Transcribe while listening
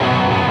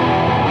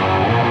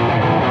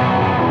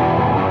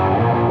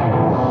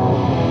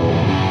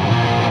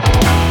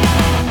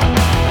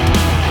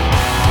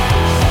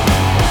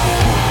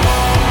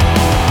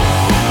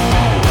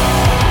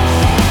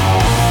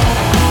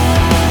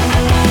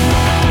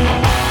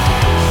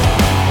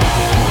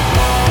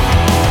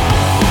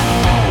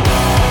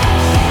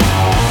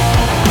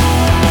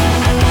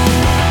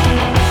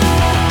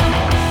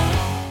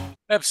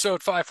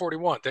episode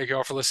 541. Thank you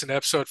all for listening to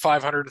episode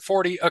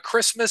 540, a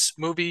Christmas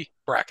movie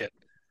bracket.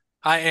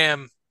 I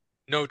am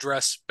No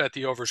Dress Bet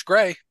the Over's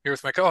Gray, here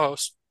with my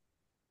co-host.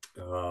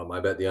 I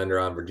bet the under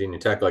on Virginia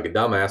Tech like a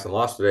dumbass and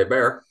lost today,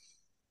 Bear.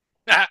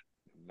 Ah,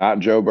 Not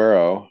Joe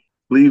Burrow.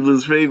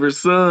 Cleveland's favorite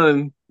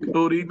son,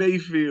 Cody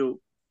Mayfield.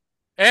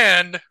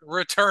 and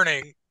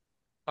returning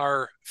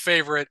our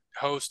favorite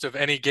host of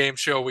any game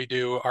show we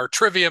do, our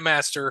trivia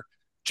master,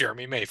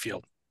 Jeremy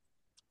Mayfield.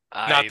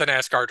 Not the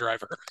NASCAR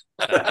driver.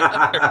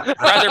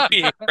 rather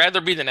be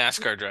the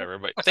NASCAR driver,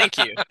 but thank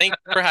you. Thank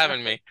you for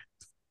having me.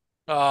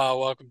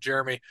 Welcome,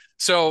 Jeremy.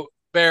 So,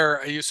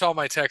 Bear, you saw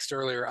my text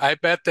earlier. I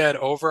bet that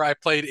over. I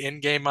played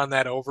in-game on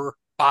that over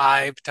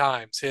 5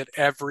 times. Hit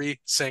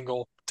every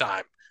single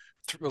time.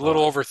 A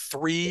little over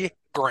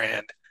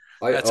 $3,000.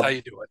 That's how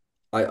you do it.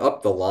 I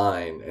upped the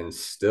line and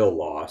still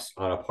lost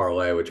on a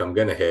parlay, which I'm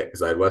gonna hit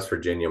because I had West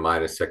Virginia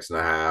minus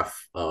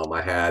 6.5.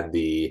 I had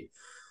the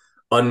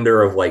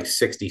under of like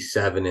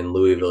 67 in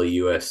Louisville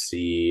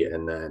USC,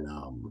 and then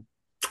I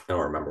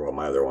don't remember what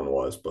my other one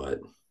was, but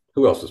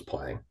who else was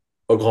playing?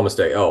 Oklahoma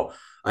State. Oh,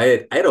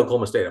 I had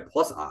Oklahoma State at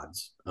plus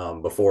odds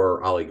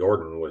before Ollie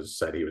Gordon was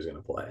said he was going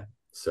to play,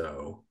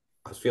 so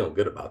I was feeling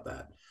good about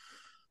that.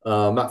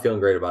 I'm not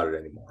feeling great about it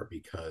anymore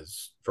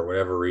because for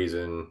whatever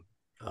reason,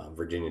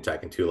 Virginia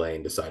Tech and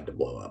Tulane decided to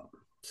blow up.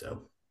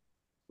 So,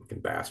 fucking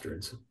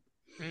bastards.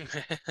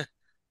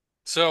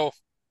 So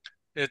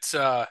it's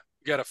got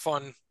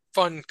a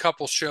fun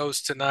couple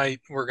shows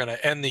tonight. We're gonna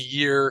end the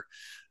year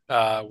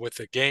with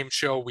a game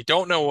show. We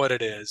don't know what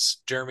it is.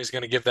 Jeremy's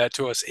gonna give that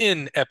to us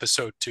in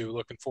episode 2.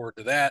 Looking forward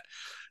to that.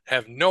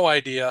 Have no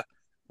idea.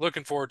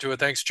 Looking forward to it.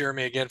 Thanks,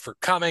 Jeremy, again for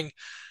coming.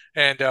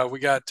 And we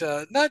got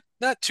not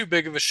too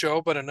big of a show,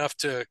 but enough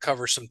to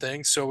cover some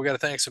things. So we got to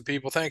thank some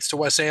people. Thanks to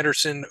Wes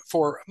Anderson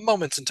for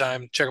Moments in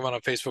Time. Check him out on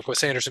Facebook,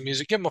 Wes Anderson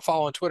Music. Give him a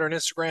follow on Twitter and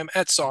Instagram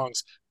at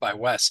Songs by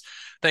Wes.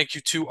 Thank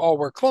you to All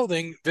Wear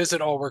Clothing. Visit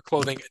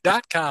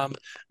allwearclothing.com.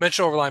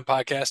 Mention Overline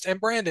Podcast,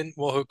 and Brandon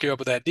will hook you up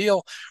with that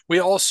deal.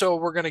 We're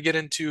going to get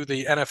into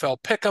the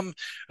NFL Pick'em.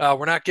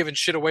 We're not giving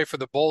shit away for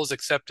the Bulls,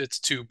 except it's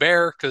to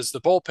Bear, because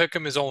the Bull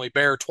Pick'em is only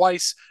Bear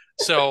twice.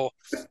 So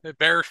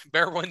Bear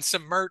wins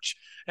some merch,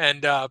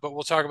 and but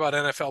we'll talk about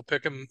NFL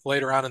Pick'em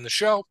later on in the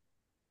show.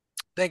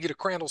 Thank you to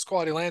Crandall's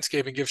Quality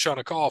Landscaping. Give Sean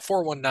a call,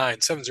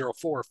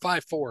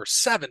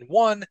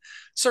 419-704-5471.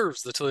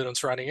 Serves the Toledo and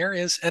surrounding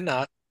areas and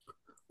not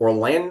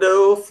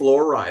Orlando,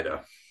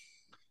 Florida.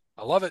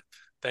 I love it.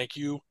 Thank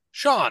you,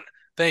 Sean.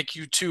 Thank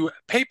you to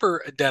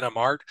Paper Denim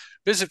Art.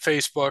 Visit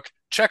Facebook.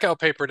 Check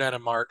out Paper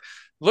Denim Art.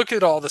 Look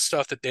at all the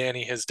stuff that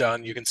Danny has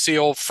done. You can see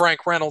old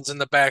Frank Reynolds in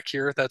the back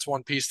here. That's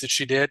one piece that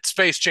she did.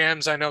 Space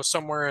Jams, I know,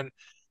 somewhere in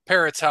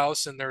Parrot's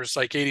house, and there's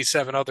like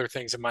 87 other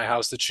things in my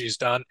house that she's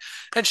done.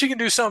 And she can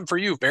do something for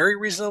you, very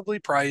reasonably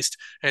priced,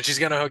 and she's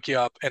going to hook you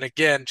up. And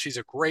again, she's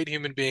a great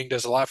human being,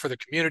 does a lot for the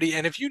community.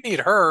 And if you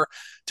need her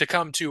to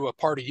come to a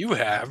party you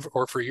have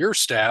or for your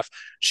staff,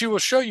 she will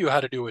show you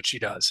how to do what she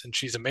does. And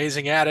she's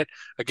amazing at it.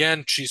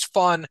 Again, she's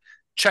fun.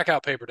 Check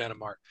out Paper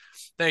Denim Art.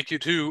 Thank you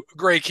to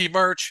Gray Key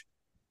Merch.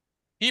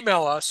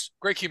 Email us,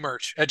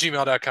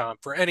 graykeymerch@gmail.com,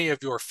 for any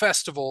of your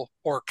festival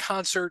or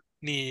concert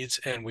needs,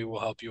 and we will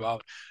help you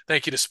out.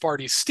 Thank you to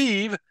Sparty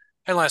Steve.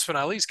 And last but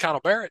not least, Connell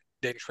Barrett,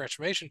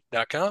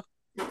 datingtransformation.com.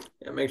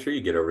 Yeah, make sure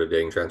you get over to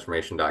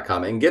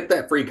datingtransformation.com and get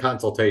that free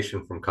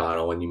consultation from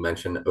Connell when you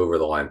mention Over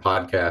the Line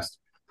podcast.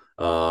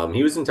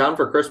 He was in town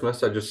for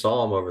Christmas. I just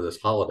saw him over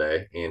this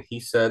holiday, and he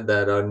said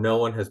that no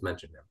one has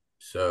mentioned him.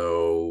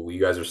 So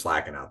you guys are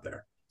slacking out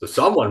there. So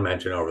someone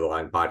mentioned Over the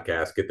Line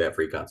podcast. Get that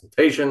free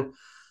consultation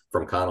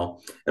from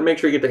Connell. And make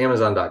sure you get to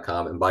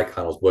Amazon.com and buy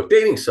Connell's book,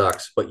 Dating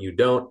Sucks, But You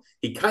Don't.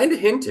 He kind of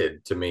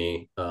hinted to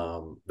me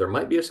there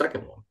might be a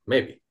second one.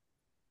 Maybe.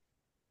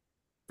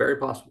 Very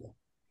possible.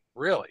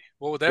 Really?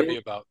 What would that be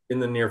about? In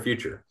the near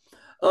future.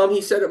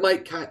 He said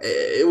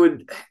it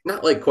would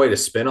not like quite a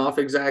spinoff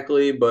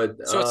exactly, but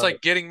so it's like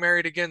getting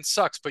married again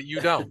sucks, but you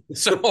don't.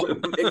 So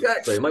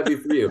exactly, it might be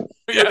for you.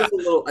 Yeah,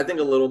 I think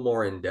a little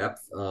more in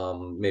depth,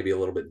 maybe a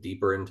little bit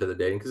deeper into the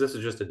dating, because this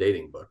is just a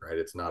dating book, right?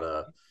 It's not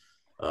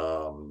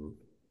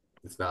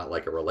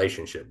like a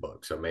relationship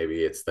book, so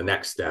maybe it's the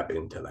next step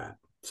into that.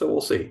 So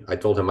we'll see. I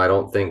told him I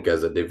don't think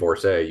as a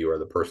divorcee you are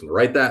the person to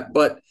write that,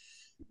 but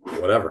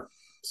whatever.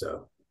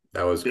 So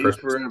that was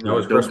Christmas. That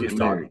was Christmas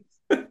talk.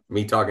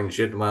 Me talking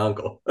shit to my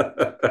uncle.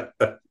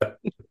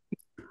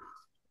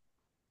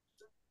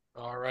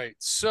 All right.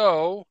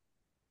 So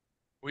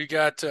we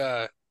got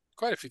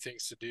quite a few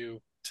things to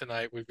do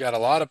tonight. We've got a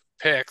lot of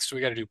picks.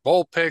 We got to do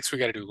bowl picks. We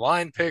got to do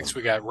line picks.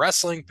 We got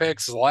wrestling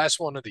picks, the last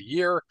one of the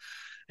year.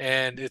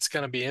 And it's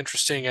going to be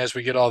interesting as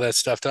we get all that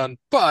stuff done.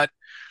 But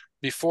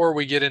before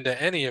we get into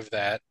any of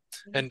that,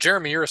 and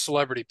Jeremy, you're a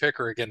celebrity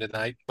picker again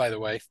tonight, by the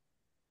way.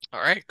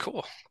 All right,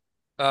 cool.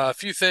 A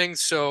few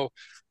things. So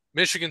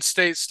Michigan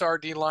State star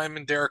D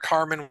lineman Derek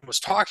Harmon was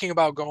talking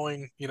about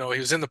going, he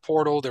was in the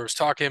portal. There was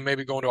talking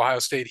maybe going to Ohio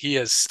State. He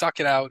has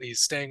stuck it out. He's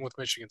staying with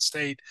Michigan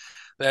State.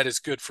 That is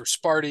good for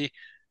Sparty.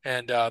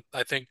 And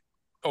I think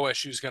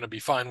OSU is going to be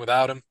fine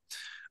without him.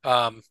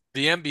 The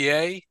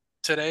NBA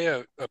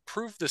today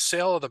approved the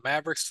sale of the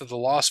Mavericks to the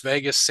Las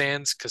Vegas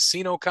Sands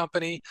Casino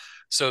Company.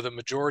 So the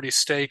majority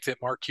stake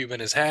that Mark Cuban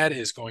has had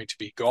is going to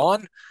be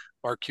gone.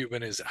 Mark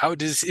Cuban is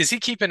out. Is he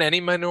keeping any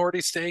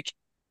minority stake?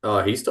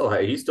 He's still a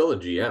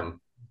GM.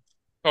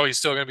 Oh, he's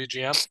still going to be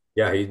GM?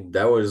 Yeah, he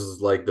that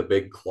was like the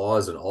big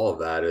clause in all of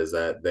that is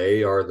that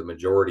they are the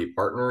majority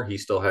partner. He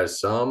still has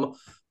some,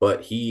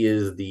 but he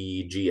is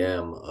the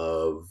GM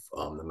of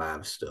the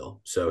Mavs still.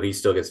 So he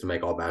still gets to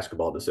make all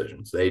basketball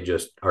decisions. They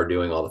just are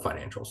doing all the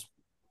financials.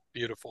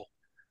 Beautiful.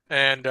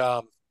 And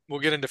we'll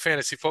get into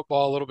fantasy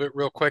football a little bit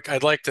real quick.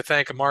 I'd like to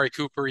thank Amari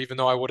Cooper, even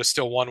though I would have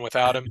still won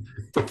without him,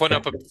 for putting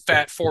up a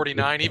fat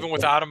 49. Even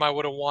without him, I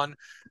would have won.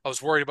 I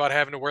was worried about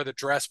having to wear the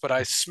dress, but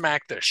I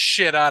smacked the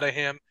shit out of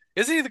him.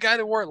 Isn't he the guy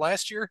that wore it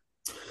last year?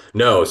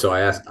 No, so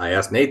I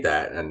asked Nate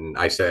that, and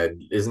I said,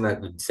 "Isn't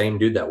that the same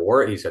dude that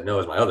wore it?" He said, "No,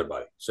 it's my other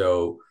buddy."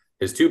 So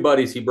his two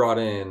buddies he brought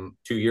in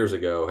 2 years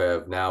ago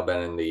have now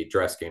been in the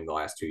dress game the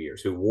last 2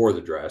 years. Who wore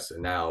the dress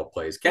and now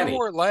plays Who Kenny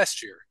wore it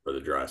last year? for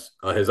the dress.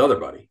 His other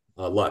buddy,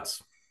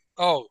 Lutz.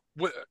 Oh,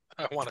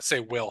 I want to say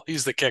Will.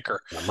 He's the kicker.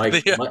 Yeah, The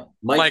Mike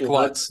Mike Lutz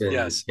Lutz. and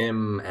Yes.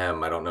 Tim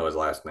M. I don't know his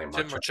last name,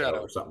 Tim Marcello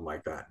Machado. or something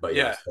like that. But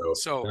yeah, Yeah. so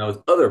So, now his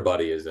other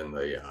buddy is in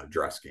the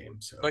dress game.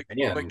 So but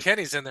again,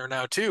 Kenny's in there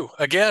now too.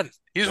 Again,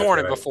 he's that's worn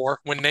it right. before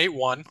when Nate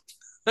won.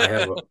 I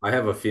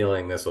have a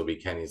feeling this will be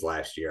Kenny's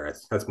last year.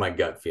 That's my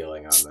gut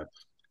feeling on this.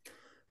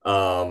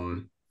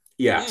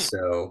 Yeah. Mm,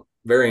 So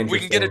very we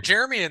can get a interesting.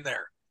 Jeremy in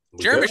there.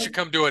 We Jeremy could. should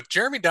come do it.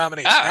 Jeremy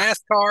dominates Ah.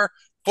 NASCAR,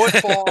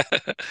 football,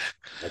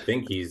 I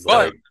think he's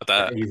but like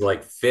I think he's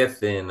like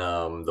fifth in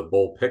the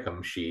Bull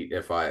Pick'em sheet.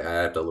 If I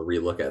have to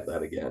relook at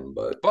that again,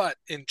 but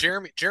in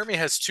Jeremy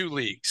has two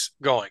leagues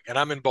going, and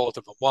I'm in both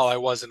of them. While I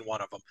was in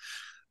one of them,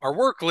 our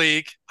work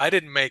league, I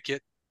didn't make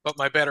it, but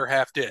my better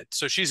half did.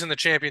 So she's in the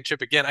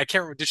championship again. I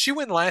can't remember. Did she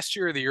win last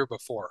year or the year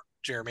before,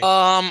 Jeremy?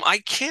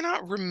 I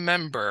cannot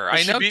remember. Well,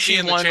 I she know beat me she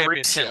in the won championship.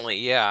 recently.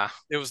 Yeah.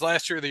 It was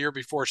last year or the year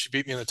before she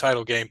beat me in the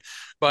title game,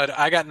 but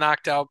I got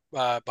knocked out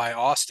by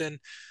Austin,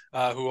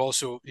 who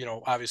also,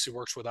 obviously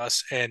works with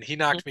us, and he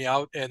knocked me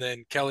out, and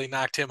then Kelly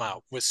knocked him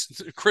out with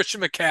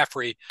Christian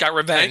McCaffrey. Got Thank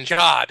revenge.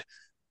 God.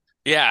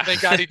 Yeah. Thank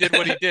God he did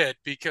what he did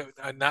because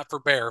not for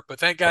Bear, but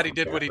thank God he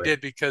fucking did what he Caffrey.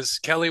 did because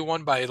Kelly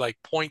won by like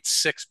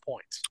 0.6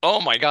 points. Oh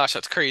my gosh,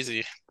 that's crazy.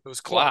 It was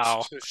close.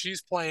 Wow. So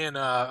she's playing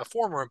a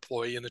former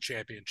employee in the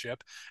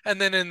championship. And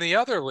then in the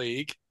other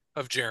league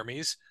of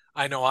Jeremy's,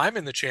 I know I'm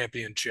in the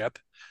championship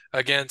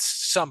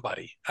against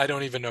somebody. I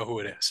don't even know who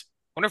it is.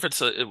 Wonder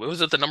if was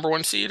it the number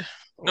one seed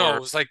No, it or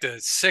was like the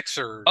six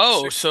or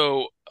oh, six.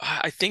 so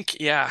I think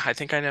yeah, I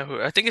think I know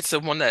who. I think it's the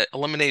one that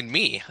eliminated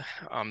me.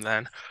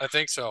 Then. I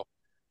think so.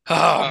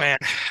 Oh Uh, man.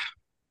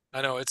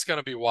 I know it's going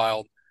to be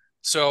wild.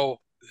 So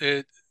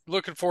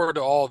looking forward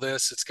to all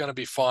this. It's going to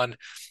be fun.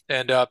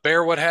 And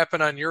Bear, what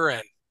happened on your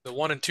end? The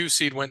 1 and 2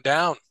 seed went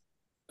down.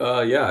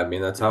 Yeah, I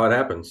mean that's how it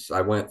happens.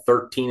 I went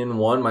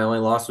 13-1. My only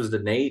loss was to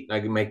Nate. I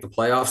can make the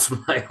playoffs.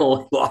 My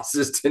only loss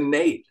is to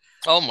Nate.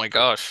 Oh my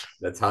gosh.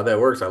 That's how that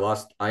works.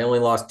 I only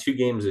lost 2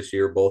 games this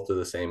year, both to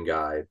the same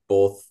guy,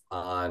 both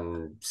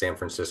on San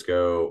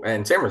Francisco.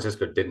 And San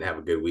Francisco didn't have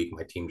a good week.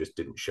 My team just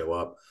didn't show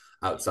up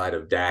outside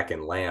of Dak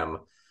and Lamb.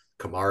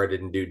 Kamara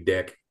didn't do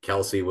dick.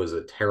 Kelsey was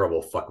a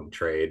terrible fucking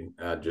trade,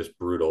 just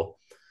brutal.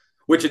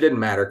 Which it didn't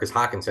matter because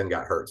Hawkinson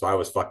got hurt. So I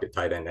was fucked at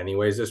tight end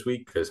anyways this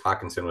week because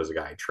Hawkinson was the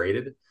guy I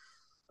traded.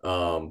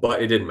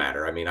 But it didn't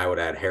matter. I mean, I would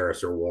add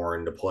Harris or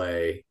Warren to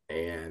play,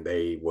 and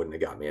they wouldn't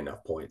have got me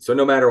enough points. So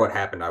no matter what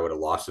happened, I would have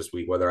lost this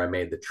week, whether I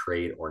made the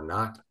trade or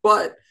not.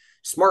 But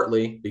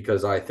smartly,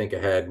 because I think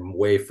ahead,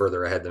 way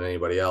further ahead than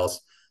anybody else,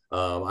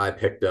 I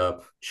picked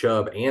up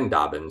Chubb and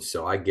Dobbins.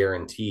 So I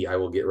guarantee I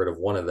will get rid of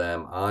one of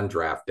them on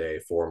draft day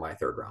for my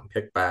third round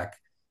pick back.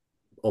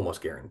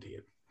 Almost guarantee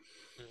it.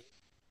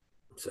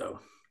 So,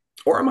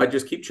 or I might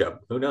just keep Chubb.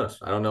 Who knows?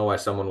 I don't know why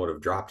someone would have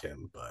dropped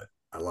him, but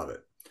I love it.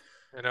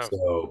 I know.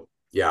 So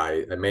yeah,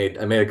 I made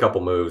a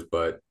couple moves,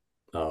 but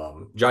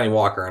Johnny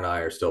Walker and I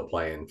are still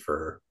playing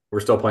for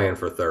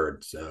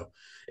third. So,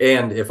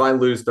 and if I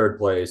lose third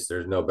place,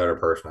 there's no better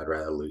person I'd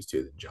rather lose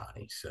to than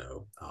Johnny.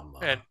 So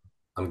And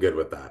I'm good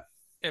with that.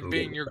 and I'm good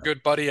being with your that.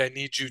 good buddy, I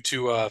need you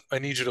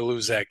to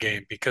lose that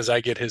game because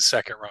I get his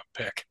second round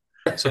pick.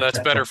 So that's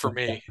better for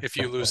me if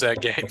you lose that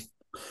game.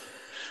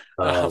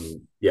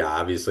 Yeah,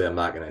 obviously I'm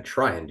not going to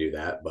try and do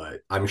that,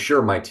 but I'm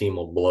sure my team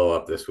will blow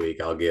up this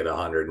week. I'll get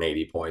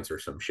 180 points or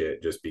some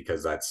shit just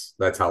because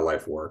that's how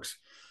life works.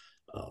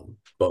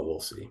 But we'll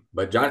see.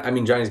 But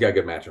Johnny's got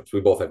good matchups. We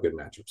both have good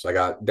matchups. I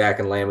got Dak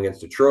and Lamb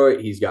against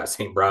Detroit. He's got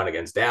St. Brown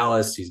against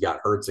Dallas. He's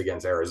got Hurts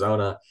against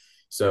Arizona.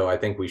 So I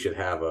think we're gonna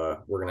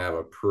have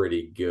a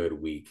pretty good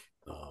week.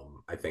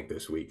 I think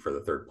this week for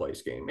the third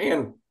place game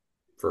and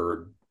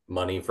for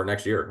money for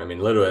next year. I mean,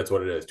 literally that's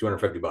what it is,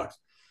 $250.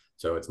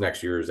 So it's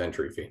next year's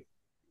entry fee.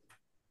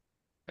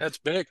 That's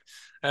big.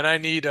 And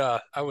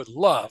I would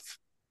love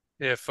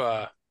if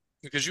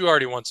because you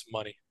already won some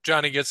money.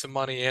 Johnny gets some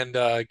money and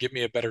give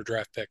me a better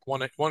draft pick.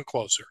 One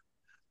closer.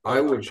 I would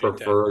I would appreciate that.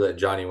 prefer that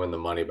Johnny win the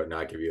money, but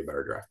not give you a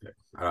better draft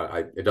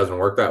pick. It doesn't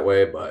work that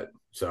way, but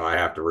So I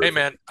have to Hey root for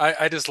man,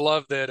 I just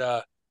love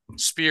that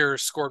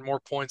Spears scored more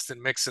points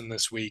than Mixon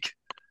this week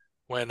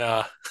when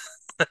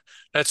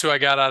that's who I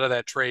got out of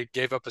that trade.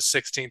 Gave up a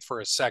 16th for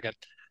a second.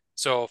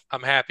 So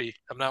I'm happy.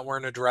 I'm not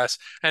wearing a dress.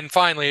 And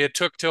finally, it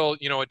took till,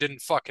 it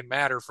didn't fucking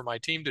matter for my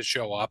team to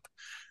show up,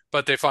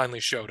 but they finally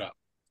showed up.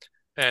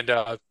 And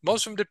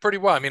most of them did pretty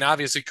well. I mean,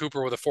 obviously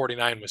Cooper with a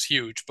 49 was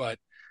huge, but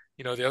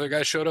the other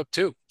guys showed up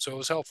too, so it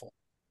was helpful.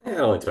 it. It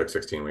only took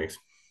 16 weeks.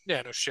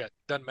 Yeah, no shit.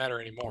 Doesn't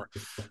matter anymore.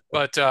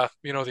 But the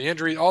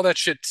injury, all that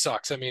shit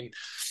sucks. I mean,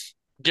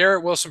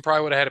 Garrett Wilson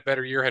probably would have had a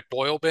better year had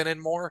Boyle been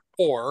in more,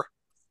 or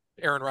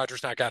Aaron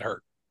Rodgers not got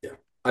hurt. Yeah.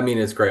 I mean,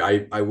 it's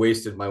great. I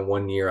wasted my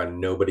 1 year on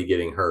nobody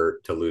getting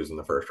hurt to lose in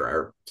the first round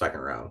or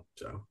second round.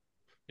 So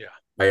Yeah.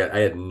 I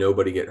had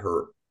nobody get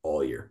hurt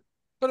all year.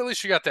 But at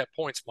least you got that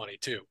points money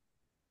too.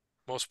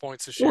 Most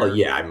points this Well,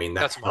 year. yeah, I mean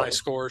Got that some high helps,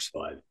 scores.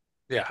 but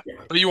Yeah. yeah,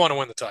 But you want to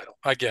win the title.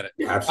 I get it.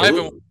 yeah, I haven't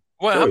absolutely.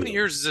 well, how Joey many won.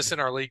 years is this in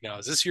our league now?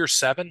 Is this year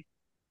 7 or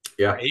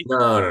Yeah, 8?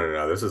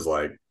 no. This is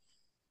like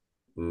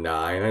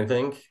 9, I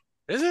think.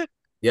 Is it?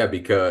 Yeah,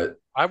 because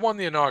I won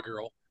the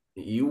inaugural.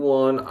 you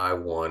won, I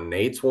won,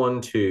 Nate's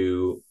won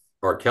two,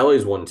 or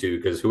Kelly's won two,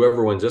 because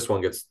whoever wins this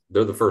one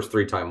they're the first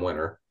 3-time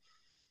winner.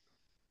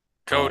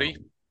 Cody.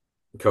 Um,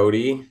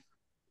 Cody,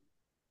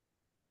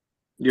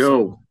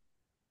 Yo,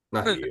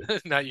 not you,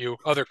 Not you.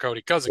 Other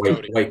Cody. Cousin white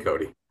Cody. white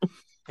Cody.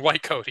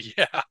 White Cody.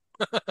 Yeah.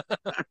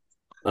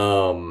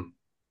 Um,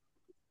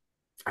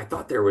 I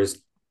thought there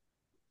was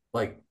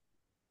like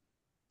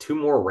two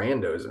more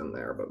randos in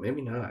there, but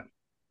maybe not.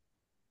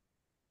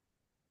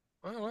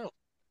 Oh, well.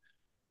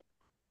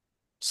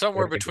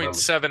 Somewhere Gotta think between about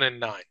 7 and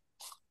 9.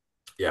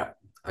 Yeah,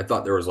 I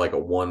thought there was like a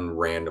one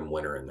random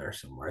winner in there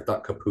somewhere. I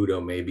thought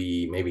Caputo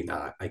maybe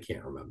not. I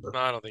can't remember. No,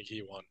 I don't think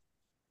he won.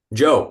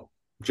 Joe,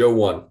 Joe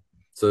won.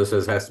 So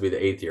this has to be the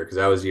 8th year because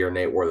that was the year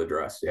Nate wore the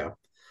dress. Yeah,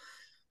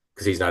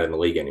 because he's not in the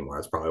league anymore.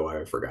 That's probably why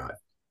I forgot.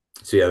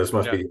 So yeah, this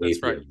must Yeah, be the that's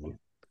eighth right. year.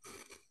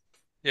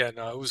 Yeah,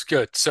 no, it was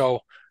good. So,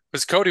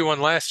 because Cody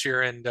won last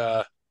year and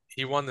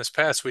he won this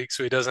past week,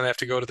 so he doesn't have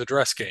to go to the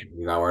dress game.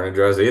 He's not wearing a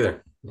dress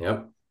either.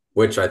 Yep.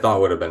 Which I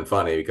thought would have been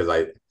funny because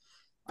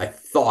I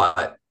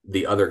thought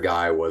the other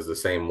guy was the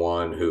same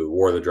one who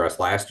wore the dress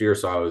last year.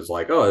 So I was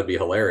like, oh, it'd be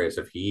hilarious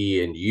if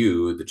he and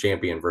you, the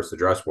champion versus the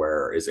dress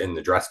wearer, is in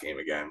the dress game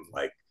again.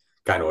 Like,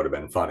 kind of would have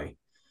been funny.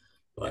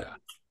 But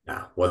Yeah,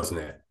 nah,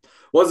 wasn't it?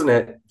 Wasn't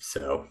it?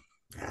 So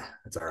yeah,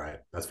 it's all right.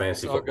 That's it's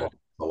fantasy all football. good.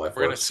 How life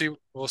We're gonna works. see.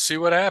 We'll see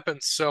what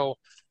happens. So,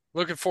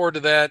 looking forward to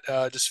that.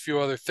 Just a few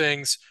other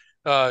things.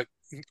 Uh,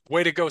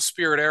 Way to go,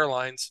 Spirit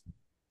Airlines.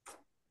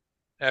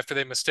 After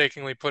they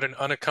mistakenly put an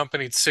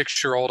unaccompanied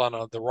 6-year-old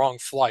on the wrong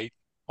flight,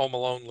 Home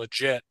Alone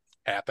legit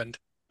happened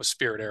with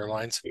Spirit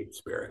Airlines. Hate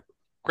spirit.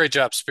 Great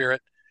job,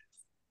 Spirit.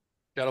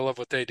 Gotta love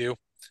what they do.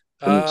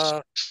 I'm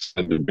Uh,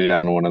 excited to be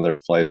on one of their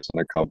flights in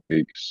a couple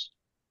weeks.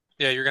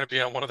 yeah, you're gonna be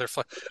on one of their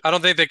flights. I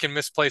don't think they can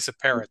misplace a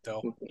parrot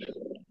though.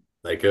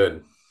 They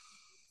could.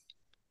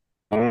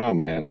 I don't know,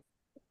 man.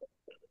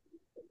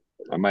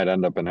 I might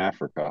end up in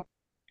Africa.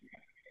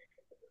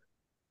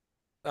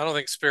 I don't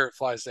think Spirit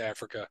flies to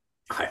Africa.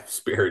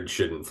 Spirit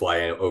shouldn't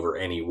fly over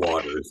any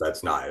waters.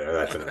 That's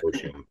an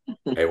ocean.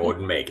 They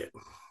wouldn't make it.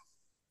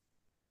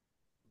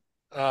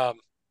 Um,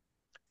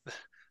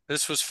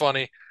 this was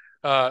funny.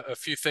 A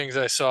few things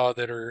I saw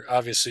that are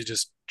obviously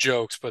just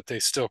jokes, but they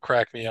still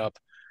crack me up.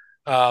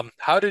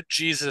 How did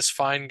Jesus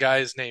find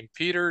guys named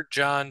Peter,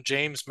 John,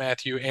 James,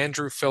 Matthew,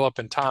 Andrew, Philip,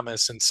 and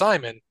Thomas and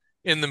Simon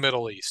in the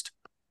Middle East?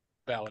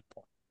 Valid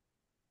point.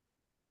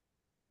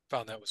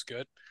 Found that was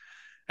good.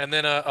 And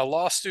then a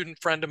law student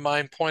friend of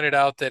mine pointed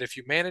out that if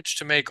you manage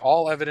to make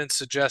all evidence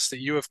suggest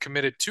that you have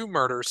committed 2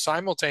 murders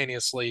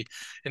simultaneously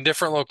in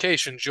different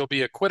locations, you'll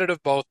be acquitted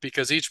of both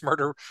because each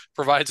murder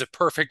provides a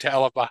perfect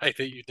alibi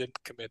that you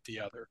didn't commit the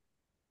other.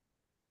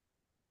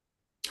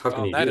 How can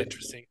Found you do that that?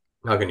 interesting.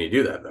 How can you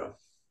do that though?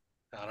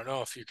 I don't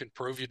know if you can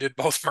prove you did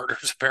both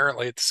murders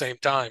apparently at the same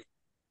time.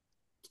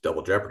 It's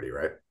double jeopardy,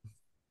 right?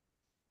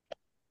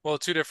 Well,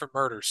 2 different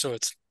murders, so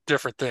it's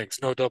different things.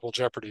 No double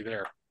jeopardy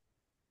there.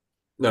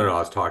 No. I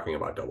was talking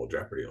about double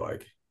jeopardy,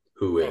 like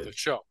who Oh, the is?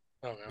 show.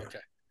 Oh, Yeah.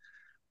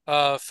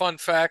 okay. Fun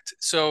fact.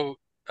 So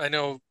I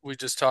know we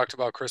just talked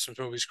about Christmas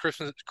movies.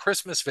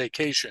 Christmas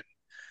Vacation.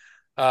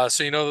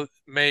 So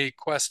Mae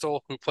Questel,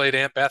 who played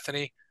Aunt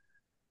Bethany,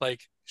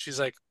 like she's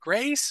like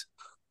Grace.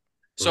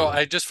 So Mhm.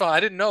 I just found I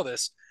didn't know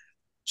this.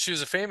 She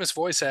was a famous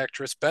voice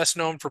actress, best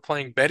known for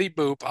playing Betty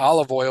Boop,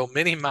 Olive Oyl,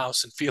 Minnie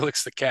Mouse, and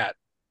Felix the Cat.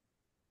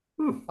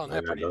 Found I did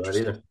that not pretty know that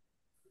interesting. either.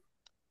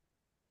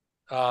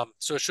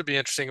 So it should be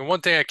interesting. And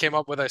one thing I came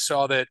up with, I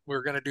saw that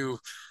we're going to do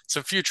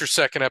some future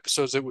second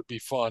episodes that would be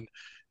fun,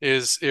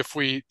 is if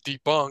we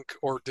debunk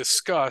or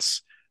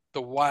discuss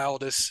the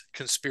wildest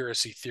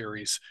conspiracy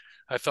theories.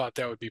 I thought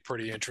that would be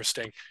pretty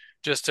interesting.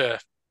 Just to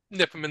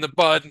nip them in the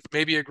bud,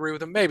 maybe agree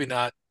with them, maybe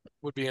not.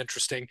 Would be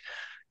interesting.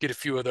 Get a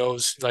few of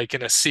those like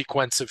in a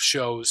sequence of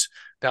shows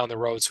down the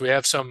road. So we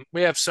have some,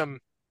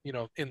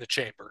 in the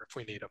chamber if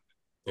we need them.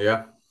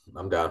 Yeah,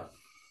 I'm down.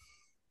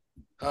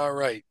 All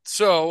right.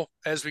 So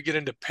as we get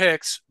into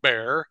picks,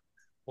 Bear,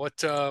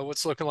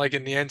 What's looking like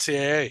in the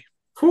NCAA?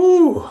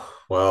 Whew.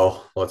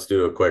 Well, let's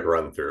do a quick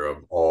run through of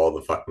all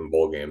the fucking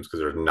bowl games because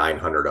there's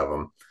 900 of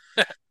them.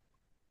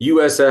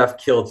 USF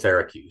killed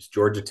Syracuse.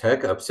 Georgia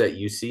Tech upset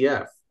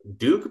UCF.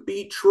 Duke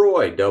beat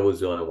Troy. Dub was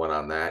the only one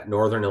on that.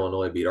 Northern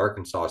Illinois beat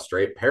Arkansas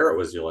straight. Parrott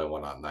was the only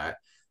one on that.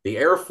 The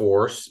Air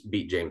Force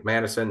beat James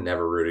Madison.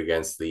 Never root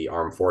against the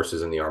Armed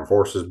Forces in the Armed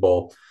Forces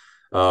Bowl.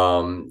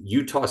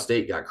 Utah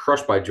State got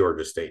crushed by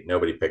Georgia State.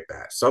 Nobody picked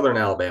that. Southern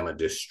Alabama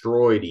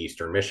destroyed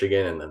Eastern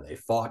Michigan, and then they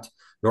fought.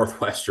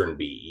 Northwestern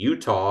beat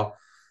Utah.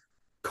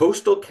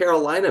 Coastal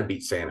Carolina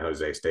beat San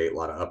Jose State. A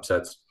lot of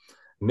upsets.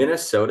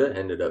 Minnesota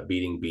ended up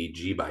beating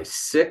BG by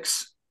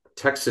 6.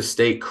 Texas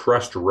State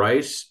crushed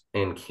Rice,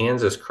 and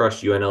Kansas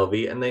crushed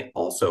UNLV, and they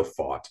also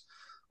fought.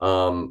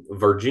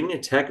 Virginia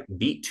Tech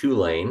beat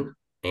Tulane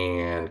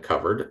and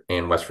covered,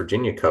 and West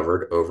Virginia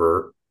covered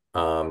over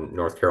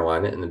North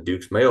Carolina in the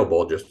Duke's Mayo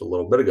Bowl just a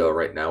little bit ago.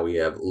 Right now, we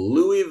have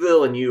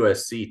Louisville and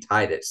USC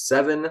tied at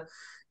 7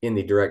 in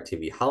the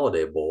DirecTV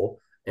Holiday Bowl,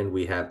 and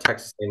we have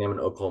Texas A&M and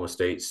Oklahoma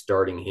State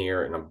starting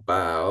here in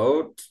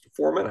about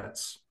 4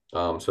 minutes.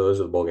 So those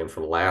are the bowl games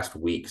from last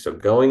week. So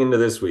going into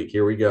this week,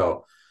 here we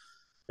go.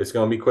 It's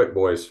going to be quick,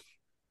 boys.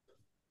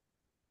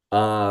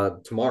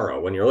 Tomorrow,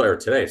 when you're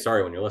today,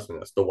 sorry, when you're listening to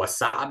this, the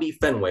Wasabi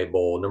Fenway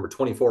Bowl, number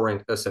 24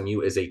 ranked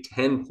SMU is a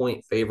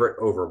 10-point favorite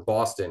over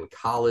Boston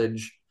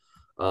College.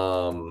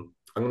 I'm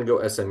going to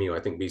go SMU. I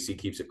think BC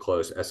keeps it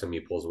close.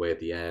 SMU pulls away at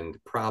the end.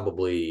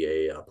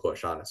 Probably a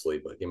push, honestly,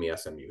 but give me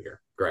SMU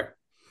here. Greg.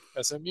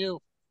 SMU.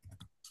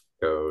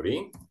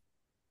 Cody.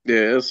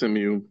 Yeah,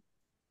 SMU.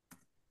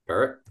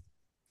 Parrot.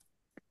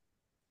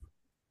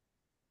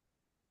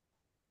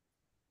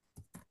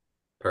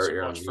 Parrot, So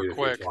you're on much for mute if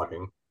you're quick.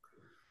 talking.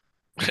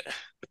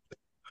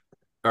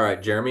 All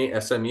right, Jeremy,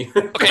 SMU.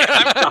 Okay,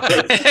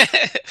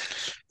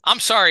 I'm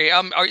sorry.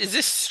 Is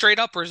this straight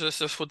up or is this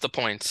just with the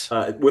points?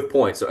 With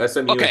points. So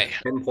SMU is Okay.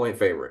 a 10-point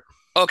favorite.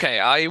 Okay,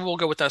 I will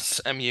go with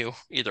SMU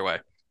either way.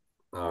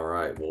 All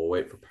right, we'll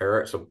wait for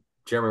Parrot. So,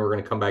 Jeremy, we're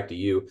going to come back to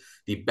you.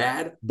 The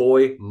Bad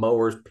Boy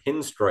Mowers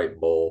Pinstripe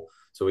Bowl.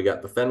 So we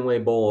got the Fenway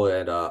Bowl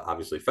at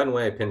obviously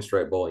Fenway,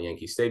 Pinstripe Bowl at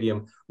Yankee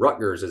Stadium.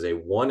 Rutgers is a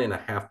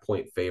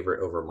 1.5-point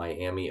favorite over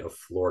Miami of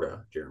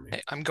Florida. Jeremy,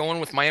 Hey, I'm going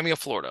with Miami of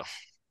Florida.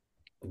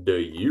 do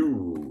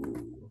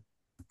you?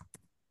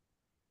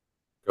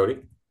 Cody,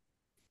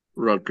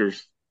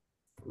 Rutgers.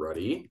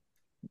 Ruddy,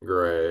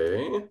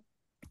 Gray.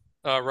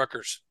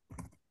 Rutgers.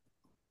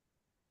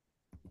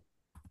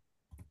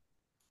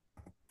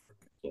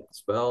 Can't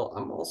spell.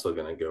 I'm also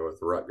going to go with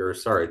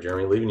Rutgers. Sorry,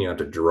 Jeremy, leaving you out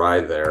to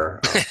dry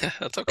there.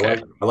 That's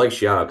okay. I like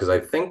Shiano because I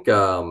think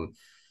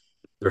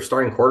their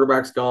starting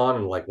quarterback's gone,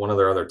 and like one of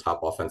their other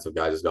top offensive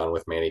guys is gone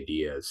with Manny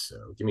Diaz.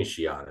 So give me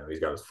Shiano. He's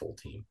got his full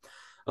team.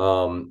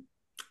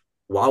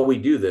 While we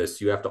do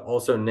this, you have to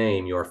also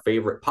name your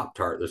favorite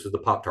Pop-Tart. This is the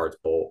Pop-Tarts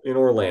Bowl in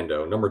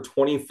Orlando. Number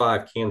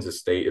 25, Kansas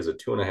State is a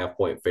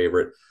 2.5-point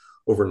favorite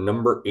over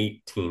number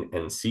 18,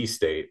 NC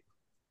State.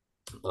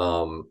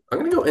 I'm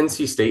going to go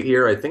NC State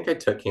here. I think I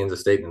took Kansas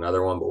State in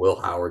another one, but Will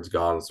Howard's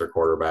gone. It's their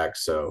quarterback.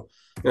 So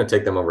I'm going to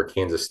take them over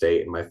Kansas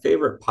State. And my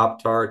favorite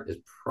Pop-Tart is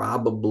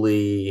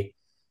probably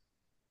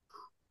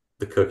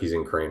the cookies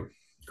and cream.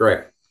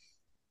 Great.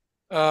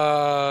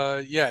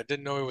 Yeah,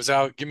 didn't know he was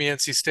out. Give me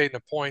NC State in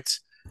the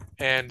points.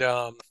 And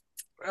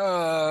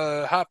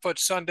hot fudge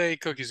sundae,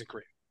 cookies and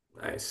cream.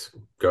 Nice.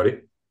 Cody?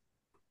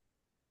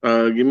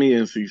 Give me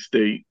NC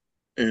State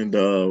and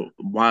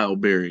Wild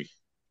Berry.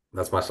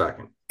 That's my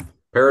second.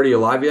 Parrot, are you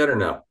live yet or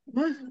no?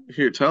 What?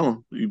 Here, tell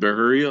them. You better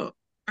hurry up.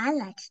 I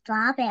like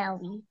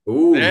strawberry.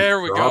 Ooh,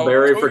 There we go.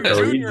 strawberry for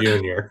Cody Cody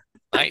Jr.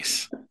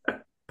 Nice.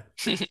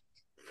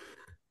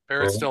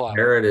 Parrot's still out.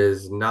 Parrot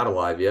is not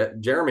alive yet.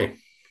 Jeremy?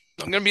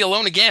 I'm going to be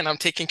alone again. I'm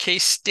taking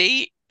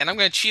K-State, and I'm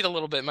going to cheat a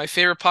little bit. My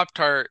favorite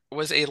Pop-Tart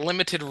was a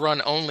limited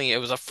run only. It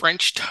was a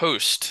French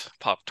toast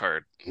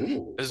Pop-Tart.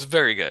 Ooh, It was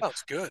very good.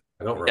 That's good.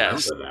 I don't remember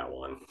Yes. that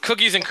one.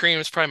 Cookies and cream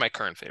is probably my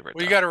current favorite.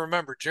 Well, you though. got to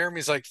remember,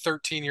 Jeremy's like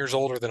 13 years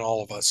older than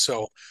all of us.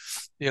 So,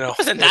 It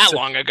wasn't that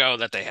long ago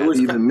that they It had. was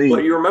Even me.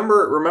 But you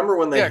remember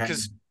when they Yeah, had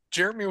because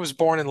Jeremy was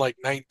born in like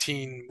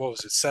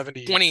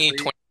 70?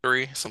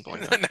 2023, something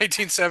like that.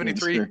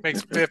 1973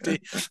 makes him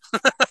 50.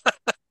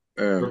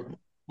 Uh,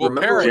 Well,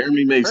 remember Parrot,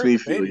 Jeremy makes me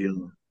Parrot's the feel baby.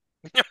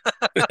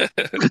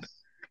 young.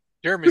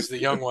 Jeremy's the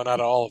young one out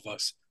of all of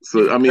us.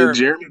 So I mean, Parrot-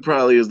 Jeremy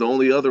probably is the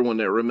only other one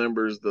that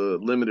remembers the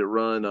limited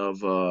run of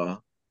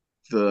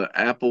the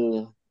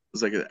apple.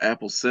 It's like an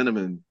apple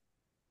cinnamon.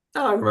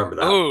 Oh, I remember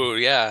that one. Oh,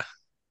 yeah.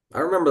 I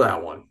remember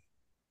that one.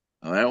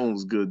 That one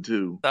was good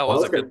too. That Well,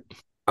 was a good.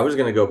 I was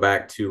gonna go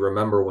back to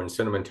remember when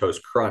Cinnamon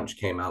Toast Crunch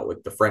came out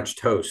with the French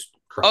Toast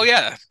Crunch. Oh,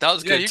 yeah. That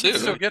was Yeah, good you too. can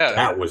still get Yeah.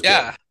 That was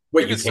Yeah. good.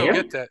 Wait, you you can still can?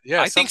 get that.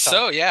 Yeah, I think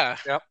sometimes. so. Yeah.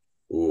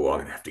 Ooh, I'm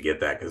gonna have to get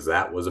that because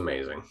that was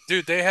amazing.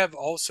 Dude, they have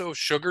also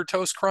sugar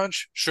toast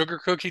crunch, sugar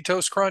cookie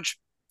toast crunch.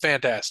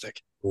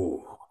 Fantastic.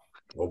 Ooh,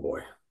 oh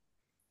boy.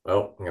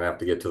 Well, I'm gonna have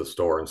to get to the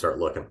store and start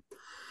looking.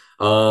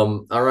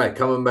 All right,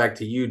 coming back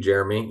to you,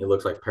 Jeremy. It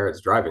looks like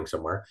Parrot's driving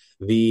somewhere.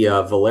 The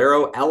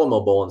Valero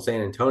Alamo Bowl in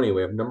San Antonio.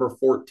 We have number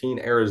 14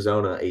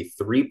 Arizona, a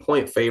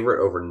 3-point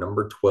favorite over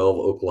number 12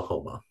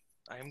 Oklahoma.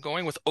 I am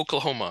going with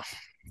Oklahoma.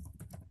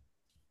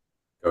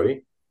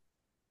 Cody?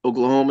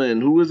 Oklahoma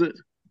and who is it?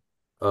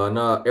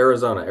 No,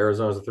 Arizona.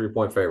 Arizona's a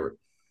 3-point favorite.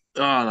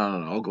 Oh,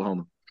 no.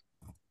 Oklahoma.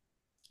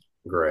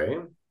 Gray.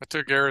 I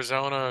took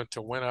Arizona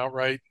to win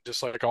outright,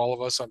 just like all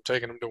of us. I'm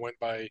taking them to win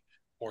by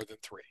more than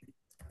 3.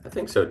 I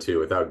think so too.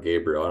 Without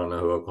Gabriel, I don't know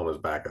who Oklahoma's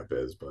backup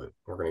is, but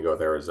we're going to go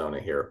with Arizona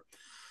here.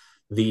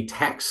 The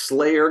Tax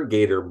Slayer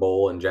Gator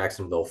Bowl in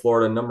Jacksonville,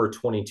 Florida. Number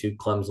 22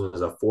 Clemson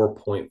is a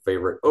 4-point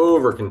favorite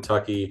over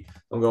Kentucky.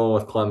 I'm going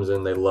with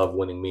Clemson. They love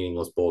winning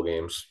meaningless bowl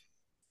games.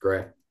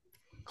 Gray.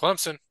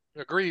 Clemson,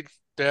 agreed.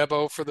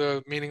 Dabo for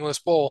the meaningless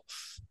bowl,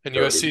 and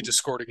Cody. USC just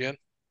scored again.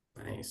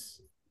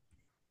 Nice.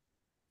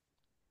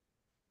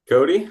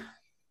 Cody.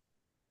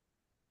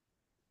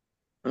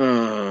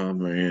 Oh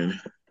man,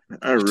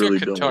 I You took really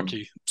don't.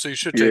 Kentucky, so you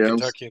should take Yeah,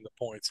 Kentucky in the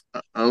points.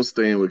 I'm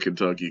staying with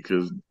Kentucky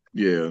because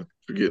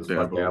forget Just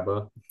fuck Dabo.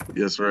 Dabo.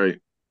 Yes, right.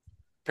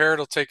 Parrott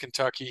will take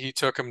Kentucky. He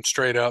took him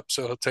straight up,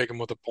 so he'll take him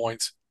with the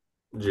points.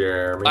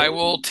 Jeremy. I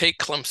will take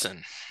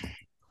Clemson.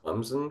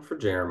 Clemson for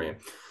Jeremy.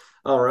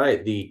 All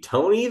right, the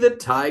Tony the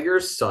Tiger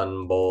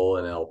Sun Bowl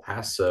in El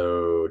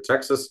Paso,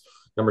 Texas.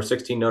 Number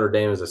 16 Notre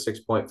Dame is a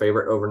 6-point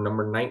favorite over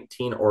number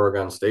 19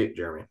 Oregon State.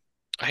 Jeremy.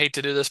 I hate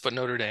to do this, but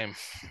Notre Dame.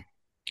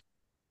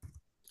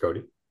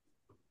 Cody.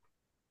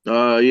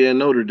 Yeah,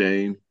 Notre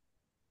Dame.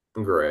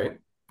 Gray.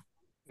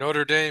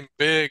 Notre Dame,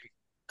 big.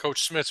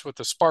 Coach Smith's with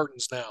the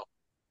Spartans now.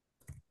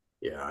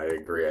 Yeah, I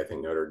agree. I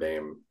think Notre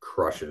Dame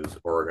crushes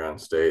Oregon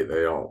State.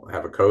 They don't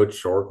have a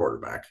coach or a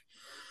quarterback.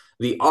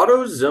 The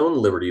AutoZone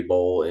Liberty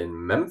Bowl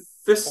in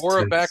Memphis, Or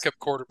a Tennessee. backup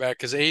quarterback,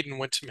 because Aiden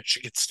went to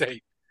Michigan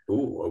State.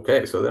 Ooh,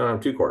 okay. So they don't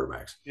have two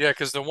quarterbacks. Yeah,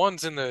 because the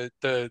ones in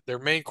their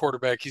main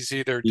quarterback, he's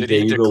either did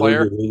DJ he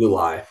declare?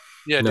 Lie.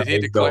 Yeah, No, did he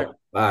he's declare? going.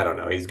 I don't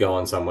know. He's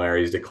going somewhere.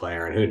 He's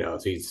declaring. Who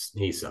knows?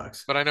 He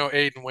sucks. But I know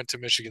Aiden went to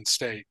Michigan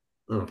State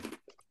Mm.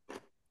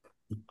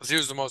 because he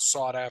was the most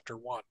sought after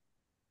one.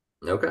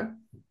 Okay.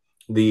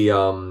 The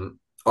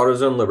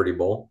AutoZone Liberty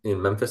Bowl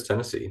in Memphis,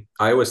 Tennessee.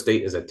 Iowa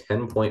State is a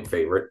 10-point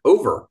favorite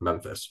over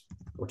Memphis,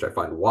 which I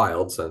find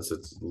wild since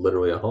it's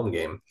literally a home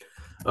game.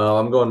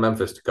 I'm going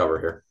Memphis to cover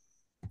here.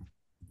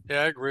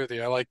 Yeah, I agree with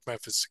you. I like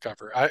Memphis to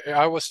cover.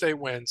 Iowa State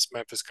wins,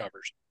 Memphis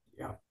covers.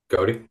 Yeah.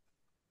 Cody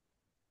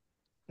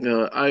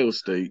Iowa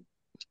State.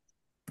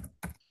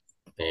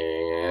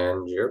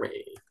 and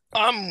Jeremy.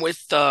 I'm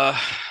with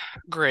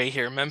Gray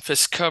here.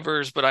 Memphis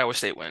covers, but Iowa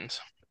State wins.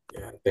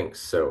 Yeah, I think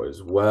so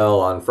as well.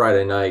 On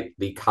Friday night,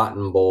 the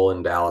Cotton Bowl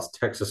in Dallas,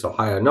 Texas,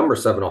 Ohio. Number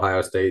 7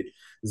 Ohio State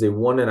is a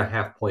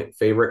 1.5-point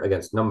favorite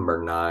against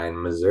number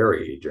 9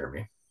 Missouri.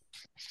 Jeremy.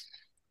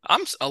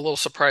 I'm a little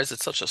surprised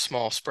it's such a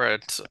small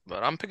spread,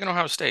 but I'm picking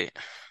Ohio State.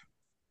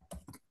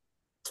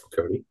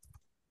 Cody.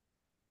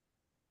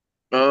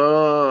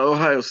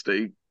 Ohio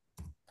State.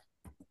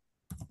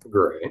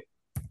 Gray.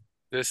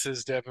 This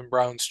is Devin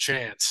Brown's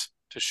chance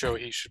to show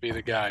he should be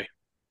the guy.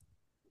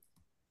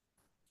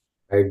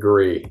 I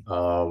agree.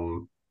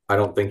 I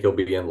don't think he'll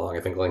be in long.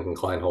 I think Lincoln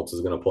Kleinholtz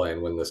is going to play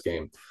and win this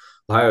game.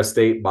 Ohio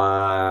State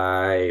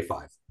by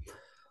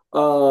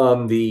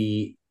 5.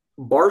 The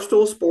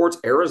Barstool Sports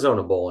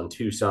Arizona Bowl in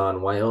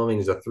Tucson, Wyoming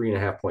is a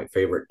 3.5-point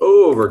favorite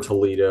over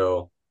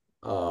Toledo.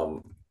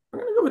 I'm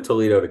going to go with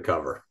Toledo to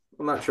cover.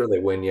 I'm not sure they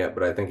win yet,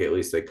 but I think at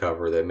least they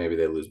cover. That maybe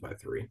they lose by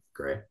 3.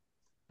 Gray.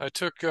 I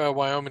took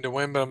Wyoming to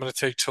win, but I'm going to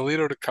take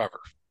Toledo to cover.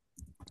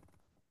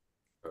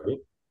 Cody.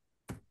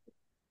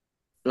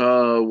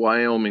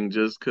 Wyoming,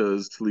 just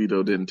because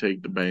Toledo didn't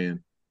take the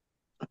ban.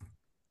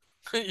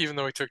 Even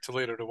though he took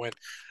Toledo to win.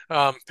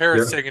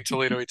 Parrott's Yeah. taking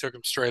Toledo. He took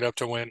him straight up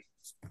to win.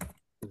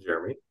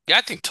 Jeremy. Yeah,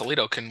 I think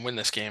Toledo can win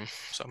this game,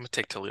 so I'm gonna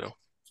take Toledo.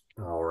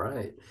 All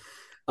right.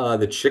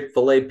 The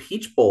Chick-fil-A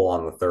Peach Bowl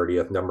on the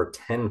 30th, number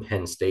 10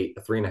 Penn State,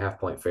 a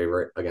 3.5-point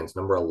favorite against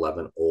number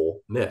 11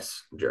 Ole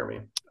Miss.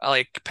 Jeremy. I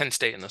like Penn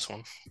State in this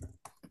one.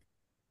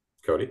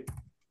 Cody.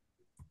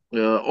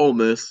 Ole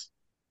Miss.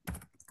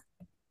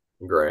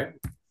 Gray.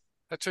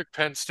 I took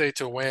Penn State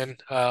to win.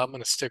 I'm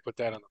going to stick with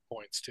that on the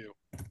points, too.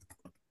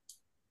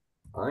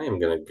 I am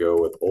going to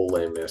go with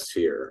Ole Miss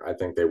here. I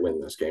think they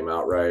win this game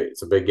outright.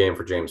 It's a big game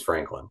for James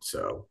Franklin,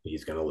 so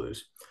he's going to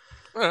lose.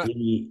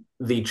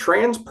 The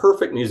Trans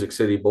Perfect Music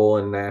City Bowl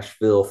in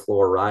Nashville,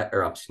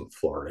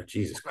 Florida.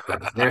 Jesus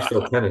Christ.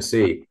 Nashville,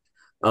 Tennessee.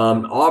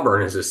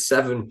 Auburn is a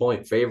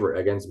 7-point favorite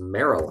against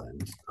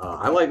Maryland.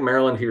 I like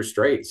Maryland here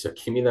straight, so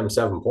give me them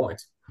 7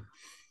 points.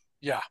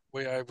 Yeah,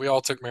 we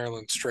all took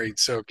Maryland straight,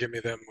 so give me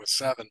them with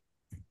 7.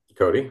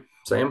 Cody,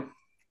 Sam?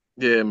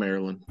 Yeah,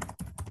 Maryland.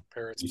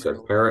 Parrott's You said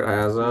Maryland. Parrot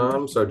has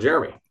them. So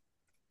Jeremy.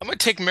 I'm gonna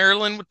take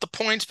Maryland with the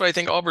points, but I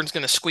think Auburn's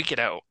gonna squeak it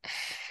out.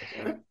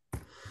 Okay.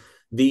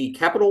 The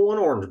Capital One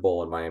Orange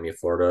Bowl in Miami,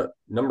 Florida.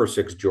 Number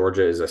 6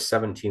 Georgia is a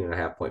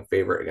 17.5-point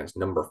favorite against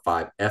number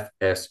 5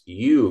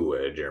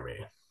 FSU.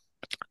 Jeremy.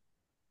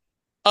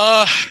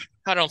 I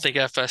don't think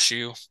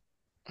FSU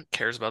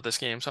cares about this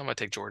game, so I'm gonna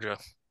take Georgia.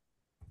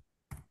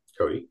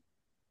 Cody.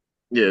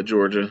 Yeah,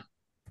 Georgia.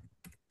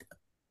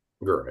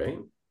 Great.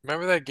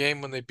 Remember that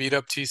game when they beat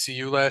up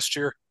TCU last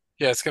year?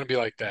 Yeah, it's going to be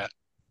like that.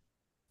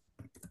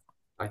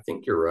 I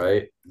think you're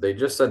right. They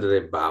just said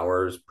today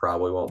Bowers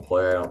probably won't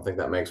play. I don't think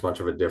that makes much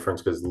of a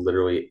difference because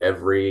literally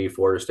every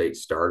Florida State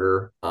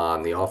starter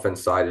on the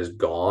offense side is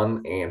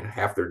gone and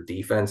half their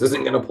defense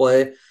isn't going to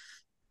play.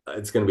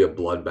 It's going to be a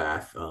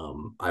bloodbath.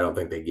 I don't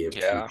think they give two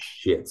Yeah.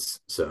 shits.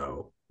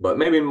 So, but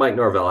maybe Mike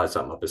Norvell has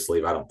something up his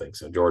sleeve. I don't think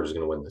so. Georgia's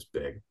going to win this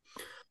big.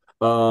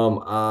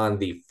 On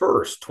the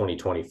first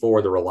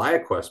 2024, the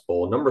ReliaQuest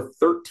Bowl, number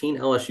 13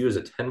 LSU is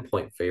a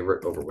 10-point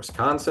favorite over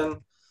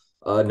Wisconsin.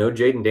 No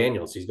Jaden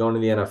Daniels. He's going to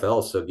the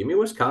NFL. So give me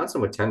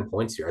Wisconsin with 10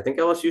 points here. I think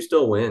LSU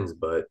still wins,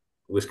 but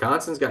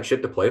Wisconsin's got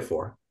shit to play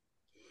for.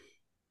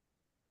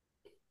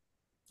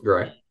 You're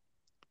right.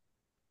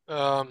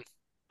 Um,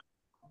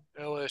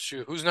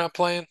 LSU. Who's not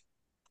playing?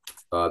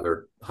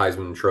 Their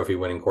Heisman Trophy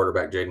winning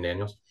quarterback, Jaden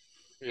Daniels.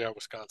 Yeah,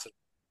 Wisconsin.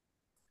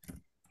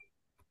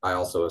 I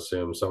also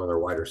assume some of their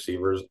wide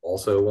receivers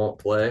also won't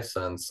play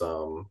since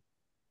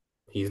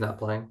he's not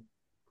playing.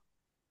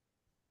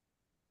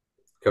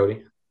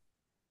 Cody.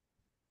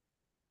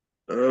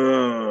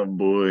 Oh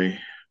boy.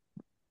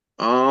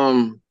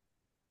 Um,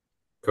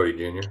 Cody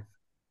Jr.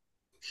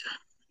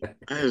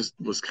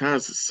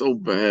 Wisconsin's so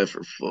bad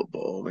for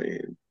football,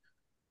 man.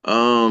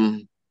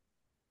 Um,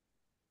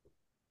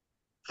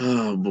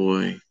 oh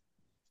boy.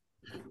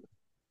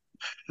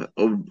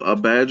 A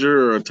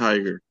badger or a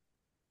tiger?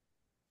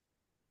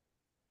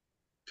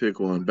 Pick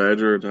one.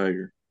 Badger or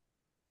tiger?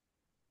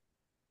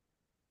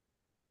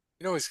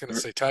 You know he's going to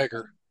say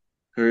Tiger.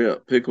 Hurry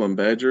up. Pick one.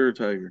 Badger or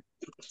tiger?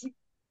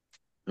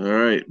 All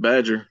right,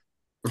 badger.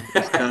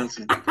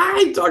 Wisconsin.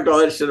 I talked all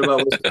that shit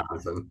about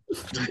Wisconsin.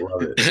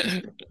 Love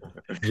it.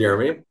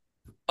 Jeremy,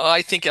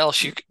 I think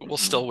LSU will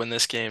still win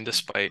this game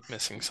despite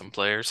missing some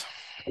players.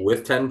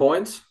 with 10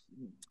 points.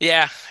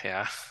 Yeah,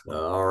 yeah.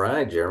 All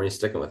right, Jeremy's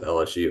sticking with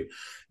LSU.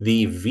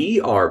 The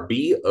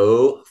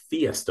VRBO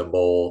Fiesta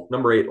Bowl,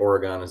 number 8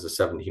 Oregon is a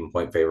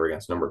 17-point favorite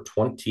against number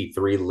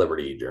 23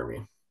 Liberty,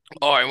 Jeremy.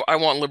 Oh, I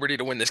want Liberty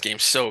to win this game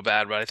so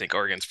bad, but I think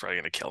Oregon's probably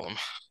going to kill them.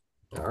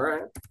 All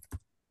right.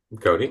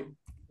 Cody.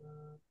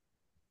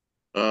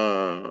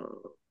 Uh,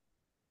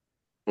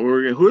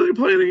 Oregon. Who are they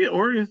playing again?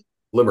 Oregon?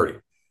 Liberty.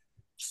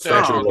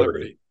 Statue Oh, of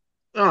Liberty.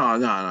 Oh,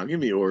 no. Give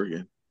me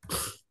Oregon.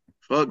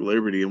 Fuck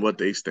Liberty and what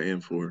they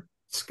stand for.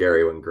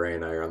 Scary when Gray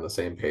and I are on the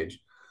same page.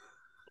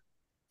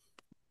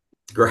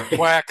 Gray.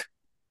 Whack.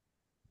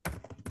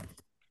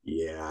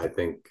 Yeah, I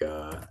think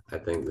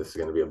this is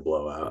going to be a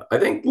blowout. I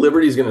think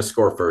Liberty's going to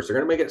score first. They're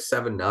going to make it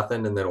 7-0,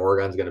 and then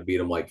Oregon's going to beat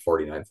them like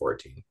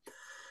 49-14.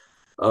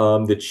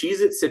 The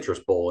Cheez-It Citrus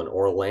Bowl in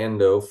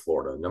Orlando,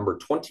 Florida. Number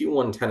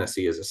 21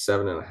 Tennessee is a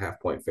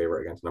 7.5-point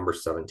favorite against number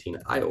 17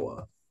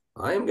 Iowa.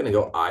 I am going to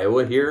go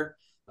Iowa here.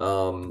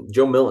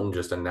 Joe Milton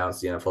just announced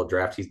the NFL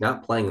draft. He's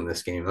not playing in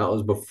this game. That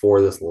was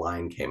before this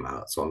line came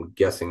out, so I'm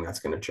guessing that's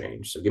going to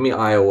change. So give me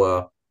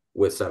Iowa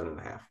with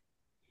 7.5.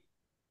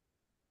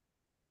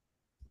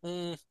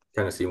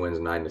 Tennessee wins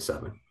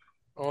 9-7.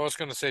 Oh, I was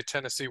going to say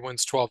Tennessee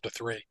wins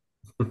 12-3.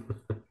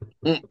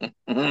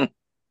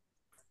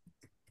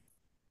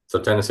 So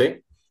Tennessee?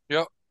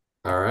 Yep.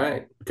 All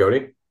right.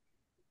 Cody?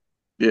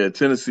 Yeah,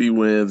 Tennessee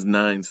wins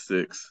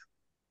 9-6.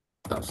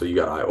 Oh, so you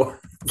got Iowa.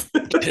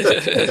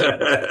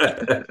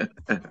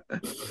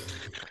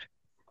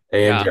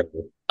 Yeah. Jeremy.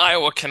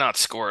 Iowa cannot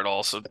score at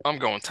all, so I'm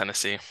going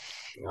Tennessee.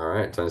 All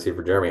right, Tennessee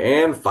for Jeremy.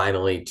 And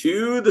finally,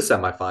 to the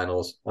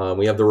semifinals,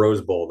 we have the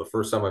Rose Bowl, the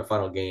first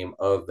semifinal game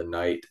of the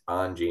night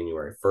on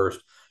January 1st.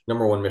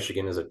 Number 1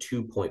 Michigan is a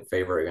 2-point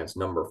favorite against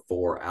number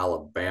 4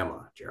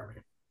 Alabama,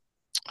 Jeremy.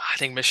 I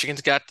think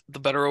Michigan's got the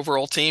better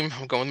overall team.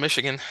 I'm going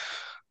Michigan.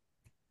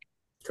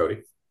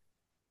 Cody.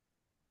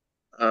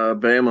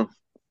 Bama.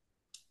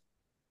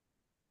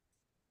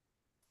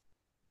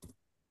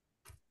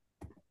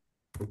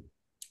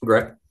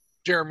 Greg.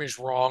 Jeremy's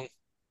wrong,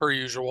 per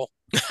usual.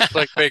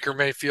 Like Baker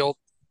Mayfield.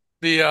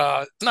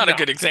 Not a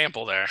good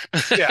example there.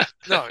 Yeah,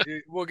 no,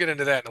 we'll get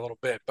into that in a little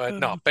bit, but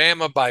no,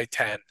 Bama by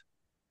 10.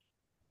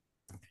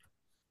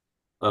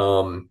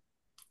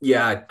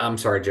 Yeah, I'm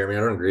sorry, Jeremy. I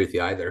don't agree with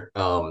you either.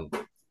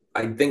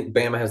 I think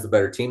Bama has the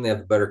better team. They have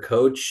the better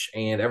coach.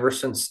 And ever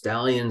since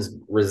Stallions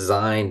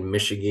resigned,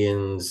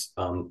 Michigan's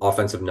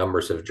offensive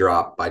numbers have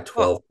dropped by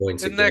 12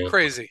 points a game. Isn't that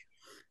crazy?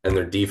 And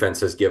their defense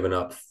has given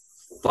up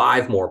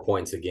 5 more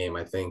points a game,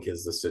 I think,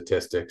 is the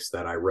statistics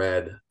that I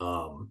read.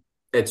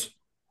 It's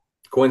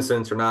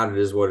coincidence or not, it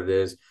is what it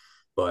is.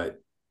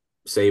 But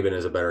Saban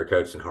is a better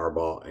coach than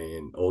Harbaugh,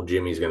 and old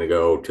Jimmy's going to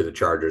go to the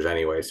Chargers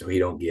anyway, so he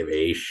don't give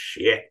a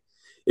shit.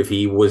 If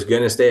he was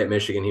going to stay at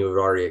Michigan, he would have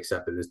already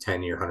accepted his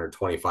 10-year,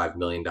 $125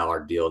 million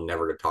deal,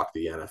 never to talk to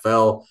the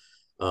NFL.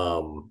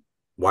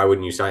 Why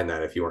wouldn't you sign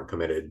that if you weren't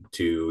committed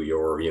to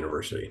your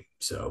university?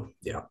 So,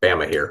 yeah,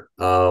 Bama here.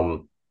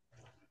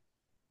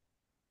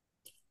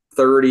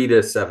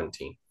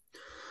 30-17.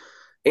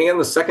 And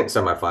the second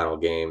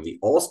semifinal game, the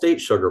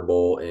All-State Sugar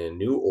Bowl in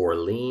New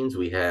Orleans.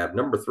 We have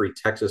number 3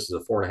 Texas is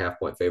a 4.5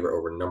 point favorite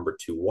over number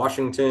 2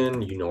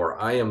 Washington. You know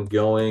where I am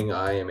going.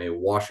 I am a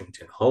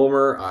Washington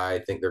homer.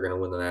 I think they're going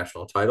to win the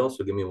national title.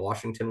 So give me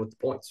Washington with the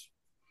points.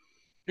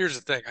 Here's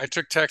the thing. I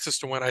took Texas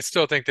to win. I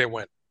still think they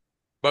win.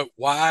 But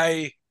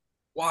why?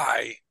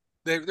 Why?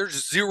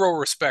 There's zero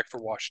respect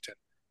for Washington.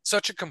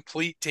 Such a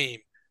complete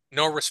team.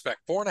 No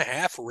respect.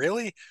 4.5,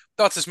 really?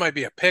 Thought this might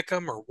be a pick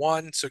 'em or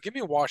one. So give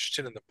me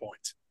Washington in the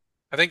points.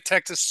 I think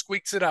Texas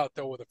squeaks it out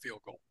though with a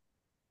field goal.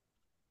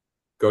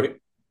 Cody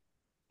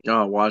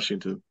Oh,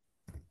 Washington.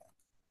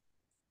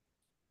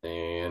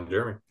 and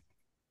Jeremy.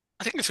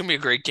 I think it's gonna be a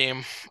great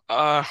game.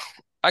 Uh,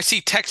 I see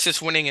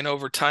Texas winning in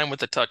overtime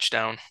with a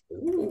touchdown.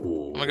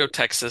 Ooh, I'm gonna go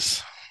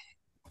Texas.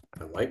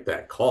 I like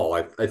that call.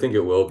 I think it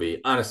will be.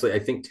 Honestly, I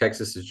think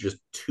Texas is just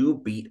too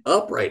beat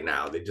up right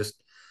now.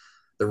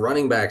 The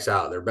running backs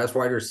out, their best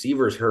wide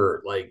receivers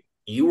hurt. Like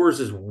Ewers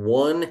is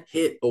one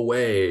hit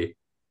away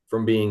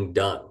from being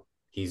done.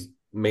 He's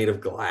made of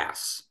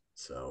glass.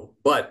 So,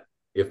 but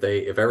if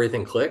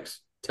everything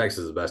clicks, Texas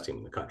is the best team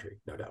in the country,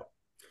 no doubt.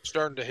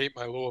 Starting to hate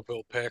my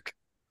Louisville pick.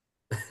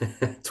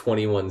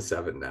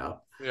 21-7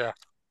 now. Yeah.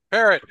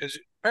 Parrot,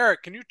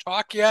 can you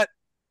talk yet?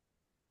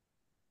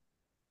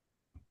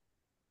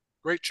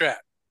 Great chat.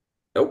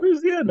 Nope.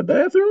 Where's he at, in the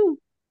bathroom?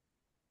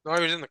 No,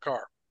 he was in the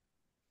car.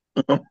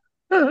 All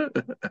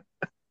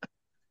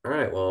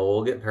right. Well,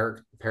 we'll get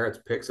Parrot's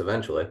picks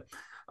eventually.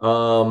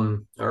 All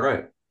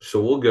right.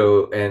 So we'll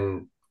go,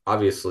 and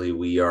obviously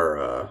we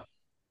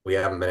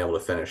haven't been able to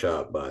finish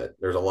up, but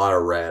there's a lot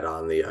of red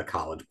on the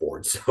college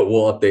board, so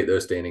we'll update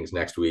those standings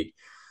next week.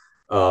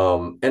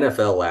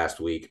 NFL last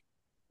week,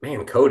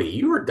 man, Cody,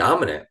 you were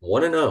dominant,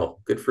 1-0.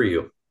 Good for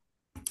you.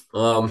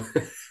 Right,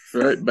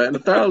 batting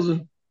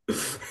 1,000.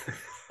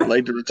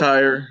 Late to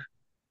retire.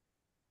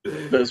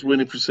 Best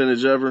winning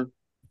percentage ever.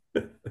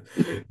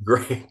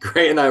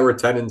 Gray and I were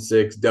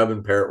 10-6. Dub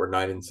and Parrot were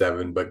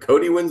 9-7, but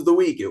Cody wins the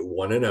week at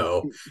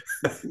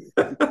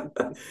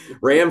 1-0.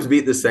 Rams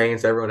beat the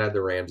Saints. Everyone had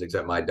the Rams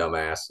except my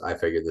dumbass. I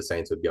figured the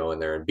Saints would go in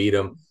there and beat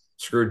them.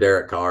 Screw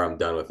Derek Carr. I'm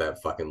done with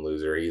that fucking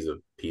loser. He's a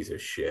piece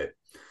of shit.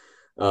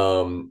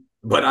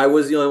 But I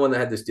was the only one that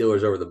had the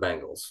Steelers over the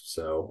Bengals.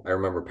 So I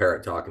remember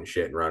Parrot talking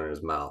shit and running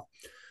his mouth.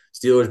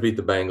 Steelers beat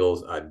the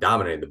Bengals,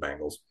 dominated the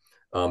Bengals.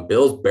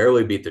 Bills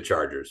barely beat the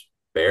Chargers.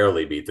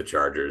 Barely beat the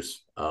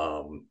Chargers.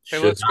 Hey,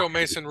 let's go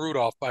Mason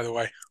Rudolph, by the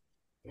way.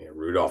 Yeah,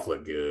 Rudolph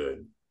looked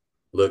good.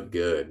 Looked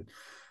good.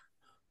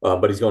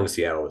 But he's going to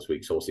Seattle this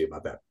week, so we'll see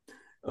about that.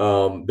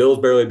 Bills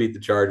barely beat the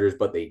Chargers,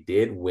 but they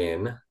did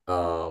win.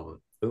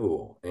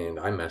 And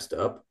I messed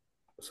up.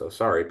 So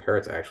sorry,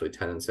 Parrot's actually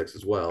 10-6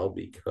 as well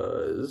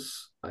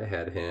because I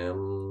had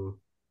him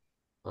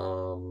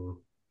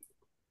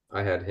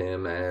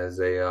as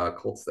a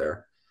Colts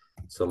there.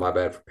 So my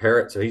bad for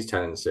Parrot. So he's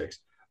 10-6.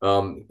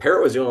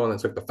 Parrot was the only one that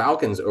took the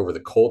Falcons over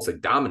the Colts. They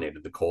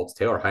dominated the Colts.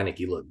 Taylor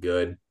Heineke looked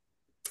good.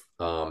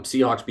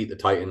 Seahawks beat the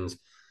Titans.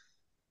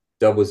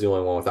 Dub was the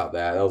only one without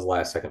that. That was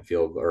last second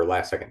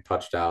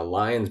touchdown.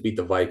 Lions beat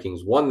the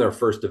Vikings, won their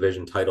first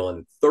division title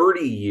in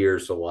 30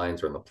 years. So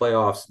Lions are in the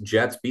playoffs.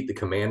 Jets beat the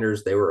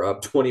Commanders. They were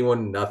up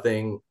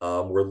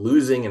 21-0. Were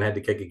losing and had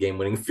to kick a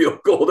game-winning field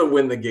goal to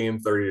win the game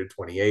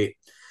 30-28.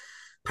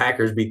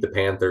 Packers beat the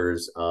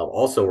Panthers.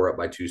 Also were up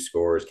by 2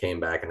 scores,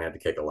 came back and had to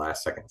kick a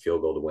last-second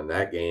field goal to win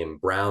that game.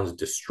 Browns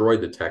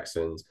destroyed the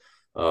Texans.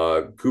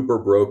 Cooper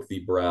broke the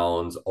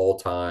Browns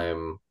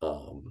all-time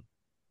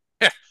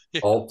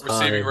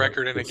receiving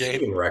record in a game.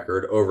 Receiving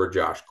record over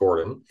Josh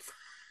Gordon.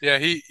 Yeah,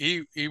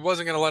 he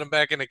wasn't going to let him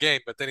back in the game,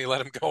 but then he let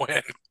him go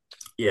in.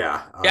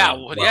 Yeah.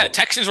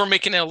 Texans were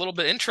making it a little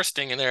bit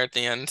interesting in there at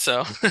the end.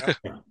 So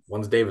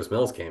once Davis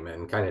Mills came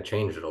in, kind of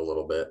changed it a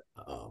little bit.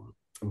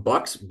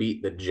 Bucs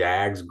beat the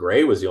Jags.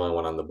 Gray was the only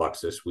one on the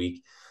Bucs this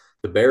week.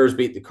 The Bears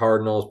beat the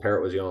Cardinals.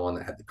 Parrot was the only one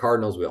that had the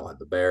Cardinals. We all had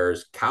the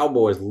Bears.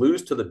 Cowboys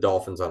lose to the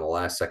Dolphins on a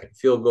last-second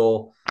field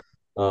goal.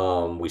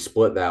 We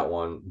split that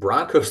one.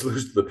 Broncos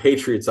lose to the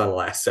Patriots on a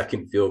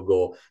last-second field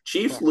goal.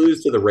 Chiefs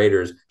lose to the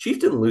Raiders. Chiefs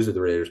didn't lose to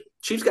the Raiders.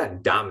 Chiefs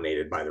got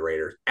dominated by the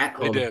Raiders at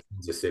home in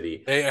Kansas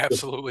City. They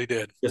absolutely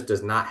did. Just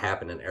does not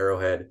happen in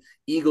Arrowhead.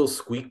 Eagles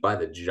squeak by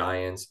the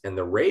Giants, and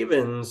the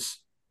Ravens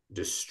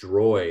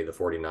destroy the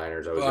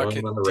 49ers. I was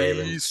going on the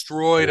Ravens.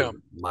 Destroyed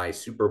them. My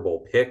Super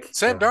Bowl pick.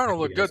 Sam Darnold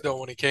looked good, though,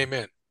 when he came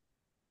in.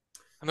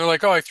 And they're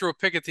like, oh, I threw a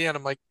pick at the end.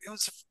 I'm like,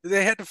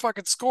 they had to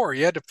fucking score.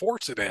 You had to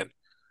force it in.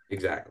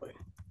 Exactly.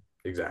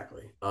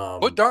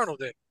 What Darnold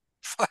did.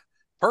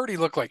 Purdy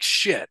looked like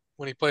shit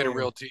when he played a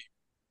real team.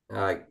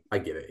 I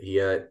get it.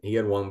 He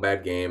had one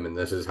bad game, and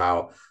this is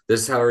how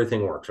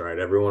everything works, right?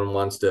 Everyone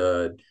wants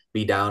to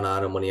be down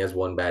on him when he has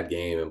one bad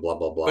game and blah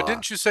blah blah. But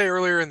didn't you say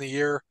earlier in the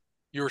year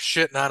you were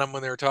shitting on him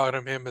when they were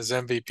talking to him as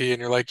MVP,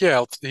 and you're like,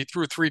 yeah, he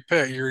threw 3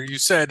 picks. You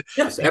said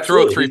yes, he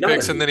absolutely. threw 3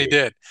 picks, and then he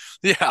did.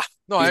 Yeah,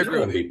 no, I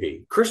agree with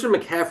you. Christian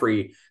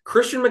McCaffrey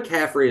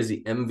is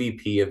the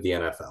MVP of the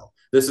NFL.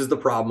 This is the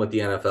problem with the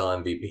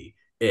NFL MVP.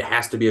 It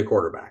has to be a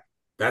quarterback.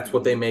 That's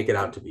what they make it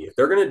out to be. If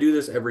they're going to do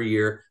this every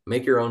year,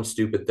 make your own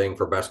stupid thing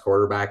for best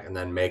quarterback and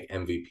then make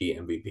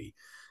MVP.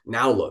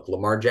 Now, look,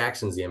 Lamar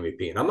Jackson's the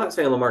MVP. And I'm not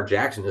saying Lamar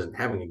Jackson isn't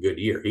having a good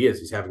year. He is.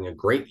 He's having a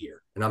great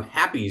year. And I'm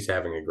happy he's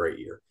having a great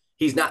year.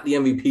 He's not the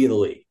MVP of the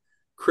league.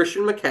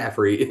 Christian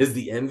McCaffrey is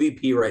the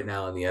MVP right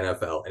now in the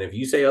NFL. And if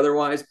you say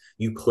otherwise,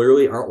 you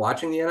clearly aren't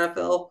watching the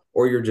NFL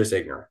or you're just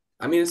ignorant.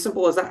 I mean, it's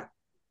simple as that.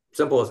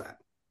 Simple as that.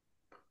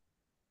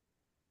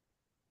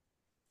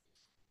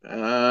 I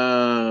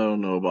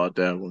don't know about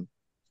that one.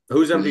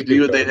 Who's You MVP? see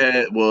what they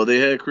had? Well, they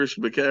had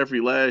Christian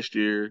McCaffrey last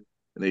year,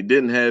 and they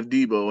didn't have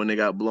Debo, and they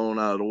got blown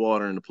out of the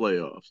water in the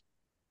playoffs.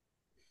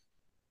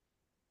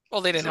 Well,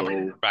 they didn't have a So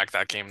quarterback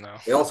that game though.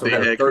 They also they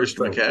had a had third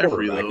Christian string McCaffrey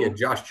quarterback. He though. had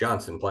Josh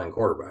Johnson playing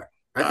quarterback.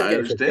 I think I actually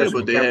understand, Christian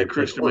but they had McCaffrey played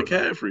Christian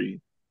quarterback. McCaffrey.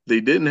 They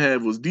didn't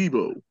have was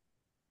Debo.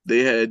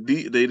 They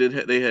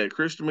had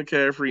Christian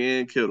McCaffrey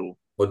and Kittle.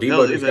 Well, Hell,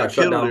 Debo they've just got had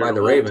shut Kittle down there by the the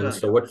whole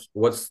Ravens. time.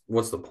 So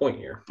what's the point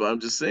here? But I'm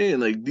just saying,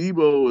 like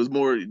Debo's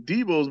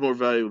more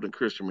valuable than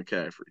Christian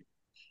McCaffrey.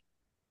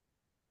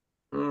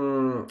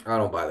 I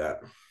don't buy that.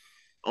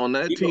 On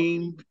that Debo,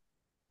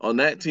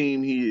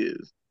 team, he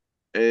is.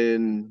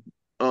 And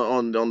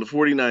on the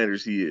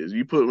 49ers, he is.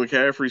 You put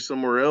McCaffrey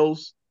somewhere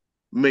else,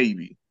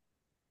 maybe.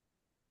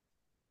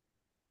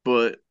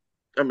 But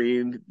I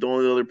mean, the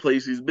only other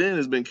place he's been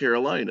has been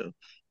Carolina.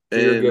 so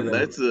you're And giving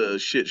that's a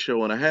shit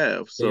show and a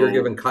half. so you're So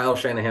giving Kyle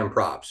Shanahan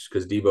props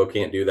because Debo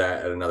can't do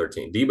that at another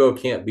team. Debo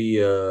can't be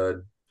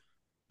a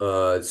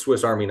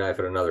Swiss Army knife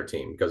at another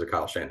team because of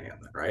Kyle Shanahan,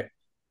 then, right?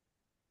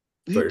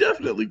 he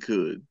definitely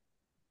could.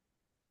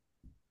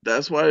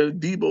 That's why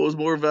Debo is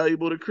more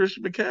valuable than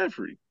Christian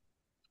McCaffrey.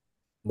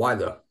 Why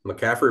though?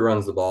 McCaffrey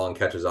runs the ball and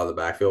catches out of the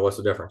backfield. What's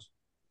the difference?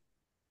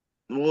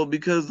 Well,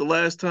 because the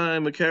last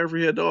time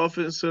McCaffrey had the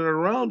offense centered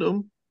around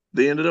him,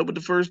 they ended up with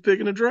the first pick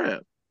in the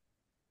draft.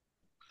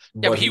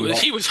 Yeah, but But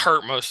he was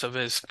hurt most of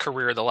his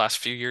career the last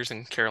few years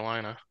in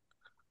Carolina.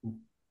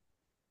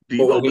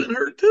 Debo been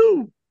hurt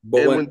too.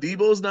 But And when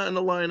Debo's not in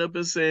the lineup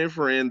in San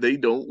Fran, they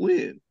don't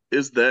win.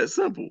 It's that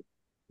simple.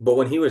 But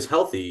when he was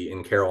healthy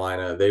in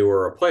Carolina, they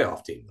were a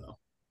playoff team, though.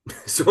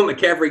 So when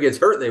McCaffrey gets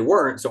hurt, they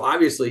weren't. So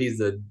obviously he's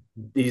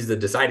the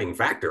deciding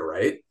factor,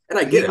 right? And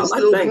I He get it. I'm was not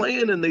still saying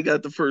playing, and they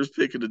got the first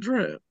pick of the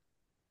draft.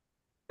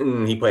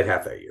 he played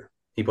half that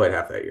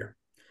year.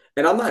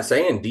 And I'm not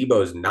saying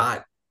Debo's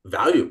not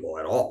valuable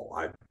at all.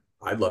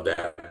 I'd love to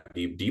have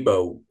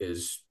Debo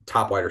is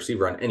top wide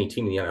receiver on any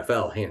team in the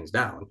NFL, hands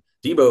down.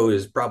 Debo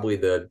is probably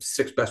the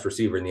sixth best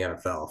receiver in the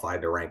NFL if I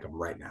had to rank him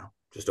right now,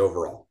 just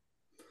overall.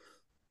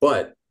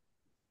 But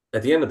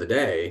at the end of the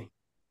day,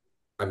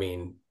 I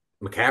mean,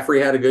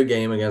 McCaffrey had a good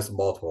game against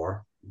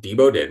Baltimore.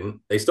 Debo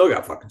didn't. They still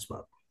got fucking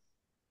smoked.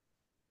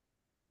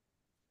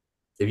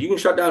 If you can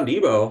shut down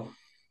Debo,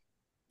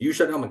 you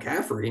shut down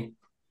McCaffrey.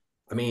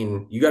 I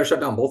mean, you got to shut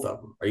down both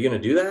of them. Are you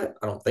going to do that?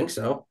 I don't think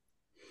so.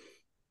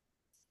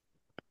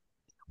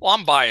 Well,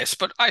 I'm biased,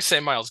 but I say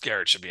Myles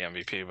Garrett should be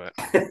MVP, but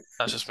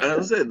that's just me. I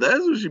said that's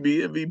what should be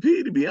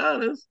MVP, to be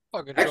honest.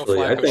 Fucking Actually,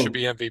 Joe I Flacco think- should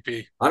be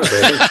MVP. Honestly,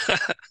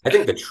 I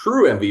think the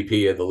true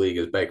MVP of the league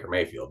is Baker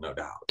Mayfield, no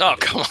doubt. Oh,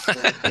 come on.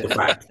 The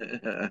fact.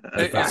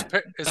 Hey, In fact.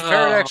 is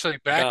Parrot Oh, actually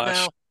back gosh.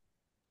 now?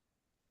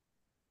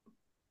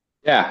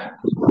 Yeah.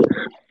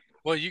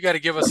 Well, you got to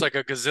give us like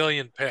a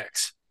gazillion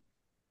picks.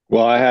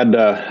 Well, I had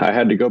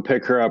to go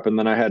pick her up, and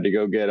then I had to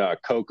go get a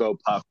Cocoa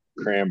Pop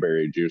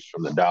cranberry juice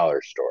from the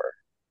dollar store.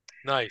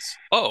 Nice.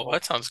 Oh,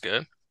 that sounds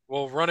good.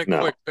 Well, run it No.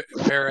 quick,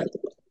 Parrot.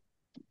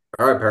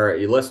 All right, Parrot,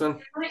 you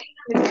listening?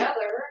 All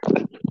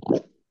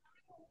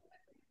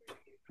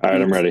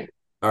right, I'm ready.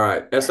 All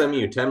right,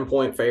 SMU,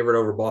 10-point favorite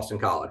over Boston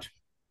College.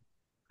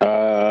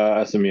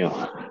 SMU.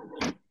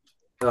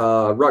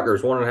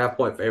 Rutgers,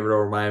 1.5-point favorite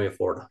over Miami,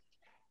 Florida.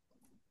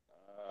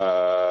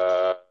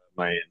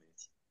 Miami.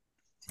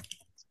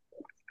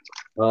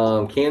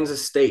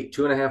 Kansas State,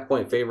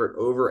 2.5-point favorite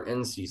over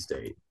NC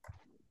State.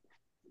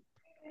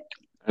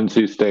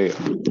 NC State.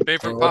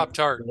 Favorite Pop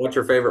Tart. What's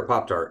your favorite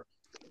Pop Tart?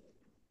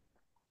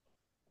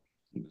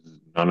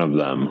 None of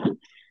them.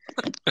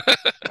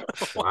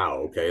 Wow,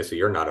 okay, so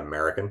you're not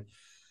American.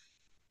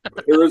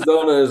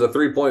 Arizona is a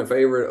 3-point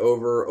favorite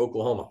over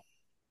Oklahoma.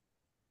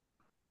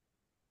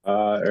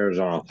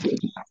 Arizona.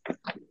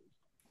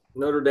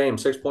 Notre Dame,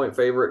 6-point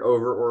favorite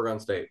over Oregon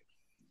State.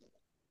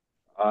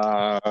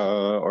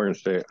 Oregon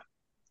State.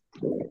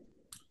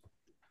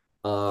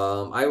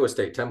 Iowa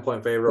State,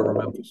 10-point favorite over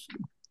Memphis.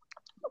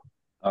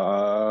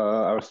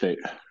 Iowa State.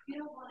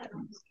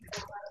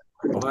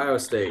 Ohio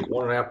State,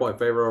 1.5-point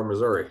favorite over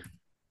Missouri.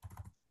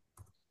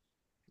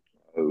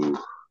 Ooh.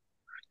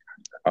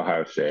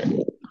 Ohio State.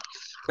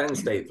 Penn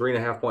State,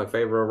 3.5-point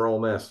favorite over Ole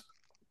Miss.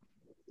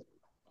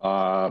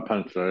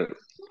 Penn State.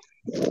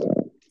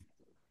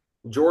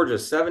 Georgia,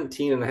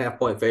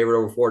 17.5-point favorite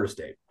over Florida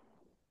State.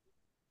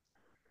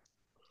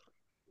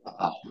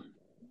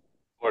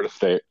 Florida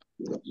State.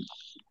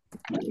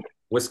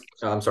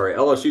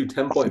 LSU,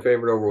 10-point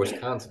favorite over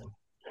Wisconsin.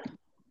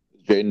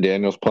 Jaden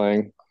Daniels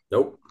playing.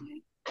 Nope.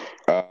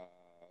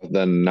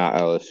 Then not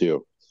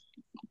LSU.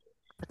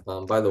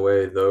 By the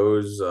way,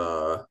 those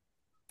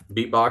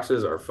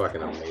Beatboxes are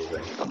fucking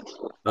amazing.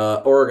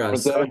 Oregon,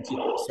 What's that?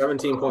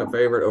 17-point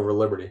favorite over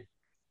Liberty.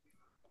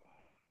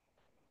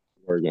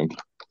 Oregon,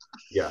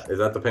 Yeah, is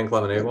that the pink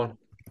lemonade one?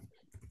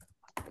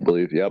 I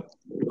believe. Yep.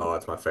 Oh,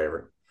 that's my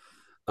favorite.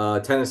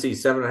 Tennessee,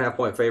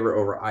 7.5-point favorite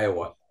over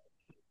Iowa.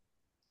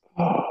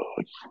 Oh,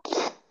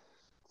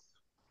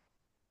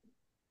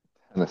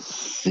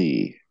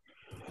 Tennessee.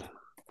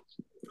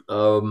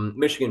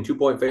 Michigan,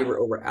 2-point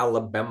favorite over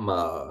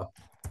Alabama.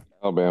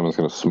 Alabama's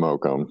going to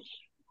smoke them.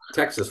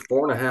 Texas,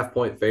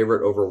 4.5-point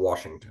favorite over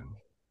Washington.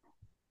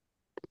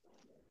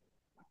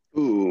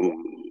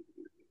 Ooh.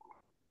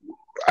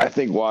 I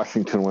think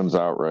Washington wins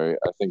outright.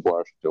 I think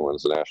Washington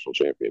wins the national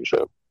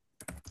championship.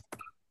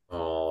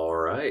 All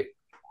right.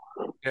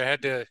 I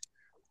had to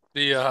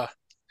the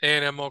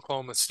A&M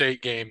Oklahoma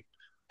State game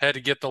had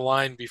to get the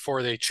line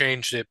before they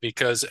changed it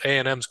because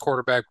A&M's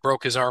quarterback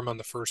broke his arm on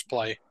the first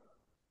play.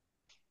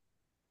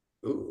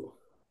 Ooh.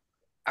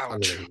 I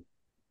Ouch.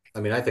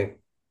 mean, I think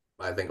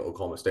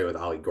Oklahoma State with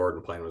Ollie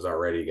Gordon playing was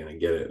already going to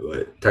get it,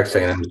 but Texas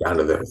A&M's down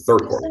to the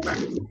third quarterback.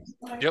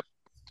 Yep.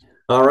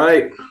 All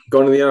right,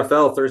 going to the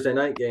NFL Thursday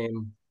night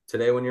game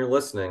today when you're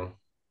listening.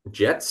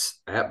 Jets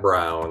at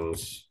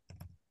Browns.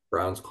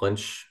 Browns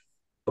clinch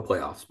a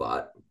playoff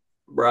spot.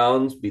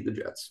 Browns beat the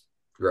Jets.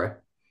 Gray.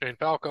 Shane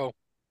Falco.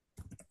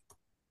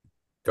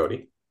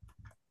 Cody.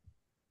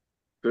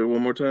 Say it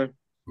one more time.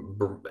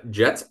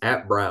 Jets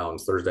at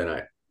Browns Thursday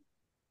night.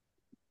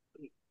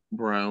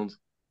 Browns.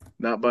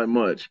 Not by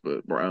much,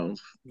 but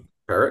Browns.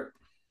 Parrot.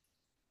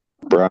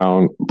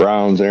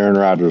 Browns. Aaron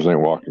Rodgers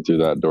ain't walking through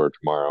that door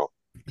tomorrow.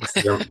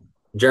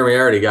 Jeremy, I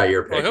already got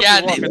your Well, pick. he'll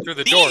Yeah, be walking through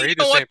the door. He you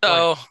know just what ain't playing.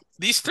 though?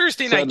 These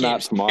Thursday Said night not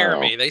games scare tomorrow.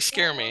 me. They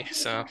scare me.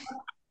 So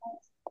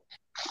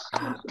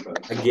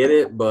I get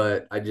it,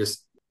 but I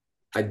just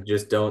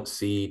don't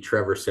see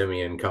Trevor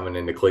Siemian coming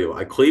into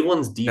Cleveland.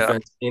 Cleveland's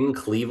defense in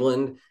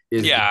Cleveland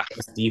is yeah, the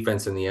best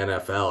defense in the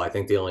NFL. I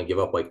think they only give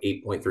up like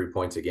 8.3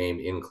 points a game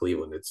in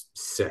Cleveland. It's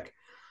sick.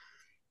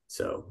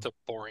 So It's a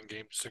boring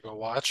game to go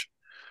watch.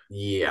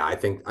 yeah, I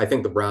think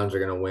the Browns are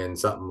going to win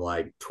something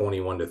like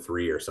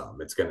 21-3 or something.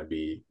 It's going to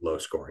be low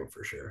scoring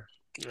for sure.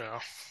 yeah.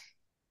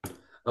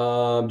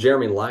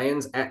 Jeremy,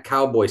 Lions at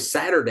Cowboys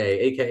Saturday,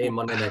 aka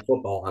Monday Night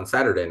Football on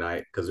Saturday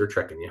night because they're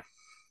tricking you.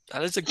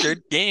 That is a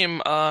good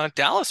game.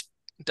 Dallas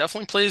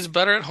definitely plays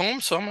better at home,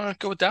 so I'm gonna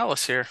go with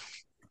Dallas here.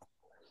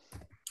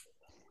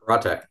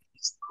 Rate.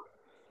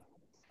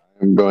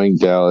 I'm going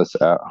Dallas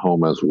at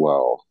home as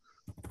well.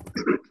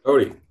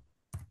 Cody.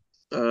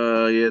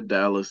 Yeah,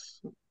 Dallas.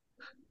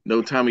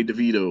 No Tommy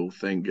DeVito,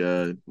 thank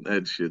God.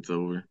 That shit's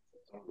over.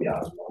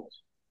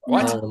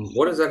 What?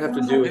 What does that have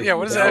to do with Yeah,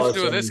 what does that have to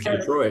do with Dallas this and game?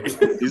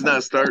 Detroit? He's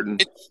not starting.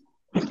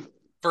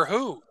 For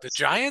who? The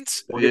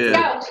Giants? We'll get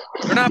Yeah.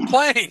 They're not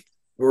playing.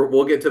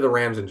 we'll get to the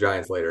Rams and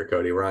Giants later,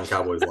 Cody. We're on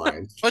Cowboys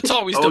Lions. Let's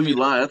always Oh, you DeVito.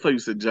 lied. I thought you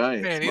said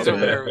Giants. Man, My he's over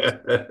bad.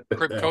 there with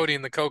Crip Cody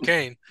and the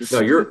cocaine. No,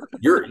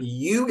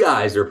 you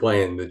guys are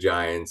playing the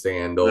Giants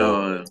and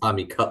No.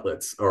 Tommy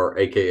Cutlets or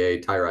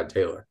AKA Tyrod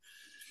Taylor.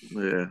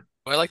 Yeah.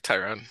 I like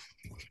Tyrone.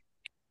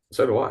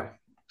 So do I.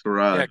 It's a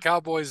ride. Yeah,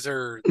 Cowboys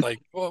are like,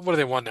 what do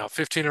they won now?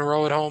 15 in a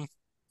row at home?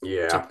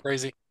 Yeah. Something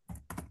crazy.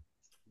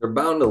 They're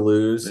bound to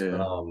lose.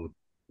 Yeah.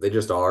 They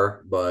just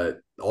are. But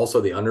also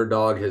the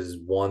underdog has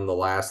won the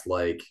last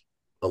like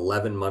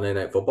 11 Monday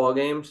Night Football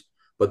games,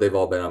 but they've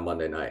all been on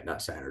Monday night,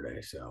 not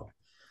Saturday. So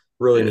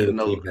really neither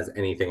team has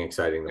anything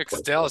exciting to play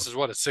Because Dallas for. is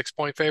what, a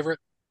 6-point favorite?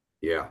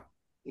 Yeah.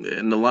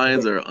 And the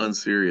Lions are an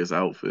unserious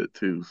outfit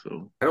too.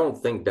 So I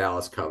don't think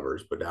Dallas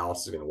covers, but Dallas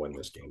is going to win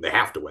this game. They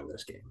have to win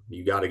this game.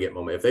 You got to get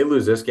momentum. If they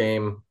lose this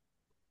game,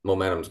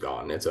 momentum's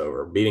gone. It's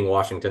over. Beating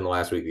Washington the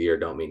last week of the year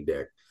don't mean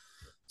dick.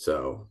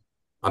 So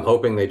I'm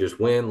hoping they just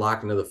win,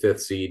 lock into the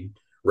 5th seed,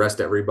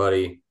 rest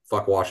everybody,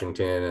 fuck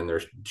Washington and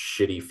their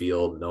shitty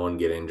field, no one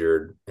get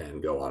injured,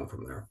 and go on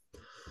from there.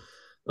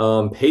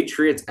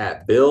 Patriots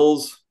at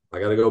Bills. I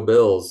got to go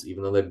Bills.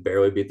 Even though they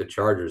barely beat the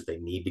Chargers, they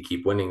need to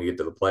keep winning to get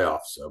to the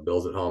playoffs. So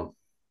Bills at home.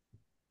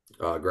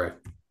 Gray.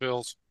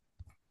 Bills.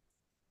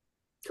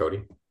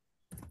 Cody.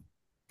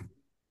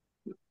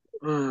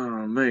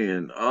 oh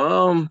man.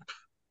 No,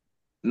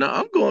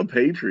 I'm going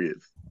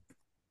Patriots.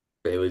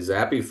 Bailey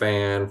Zappi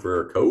fan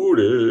for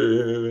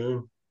Cody.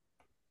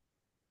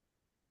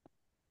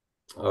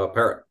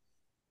 Parrot.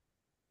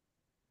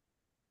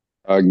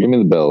 Give me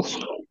the Bills.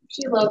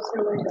 She loves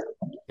her.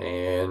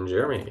 And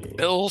Jeremy.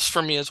 Bills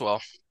for me as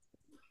well.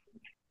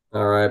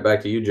 All right,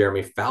 back to you,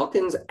 Jeremy.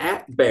 Falcons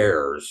at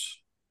Bears.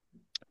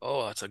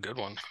 Oh, that's a good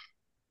one.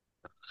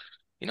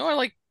 I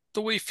like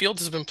the way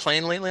Fields has been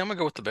playing lately. I'm gonna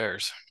go with the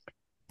Bears.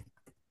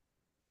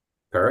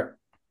 Parrot.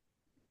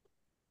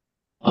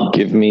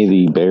 Give me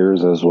the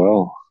Bears as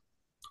well.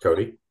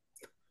 Cody.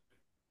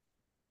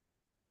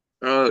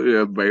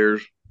 Yeah,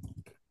 Bears.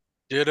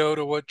 Ditto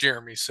to what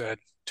Jeremy said,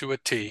 to a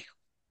T.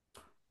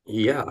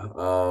 Yeah.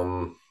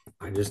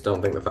 I just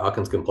don't think the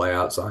Falcons can play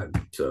outside.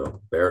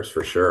 So Bears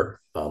for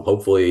sure.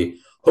 Hopefully,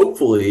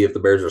 if the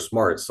Bears are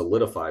smart, it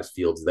solidifies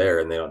Fields there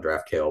and they don't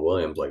draft Caleb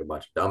Williams like a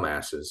bunch of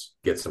dumbasses.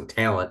 Get some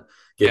talent,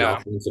 get an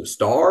offensive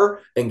star,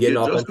 and get an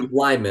offensive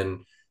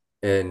lineman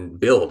and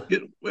build.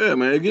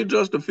 Get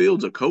Justin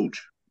Fields a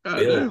coach. God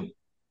Build. damn.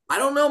 I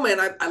don't know, man.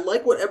 I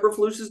like what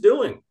Eberflus is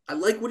doing. I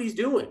like what he's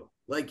doing.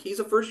 Like, he's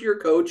a first year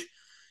coach.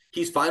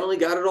 He's finally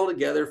got it all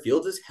together.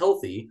 Fields is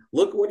healthy.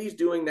 Look what he's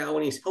doing now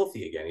when he's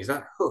healthy again. He's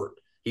not hurt.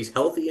 He's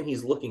healthy and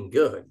he's looking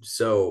good.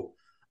 So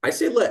I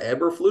say let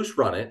Eberflus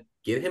run it.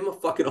 Get him a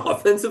fucking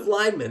offensive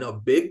lineman, a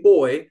big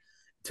boy,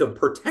 to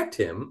protect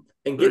him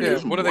and get Yeah,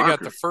 him. what do they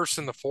got? The first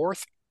and the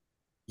fourth?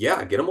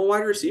 Yeah, get him a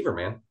wide receiver,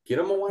 man. Get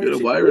him a wide Get a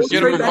receiver. wide Or Get receiver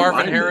him trade a and a back. Marvin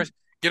lineman. Harris.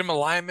 Get him a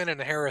Lyman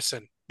and a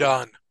Harrison.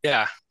 Done.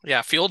 Yeah.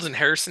 Fields and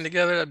Harrison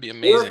together, that'd be Or if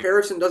amazing.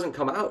 Harrison doesn't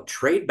come out,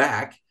 trade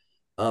back.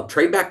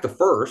 Trade back the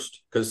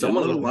first because Get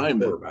someone's another going to be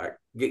lineman. quarterback.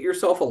 Get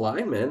yourself a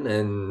lineman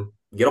and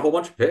get a whole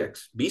bunch of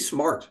picks. Be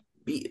smart.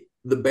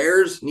 The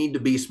Bears need to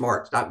be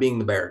smart. Stop being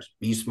the Bears.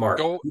 Be smart.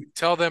 Go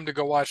tell them to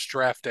go watch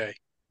Draft Day.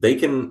 They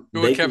can Do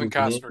what they Kevin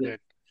can Costner win, did.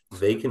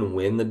 they can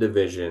win the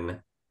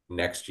division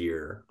next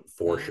year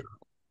for sure.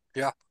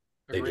 Yeah,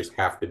 They agreed. just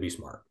have to be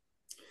smart.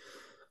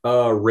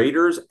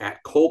 Raiders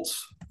at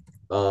Colts.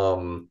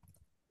 I'm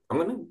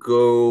gonna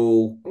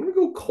go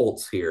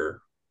Colts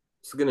here.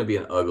 It's gonna be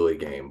an ugly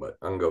game, but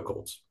I'm gonna go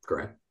Colts.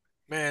 Correct.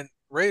 Man,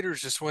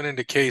 Raiders just went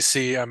into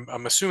KC.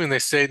 I'm assuming they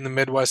stayed in the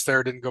Midwest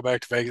there, didn't go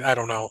back to Vegas. I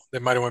don't know. They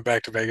might have went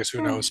back to Vegas.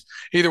 Who knows?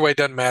 Either way, it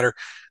doesn't matter.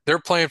 They're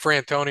playing for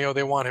Antonio.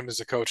 They want him as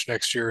a coach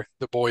next year.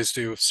 The boys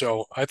do.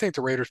 So I think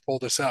the Raiders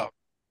pulled this out.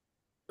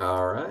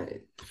 All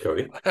right,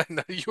 Cody. And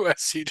the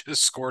USC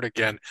just scored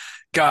again.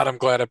 God, I'm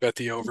glad I bet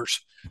the overs.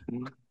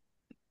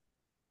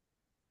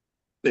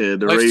 Yeah,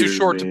 the Life's too Raiders,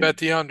 short to man. bet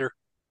the under.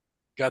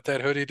 Got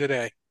that hoodie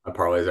today. My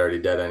parlay's already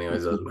dead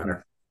anyways. Doesn't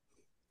matter.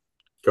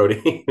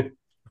 Cody.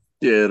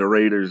 Yeah, the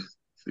Raiders.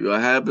 See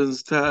what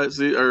happens,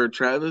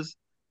 Travis.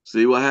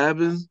 See what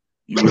happens.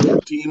 You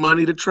went team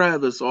money to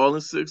Travis all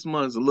in 6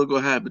 months, and look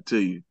what happened to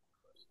you.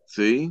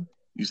 See,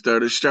 you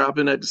started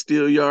shopping at the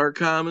Steelyard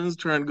Commons,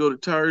 trying to go to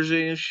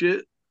Target and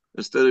shit,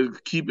 instead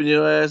of keeping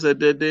your ass at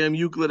that damn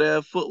Euclid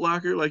Ave Foot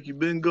Locker like you've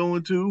been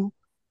going to,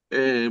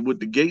 and with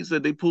the gates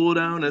that they pull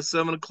down at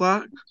 7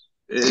 o'clock.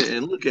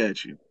 And look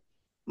at you.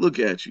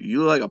 You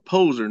look like a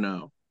poser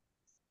now.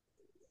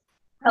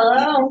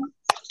 Hello.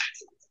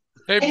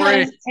 Hey,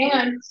 Bree. Hang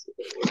on.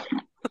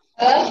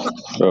 Oh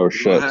What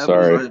shit! happens?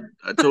 Sorry.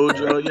 I told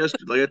y'all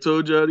yesterday, like I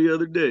told y'all the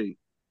other day.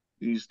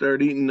 You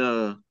start eating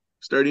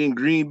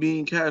green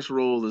bean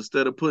casserole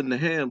instead of putting the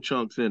ham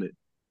chunks in it.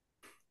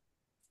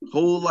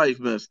 Whole life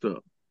messed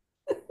up.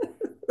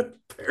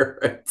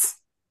 Parrots.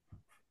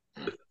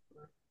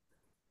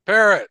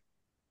 Parrot.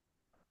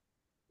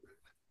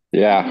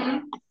 Yeah.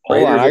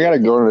 Hold on, I gotta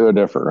go into a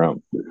different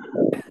room.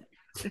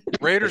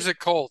 Raiders at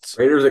Colts.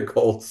 Raiders at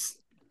Colts.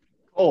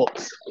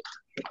 Colts.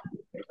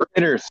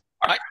 Raiders.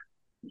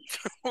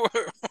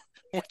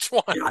 Which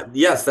one? Yeah,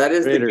 yes, that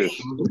is Raiders.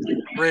 the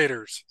game.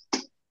 Raiders.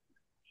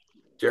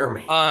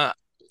 Jeremy. I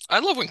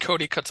love when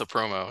Cody cuts a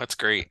promo. That's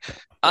great.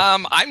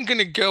 I'm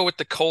gonna go with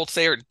the Colts.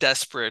 They are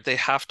desperate. They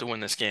have to win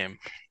this game.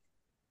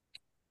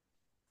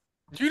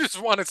 You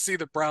just want to see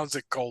the Browns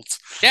at Colts.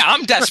 Yeah,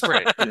 I'm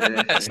desperate. Hey,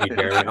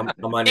 Jeremy, I'm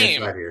on your Game.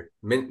 side here.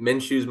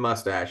 Minshew's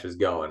mustache is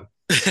going.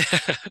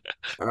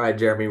 All right,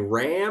 Jeremy.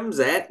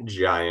 Rams at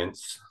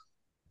Giants.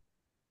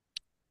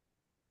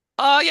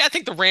 Yeah, I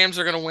think the Rams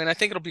are gonna win. I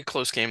think it'll be a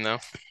close game though.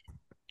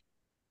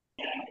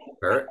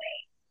 Parrot.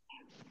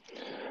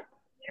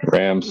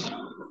 Rams.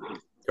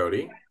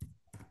 Cody.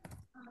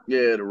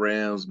 Yeah, the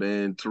Rams,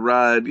 man.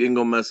 Tyrod ain't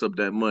gonna mess up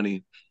that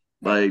money.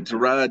 Like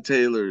Tyrod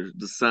Taylor,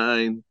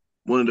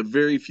 one of the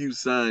very few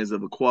signs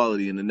of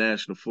equality in the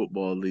National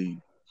Football League.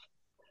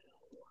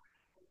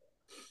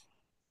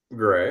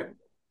 Gray. I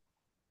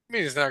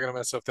mean, he's not going to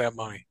mess up that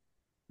money.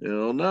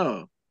 Hell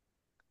no.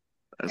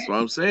 That's what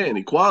I'm saying.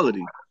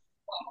 Equality.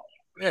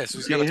 Yeah, so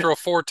he's going to throw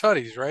 4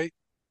 tutties, right?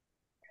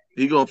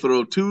 He gonna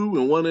throw 2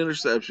 and 1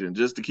 interception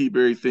just to keep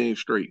everything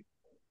straight.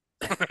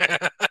 Watch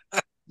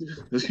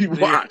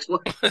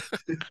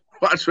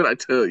what I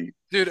tell you.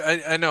 Dude,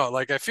 I know.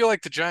 Like, I feel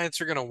like the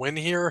Giants are going to win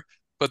here,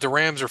 but the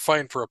Rams are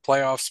fighting for a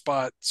playoff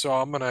spot. So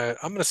I'm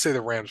gonna say the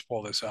Rams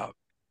pull this out.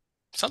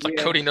 Sounds like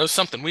Cody knows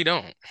something we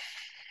don't.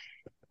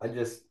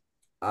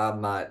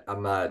 I'm not.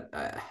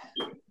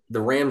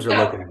 The Rams are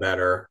looking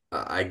better.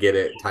 I get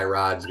it.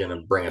 Tyrod's going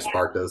to bring a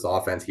spark to this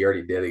offense. He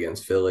already did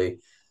against Philly.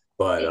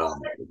 But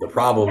the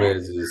problem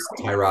is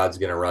Tyrod's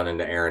going to run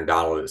into Aaron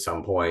Donald at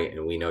some point,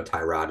 and we know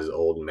Tyrod is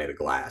old and made of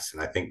glass,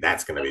 and I think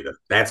that's going to be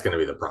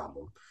the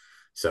problem.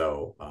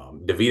 So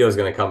DeVito's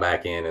going to come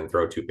back in and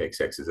throw 2 pick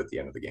sixes at the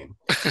end of the game.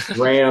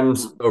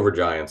 Rams over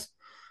Giants.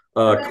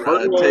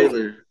 Tyrod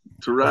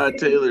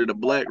Taylor, the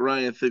Black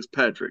Ryan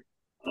Fitzpatrick.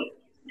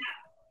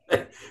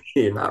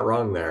 You're not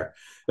wrong there.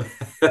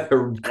 That's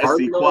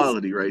the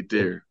equality right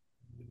there.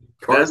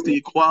 That's the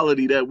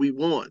equality that we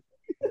want.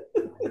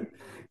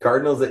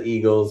 Cardinals at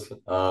Eagles.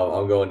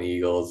 I'm going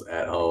Eagles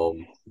at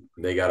home.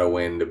 They got to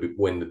win to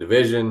win the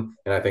division,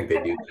 and I think they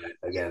do that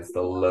against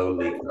the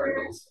lowly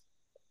Cardinals.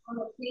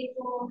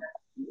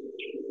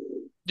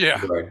 Yeah,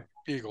 Right.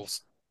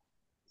 Eagles.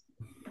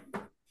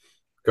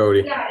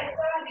 Cody.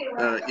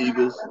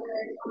 Eagles.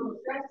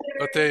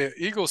 But the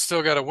Eagles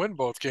still got to win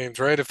both games,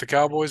 right? If the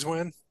Cowboys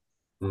win.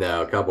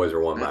 No, Cowboys are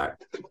one back.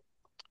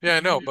 Yeah, I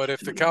know. But if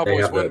the They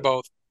Cowboys have win the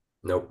both,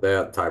 nope. They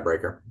have the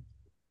tiebreaker.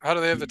 how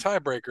do they have the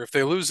tiebreaker? If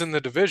they lose in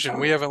the division,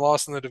 we haven't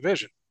lost in the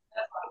division.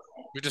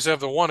 We just have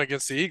the one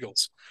against the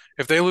Eagles.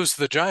 If they lose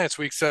to the Giants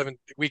week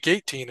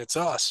 18, it's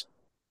us.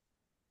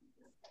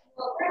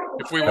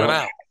 If we win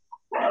out.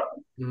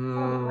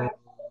 Mm,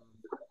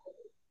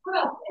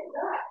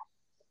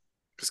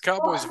 Because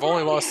Cowboys have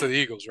only lost to the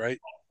Eagles, right?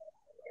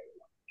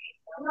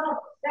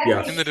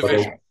 yes, In the but they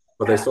division.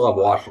 but they still have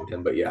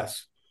Washington. But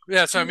yes,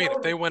 Yeah, so I mean,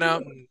 if they went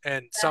out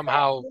and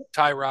somehow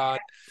Tyrod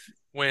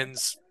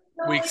wins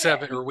week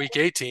 7 or week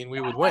 18, we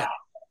would win.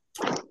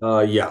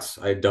 yes.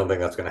 I don't think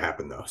that's going to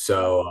happen though.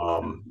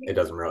 So it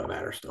doesn't really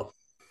matter still.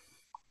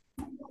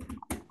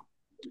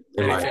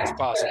 Anything's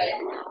possible,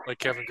 like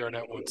Kevin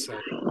Garnett once said.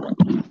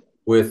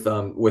 With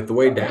the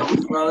way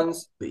Dallas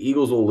runs, the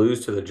Eagles will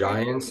lose to the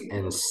Giants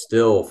and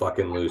still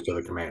fucking lose to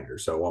the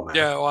Commanders. So it won't matter.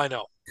 Yeah, well, I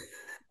know.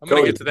 I'm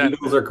going to Cody, get to that.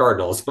 Eagles or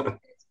Cardinals?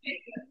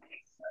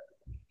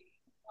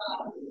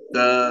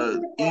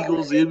 The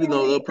Eagles, even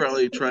though they'll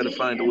probably try to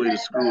find a way to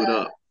screw it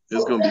up,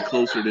 it's going to be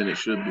closer than it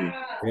should be.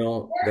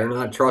 They're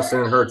not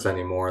trusting Hurts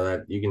anymore.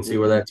 That you can see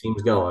where that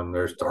team's going.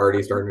 They're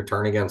already starting to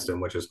turn against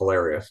him, which is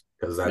hilarious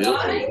because that's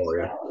funny for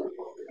you.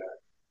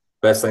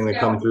 Best thing that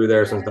come through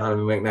there since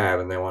Donovan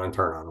McNabb, and they want to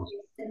turn on him.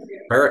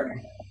 Parrot.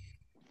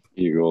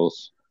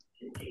 Eagles.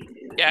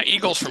 Yeah,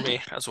 Eagles for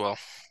me as well.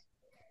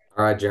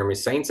 All right, Jeremy.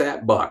 Saints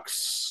at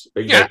Bucs.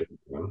 Big Yeah.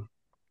 game.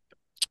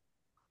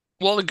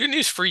 Well, the good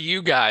news for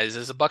you guys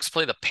is the Bucs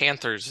play the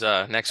Panthers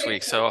next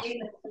week, so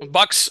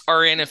Bucs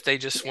are in if they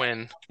just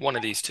win one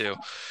of these two.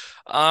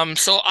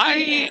 So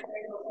I'm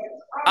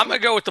gonna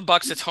go with the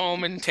Bucs. It's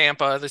home in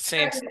Tampa. The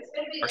Saints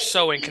are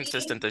so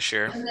inconsistent this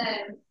year.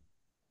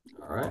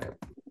 All right,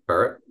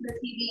 Parrot.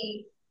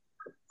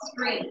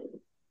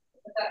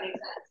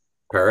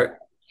 Parrot.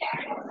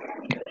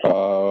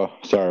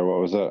 Sorry,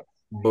 what was that?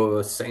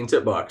 Saints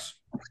at Bucs.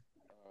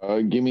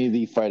 Give me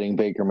the Fighting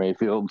Baker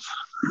Mayfields.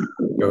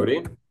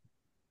 Cody.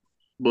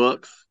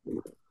 Bucs.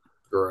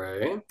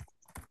 Gray.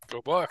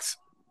 Go Bucs.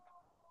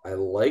 I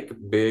like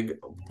big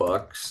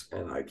Bucks,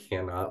 and I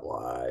cannot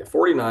lie.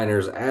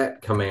 49ers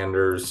at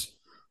Commanders.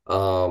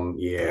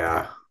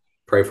 Yeah.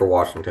 Pray for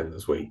Washington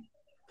this week.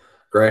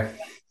 Gray.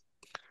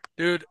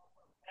 Dude,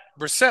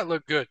 Brissett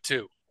looked good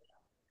too.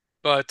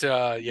 But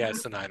yeah,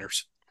 it's the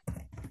Niners.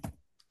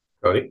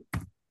 Cody.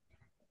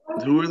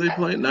 Who are they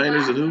playing?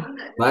 Niners and who?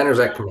 Niners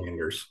at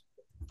Commanders.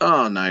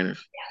 Oh,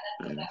 Niners.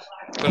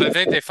 But I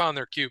think they found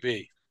their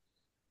QB.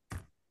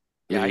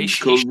 Yeah,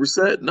 Coach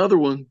Brissett, another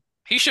one.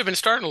 He should have been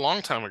starting a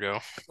long time ago.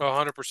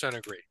 100%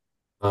 agree.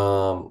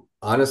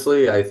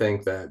 Honestly, I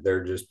think that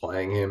they're just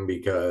playing him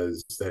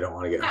because they don't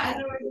want to get home.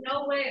 There was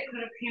no way it could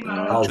have came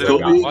out.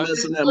 Kobe ain't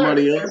messing that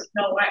money up. There's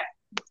no way.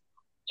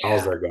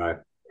 How's their guy?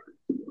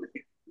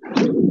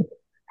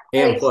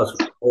 And plus,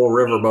 old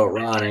Riverboat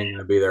Ron ain't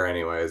gonna be there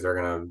anyways. They're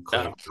gonna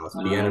clean house.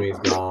 The enemy's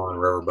gone.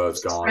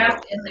 Riverboat's gone.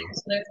 Trapped in there,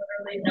 so there's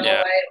literally no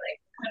Yeah. way.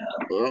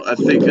 Well, I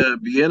think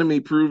the enemy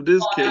proved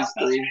his case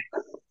though.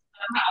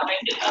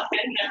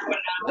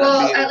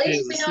 Well, at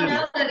least we know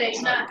now that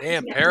it's not.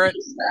 Damn, Parrot.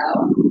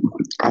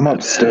 I'm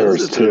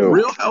upstairs too.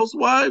 Real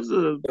Housewives.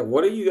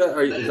 What are you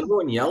guys? Is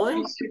everyone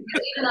yelling?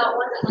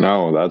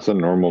 No, that's a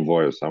normal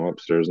voice. I'm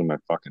upstairs in my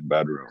fucking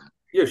bedroom.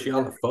 Yeah, is she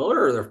on the phone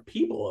or are there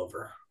people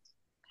over?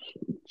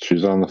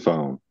 She's on the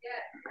phone.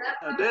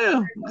 Oh,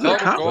 damn. Tell them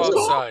to go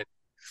outside.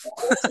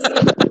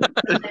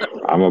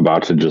 I'm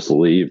about to just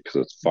leave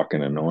because it's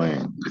fucking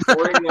annoying.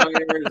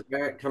 49ers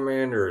at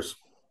Commanders.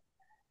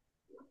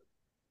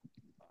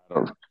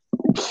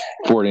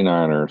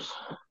 49ers.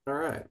 All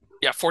right.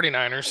 Yeah,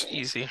 49ers,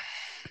 easy.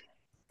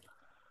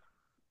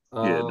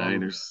 Yeah,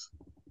 Niners.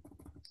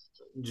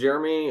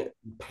 Jeremy,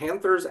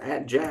 Panthers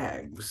at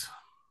Jags.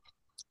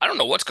 I don't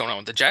know what's going on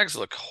with the Jags.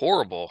 Look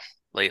horrible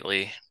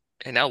lately,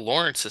 and now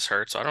Lawrence is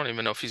hurt, so I don't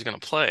even know if he's going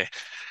to play.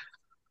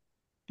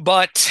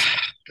 But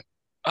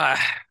I'm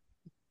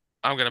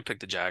going to pick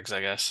the Jags,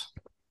 I guess.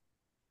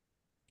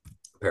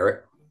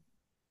 Parrot.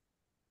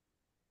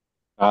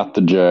 Not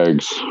the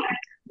Jags.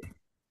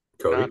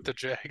 Cody. Not the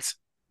Jags.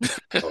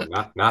 Oh,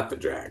 not the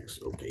Jags.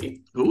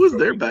 Okay. Who was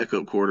their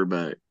backup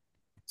quarterback?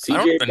 I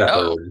don't CJ even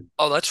know. Beathard.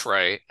 Oh, that's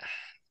right.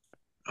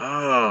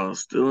 Oh,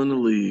 still in the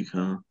league,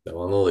 huh?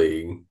 Still in the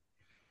league.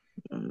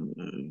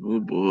 Oh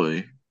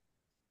boy.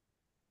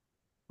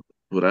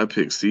 Would I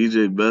pick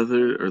CJ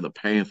Beathard or the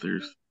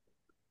Panthers?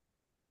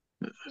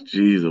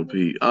 Jeez,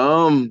 Pete.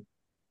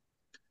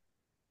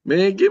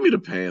 Man, give me the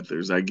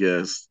Panthers, I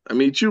guess. I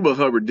mean, Chuba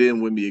Hubbard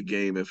didn't win me a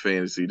game in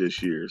fantasy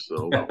this year,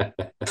 so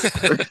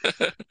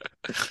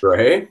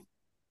Right?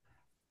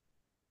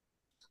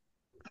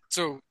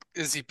 So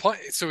is he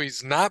playing? So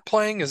he's not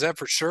playing? Is that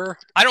for sure?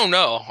 I don't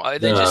know.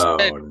 They just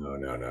said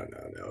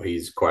No.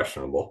 He's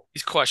questionable.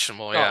 he's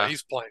questionable. No, Yeah.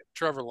 he's playing.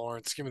 Trevor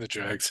Lawrence. Give me the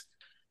Jags.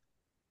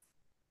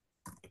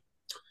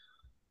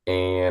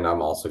 And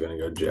I'm also going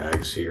to go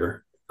Jags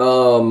here.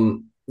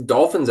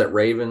 Dolphins at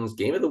Ravens.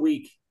 Game of the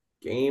week.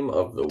 Game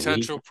of the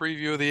Potential week.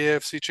 preview of the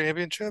AFC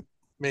Championship,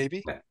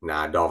 maybe.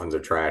 Nah, Dolphins are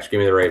trash. Give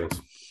me the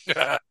Ravens.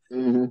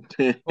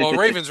 Well,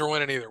 Ravens are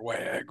winning either way.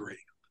 I agree,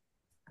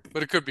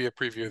 but it could be a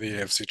preview of the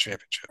AFC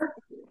Championship.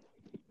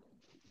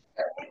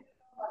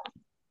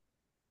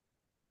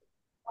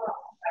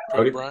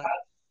 Cody Bryant.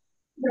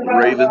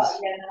 Ravens.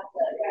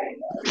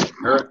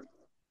 Eric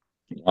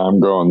I'm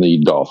going the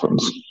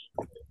Dolphins.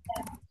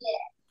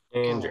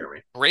 and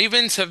Jeremy.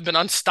 Ravens have been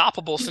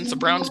unstoppable since the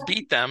Browns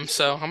beat them,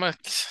 so I'm gonna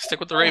stick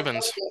with the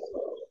Ravens.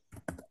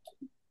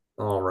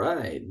 All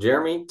right,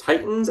 Jeremy.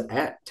 Titans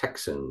at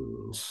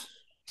Texans.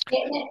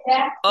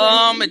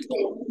 It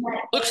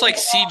looks like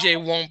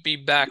CJ won't be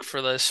back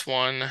for this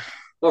one.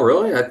 Oh,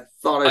 really? I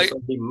thought I said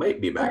he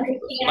might be back.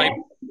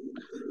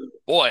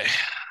 Boy,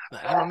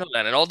 I don't know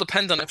that. It all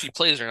depends on if he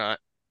plays or not.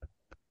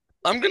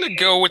 I'm gonna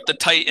go with the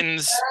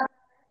Titans,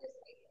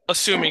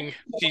 assuming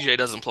CJ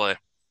doesn't play.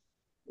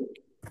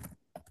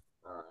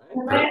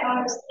 All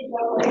right.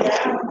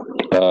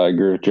 I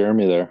agree with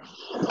Jeremy there.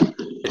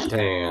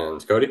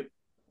 Titans. Cody.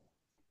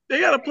 They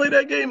got to play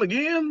that game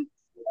again.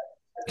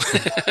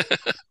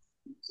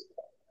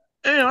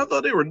 And I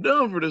thought they were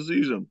done for the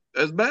season.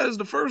 As bad as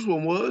the first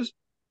one was.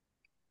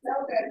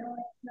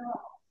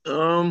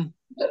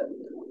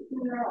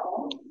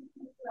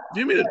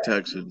 Give me the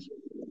Texans.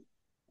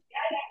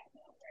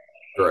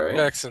 Great.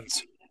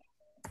 Texans.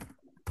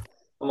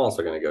 I'm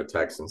also going to go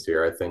Texans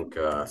here. I think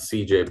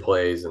CJ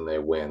plays and they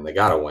win. They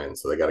got to win,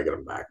 so they got to get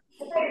him back.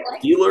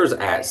 Steelers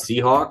at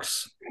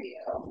Seahawks.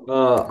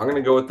 I'm going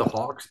to go with the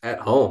Hawks at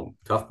home.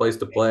 Tough place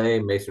to play.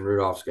 Mason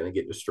Rudolph's going to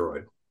get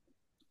destroyed.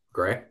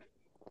 Gray?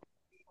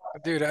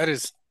 Dude,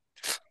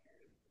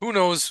 who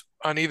knows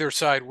on either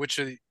side which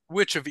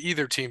of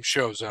either team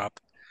shows up.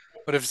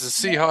 But if it's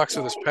the Seahawks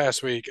of this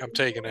past week, I'm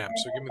taking them.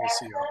 So give me the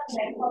Seahawks.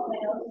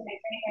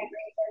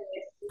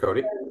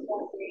 Cody?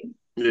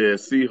 Yeah,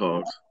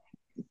 Seahawks.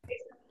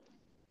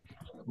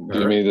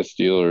 Give me the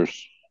Steelers.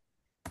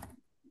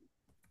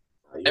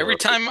 Every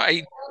time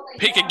I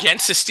pick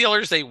against the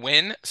Steelers, they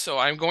win. So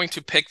I'm going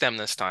to pick them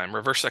this time.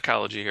 Reverse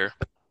psychology here.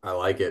 I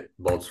like it.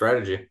 Bold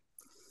strategy.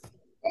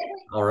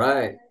 All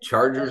right.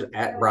 Chargers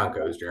at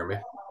Broncos, Jeremy.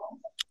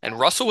 And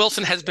Russell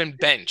Wilson has been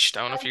benched.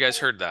 I don't know if you guys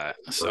heard that.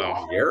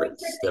 So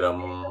Jarrett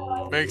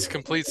Stidham. Makes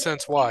complete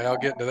sense why. I'll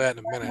get into that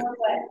in a minute.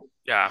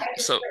 yeah.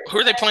 So who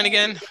are they playing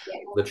again?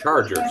 The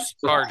Chargers.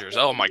 Chargers.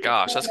 Oh my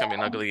gosh, that's gonna be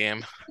an ugly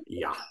game.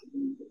 Yeah.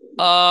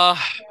 I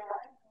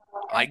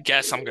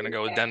guess I'm gonna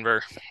go with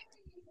Denver.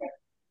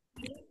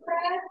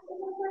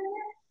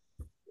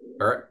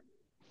 All right.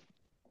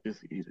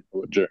 Just eat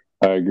it.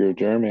 I agree with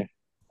Jeremy.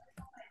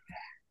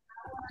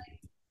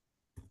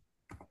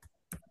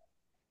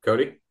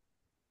 Cody?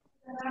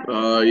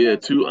 Yeah,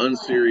 two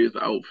unserious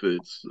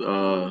outfits.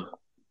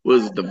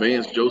 Was it the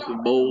Vance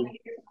Joseph Bowl?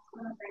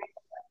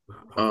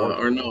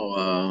 Or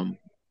no,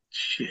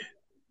 shit.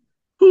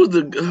 Who's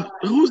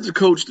the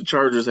coach the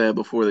Chargers had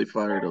before they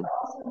fired him?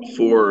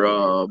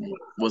 For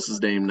what's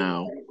his name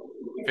now?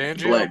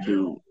 Fangio? Black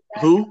dude.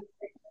 Who?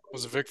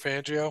 Was it Vic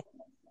Fangio?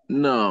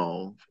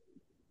 No.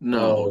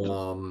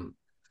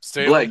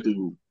 Staley? Black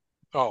dude.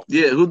 Oh.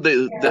 Yeah, who'd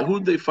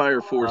they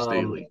fire for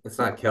Staley? It's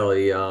not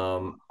Kelly.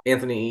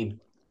 Anthony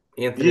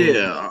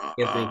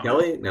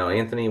Kelly? No,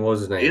 Anthony, what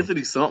was his name?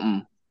 Anthony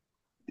something.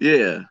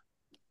 Yeah.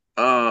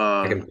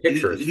 I can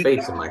picture his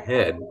face in my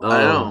head.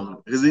 I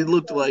know, because he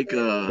looked like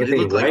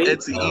Anthony like Wright?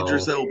 Etsy No.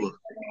 Idris Elba.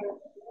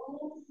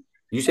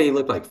 You say he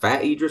looked like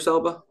fat Idris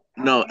Elba?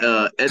 No,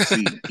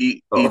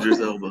 Etsy Idris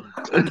Elba.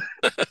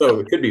 So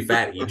it could be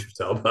fat Idris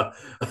Elba.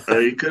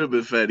 He could have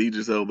been fat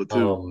Idris Elba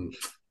too.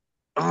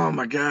 Oh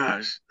my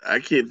gosh, I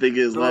can't think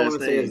of his last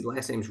name. His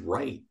last name's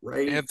right?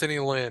 Anthony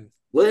Lynn.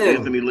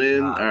 Anthony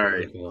Lynn. All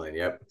right. Anthony Lynn,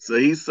 yep. So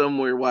he's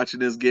somewhere watching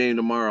this game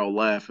tomorrow,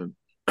 laughing.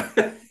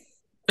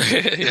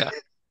 Yeah.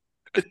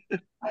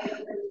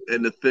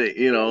 And the thing,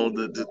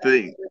 the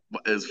thing,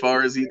 as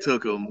far as he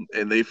took him,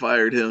 and they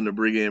fired him to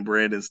bring in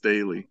Brandon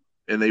Staley,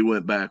 and they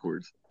went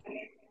backwards.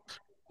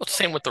 Well,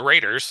 same with the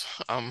Raiders.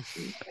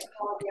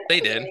 They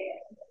did.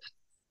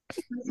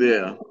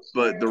 Yeah,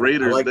 but the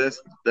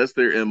Raiders, that's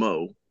their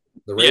MO.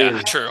 The Raiders,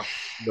 yeah, true.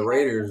 The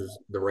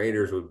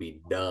Raiders would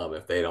be dumb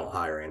if they don't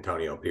hire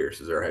Antonio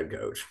Pierce as their head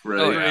coach. Right.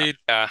 Oh,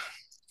 yeah.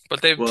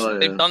 But they've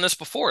done this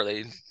before.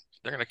 They're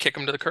gonna kick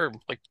him to the curb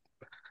like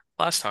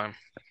last time.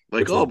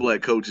 Like all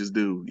black coaches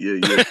do.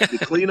 You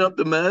clean up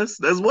the mess.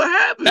 That's what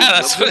happens. Yeah,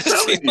 that's what it's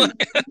telling you.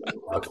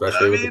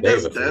 Especially with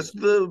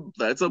the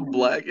that's a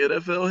black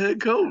NFL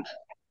head coach.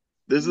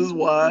 This is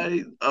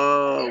why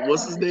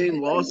what's his name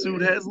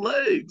lawsuit has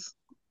legs.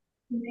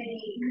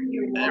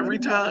 Every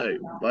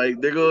time.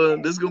 Like this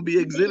is gonna be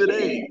exhibit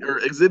A or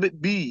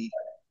exhibit B,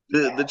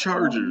 the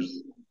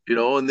Chargers.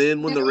 And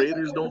then when the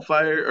Raiders don't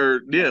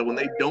when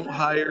they don't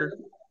hire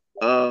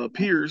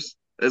Pierce,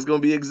 that's gonna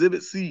be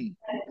exhibit C.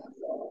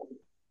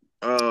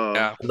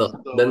 Yeah.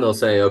 Then they'll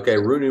say, okay,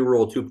 Rooney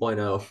Rule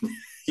 2.0.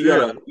 You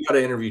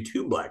gotta interview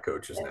two black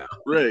coaches now.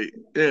 Right.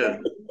 Yeah.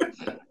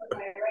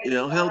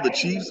 Hell, the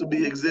Chiefs will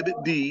be exhibit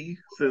D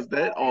since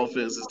that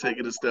offense is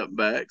taking a step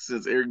back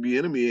since Eric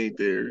Bieniemy ain't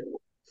there.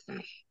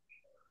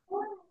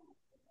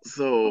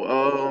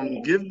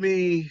 Give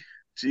me,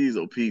 geez,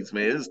 oh Pete's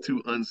man, it's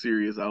two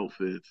unserious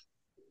outfits.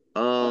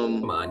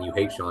 Come Um, on, you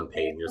hate Sean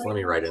Payton. Just let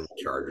me write in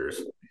the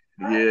Chargers.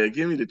 yeah,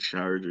 give me the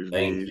Chargers,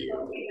 Thank baby,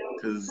 you.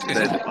 because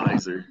that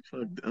visor.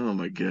 Fuck, oh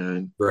my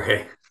god.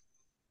 Right.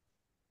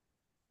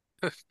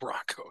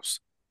 Broncos.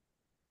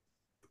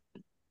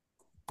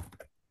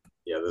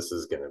 Yeah, this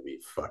is gonna be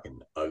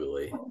fucking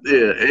ugly.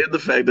 Yeah, and the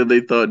fact that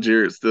they thought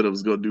Jared Stidham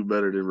was gonna do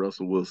better than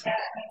Russell Wilson.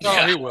 Oh,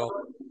 Yeah. he will.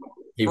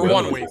 He For will.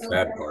 1 Is week. the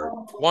sad part.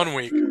 1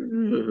 week.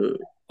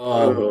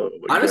 Oh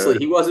my Honestly,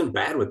 god. he wasn't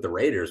bad with the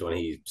Raiders when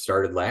he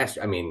started last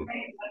year. I mean,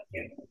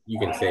 you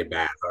can say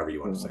bad however you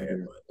want to say it,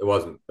 but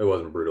it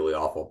wasn't brutally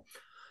awful.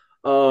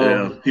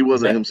 Yeah, he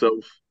wasn't That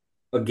himself.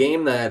 a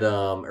game that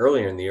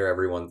earlier in the year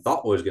everyone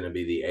thought was going to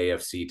be the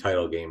AFC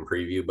title game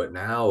preview, but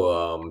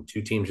now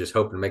two teams just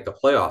hoping to make the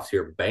playoffs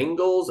here.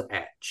 Bengals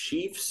at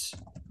Chiefs.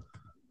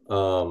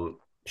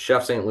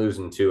 Chefs ain't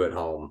losing two at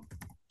home.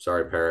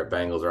 Sorry, Parrot.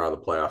 Bengals are out of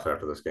the playoffs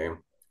after this game.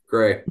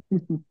 Great.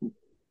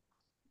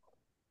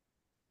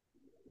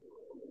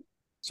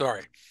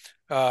 Sorry.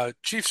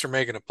 Chiefs are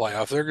making a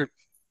playoff.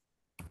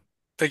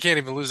 They can't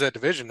even lose that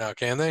division now,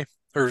 can they?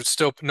 Or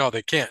still no,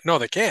 they can't. No,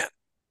 they can't.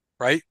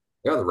 Right?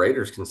 Yeah, the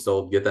Raiders can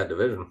still get that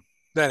division.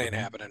 That ain't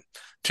happening.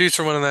 Chiefs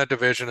are winning that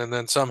division, and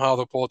then somehow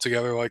they'll pull it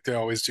together like they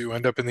always do,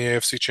 end up in the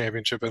AFC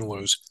Championship and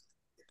lose.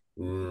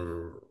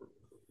 Mm,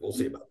 we'll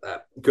see about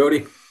that.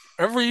 Cody.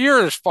 Every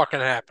year this fucking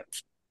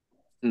happens.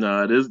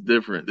 Nah, this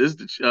different.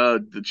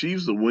 The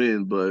Chiefs will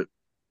win, but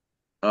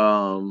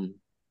um,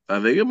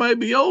 I think it might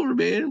be over,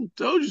 man.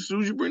 Told you, as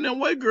soon as you bring that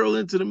white girl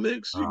into the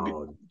mix,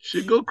 Oh,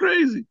 she go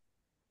crazy.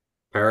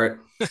 Parrot.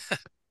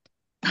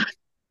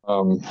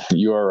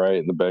 You are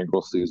right. The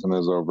Bengals season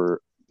is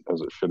over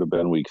as it should have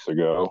been weeks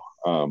ago.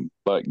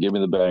 But give me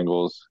the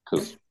Bengals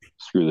because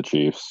screw the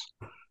Chiefs.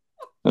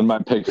 And my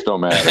picks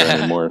don't matter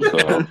anymore. So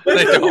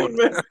They don't.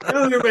 It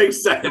doesn't make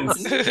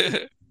sense.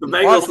 The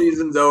Bengals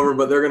season's over,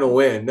 but they're gonna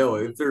win. No,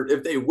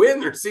 if they win,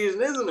 their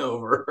season isn't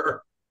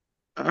over.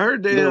 I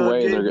heard they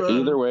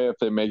either way, if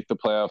they make the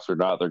playoffs or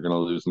not, they're going to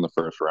lose in the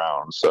first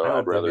round. So I I'd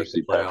hope they rather make the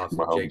see Patrick playoffs and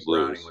Mahomes Jake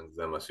Browning lose. wins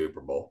them a Super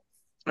Bowl.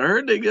 I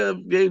heard they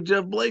gave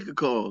Jeff Blake a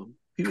call.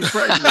 He was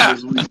practicing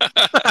this week.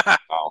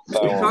 Oh,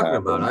 What are you talking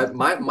about?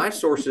 My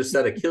sources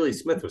said Achilles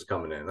Smith was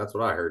coming in. That's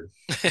what I heard.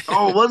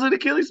 Oh, was it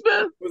Achilles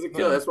Smith? It was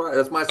Achilles. That's right.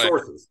 That's my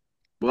sources.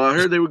 Well, I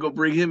heard they would go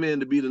bring him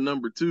in to be the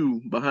number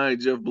 2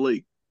 behind Jeff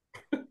Blake.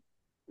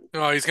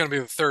 No, he's going to be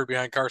the third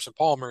behind Carson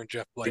Palmer and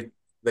Jeff Blake.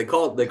 They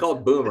called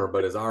Boomer,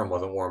 but his arm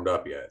wasn't warmed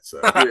up yet.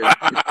 So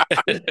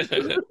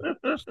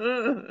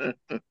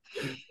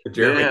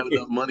They have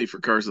enough money for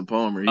Carson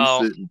Palmer.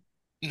 He's sitting.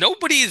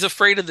 Nobody is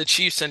afraid of the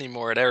Chiefs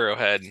anymore at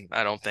Arrowhead,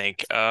 I don't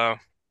think.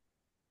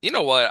 You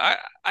know what?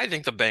 I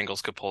think the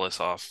Bengals could pull this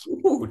off.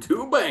 Ooh,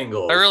 two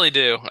Bengals. I really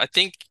do.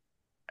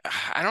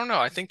 I don't know.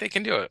 I think they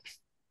can do it.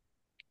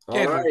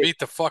 Can't even beat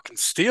the fucking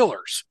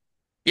Steelers.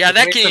 Yeah,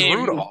 that Mason game,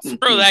 Rudolph.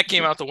 throw that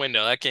game out the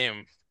window. That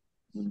game,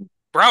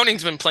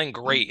 Browning's been playing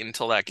great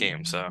until that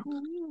game. So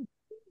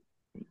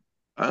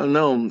I don't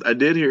know. I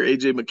did hear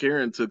AJ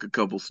McCarron took a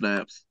couple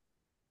snaps.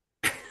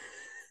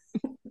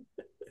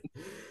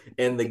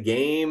 And the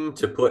game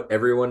to put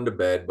everyone to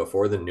bed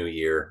before the new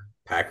year,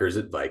 Packers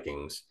at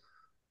Vikings.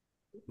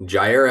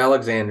 Jair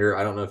Alexander,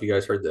 I don't know if you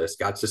guys heard this,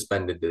 got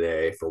suspended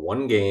today for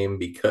one game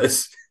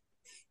because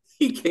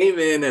he came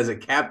in as a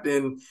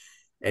captain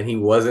and he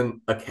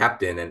wasn't a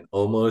captain and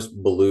almost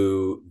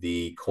blew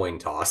the coin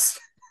toss.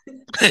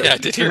 Yeah, I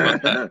did hear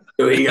about that.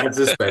 So he got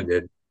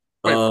suspended.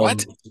 Wait,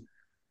 what?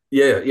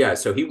 Yeah.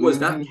 So he was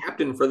not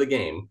captain for the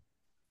game.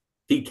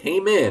 He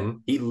came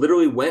in, he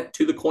literally went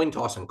to the coin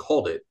toss and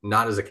called it,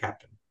 not as a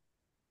captain.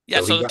 Yeah,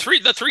 so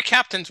the three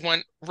captains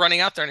went running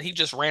out there and he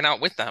just ran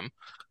out with them.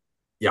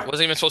 Yeah.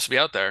 Wasn't even supposed to be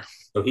out there.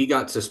 So he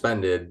got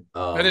suspended.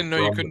 I didn't know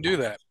you couldn't do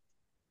that.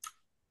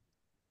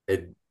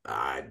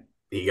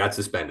 He got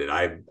suspended.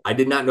 I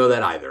did not know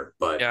that either.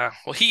 But yeah,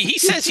 well, he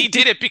says he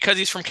did it because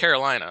he's from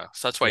Carolina,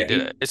 so that's why he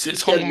did it. It's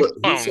his home.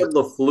 He said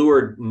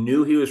LaFleur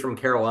knew he was from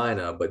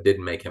Carolina, but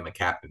didn't make him a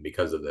captain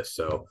because of this.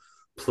 So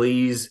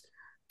please,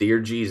 dear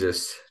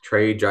Jesus,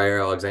 trade Jair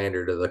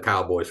Alexander to the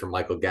Cowboys for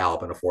Michael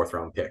Gallup and a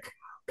 4th-round pick.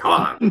 Come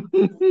on,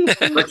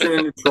 Friction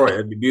in Detroit.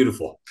 That'd be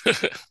beautiful.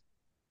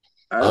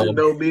 I didn't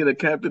know being a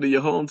captain of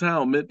your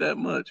hometown meant that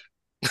much.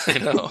 I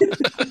know.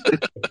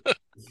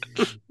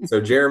 So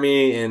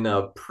Jeremy, in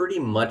a pretty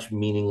much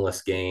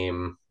meaningless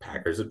game,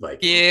 Packers at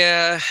Vikings.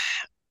 Yeah,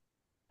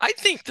 I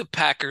think the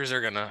Packers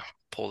are gonna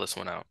pull this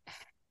one out.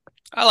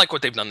 I like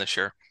what they've done this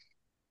year.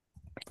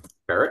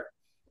 Barrett?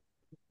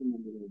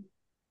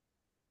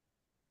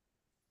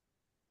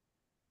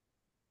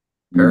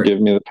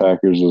 Give me the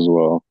Packers as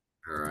well.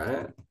 All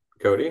right.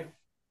 Cody?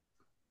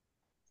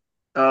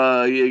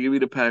 Yeah, give me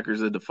the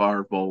Packers at the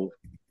Fire Bowl.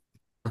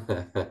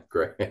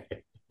 Great.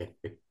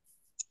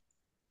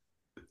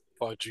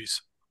 Oh,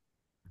 jeez.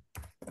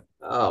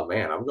 Oh,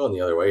 man, I'm going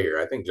the other way here.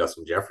 I think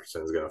Justin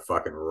Jefferson's going to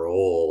fucking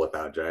roll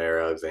without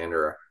Jair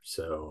Alexander.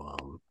 So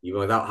even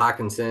without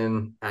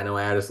Hawkinson, I know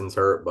Addison's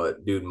hurt,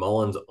 but, dude,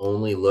 Mullins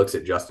only looks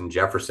at Justin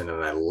Jefferson,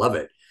 and I love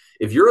it.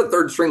 If you're a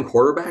third string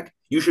quarterback,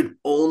 you should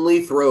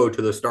only throw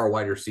to the star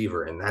wide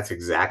receiver, and that's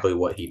exactly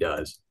what he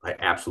does. I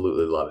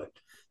absolutely love it.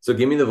 So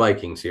give me the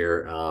Vikings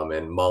here,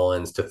 and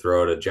Mullins to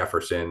throw to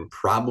Jefferson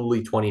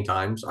probably 20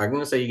 times. I'm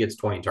going to say he gets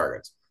 20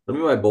 targets. Let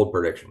me my bold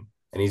prediction,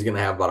 and he's going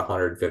to have about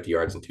 150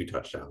 yards and 2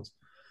 touchdowns.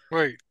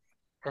 Wait,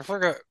 I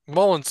forgot.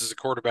 Mullins is a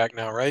quarterback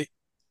now, right?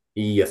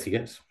 Yes, he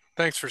is.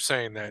 Thanks for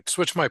saying that.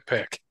 Switch my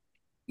pick.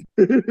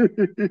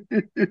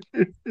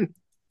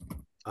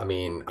 I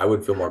mean, I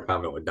would feel more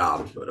confident with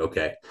Dobbs, but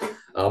okay.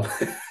 Um,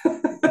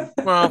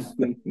 Well,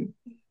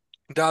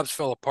 Dobbs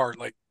fell apart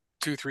like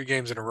 2, 3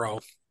 games in a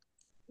row.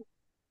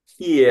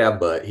 yeah,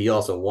 but he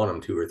also won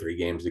them 2 or 3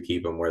 games to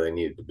keep them where they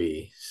needed to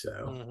be.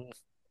 So,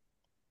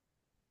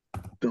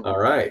 all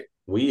right,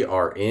 we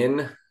are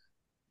in.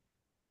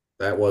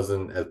 That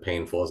wasn't as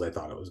painful as I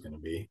thought it was going to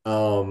be.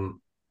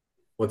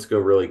 Let's go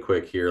really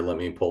quick here. Let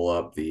me pull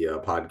up the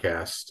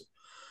podcast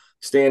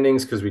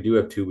standings because we do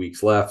have 2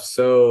 weeks left.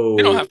 So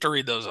You don't have to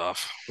read those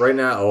off. right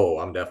now,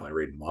 I'm definitely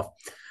reading them off.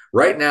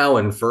 Right now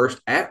in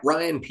first at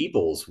Ryan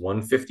Peoples,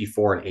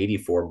 154 and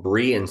 84.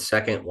 Bree in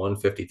second,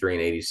 153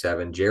 and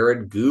 87.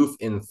 Jared Goof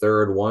in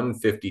third,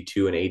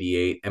 152 and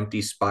 88.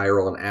 Empty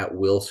Spiral and at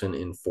Wilson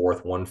in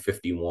fourth,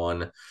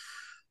 151.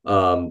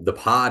 The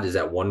pod is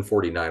at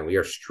 149. We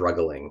are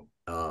struggling.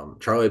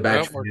 Charlie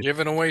Batch. Well, we're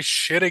giving away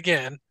shit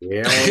again.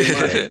 Yeah,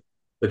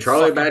 the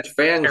Charlie Batch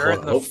fan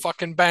club. The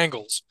fucking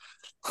Bengals.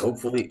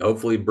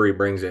 Hopefully Bree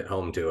brings it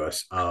home to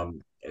us.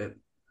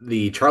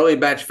 The Charlie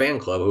Batch fan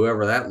club,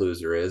 whoever that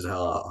loser is,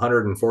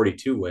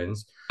 142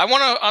 wins. I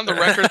want to, on the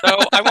record though,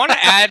 I want to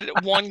add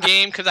one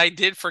game because I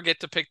did forget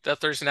to pick the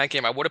Thursday night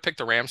game. I would have picked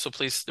the Rams, so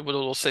please,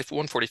 we'll say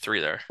 143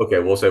 there. Okay,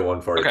 we'll say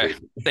 143. Okay,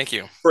 thank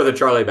you. For the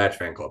Charlie Batch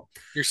fan club.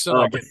 You're still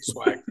not getting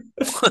swag.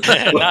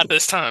 Not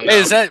this time. Hey,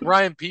 is that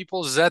Ryan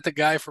Peoples? Is that the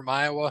guy from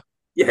Iowa?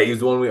 Yeah, he was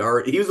the one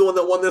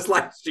that won this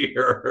last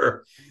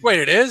year. Wait,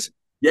 it is?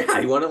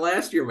 Yeah, he won it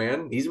last year,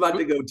 man. He's about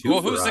to go two.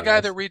 Well, who's the guy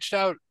that reached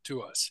out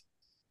to us?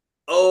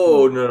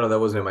 Oh, no, that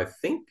wasn't him. I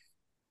think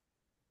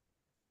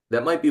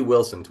that might be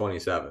Wilson,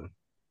 27.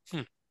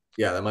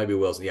 Yeah, that might be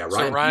Wilson. Yeah,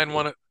 Ryan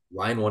won it.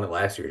 Ryan won it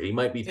last year. He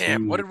might be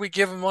Damn, what did we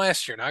give him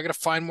last year? Now I got to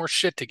find more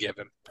shit to give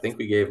him. I think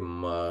we gave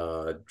him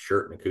a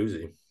shirt and a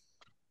koozie.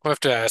 We'll have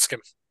to ask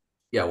him.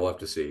 Yeah, we'll have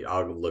to see.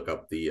 I'll look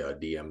up the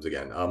DMs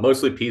again.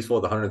 Mostly Peaceful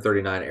with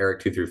 139, Eric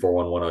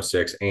 2341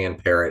 106,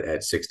 and Parrot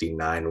at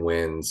 69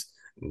 wins.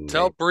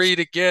 Tell Bree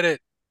to get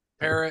it,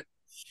 Parrot.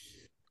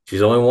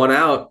 She's only one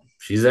out.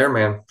 She's there,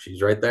 man.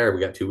 She's right there.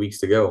 We got 2 weeks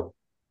to go.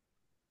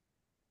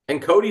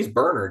 And Cody's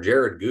burner,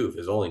 Jared Goof,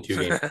 is only 2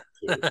 games.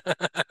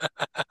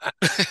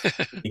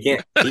 He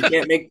can't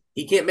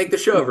make the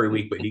show every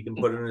week, but he can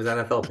put in his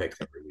NFL picks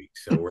every week.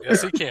 So we're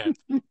yes, there. he can.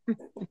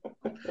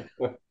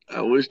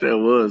 I wish that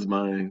was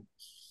mine.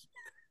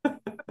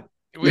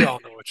 We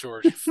all know it's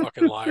yours, you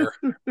fucking liar.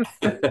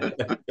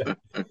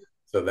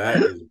 So that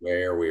is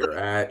where we are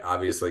at.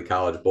 Obviously,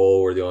 College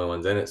Bowl, we're the only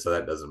ones in it, so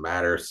that doesn't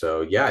matter.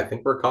 So yeah, I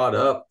think we're caught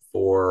up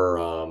for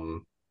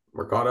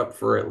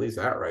at least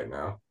that right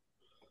now.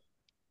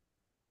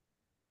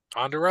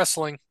 On to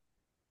wrestling.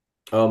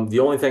 The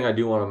only thing I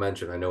do want to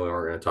mention, I know we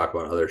weren't going to talk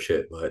about other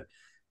shit, but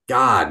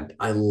God,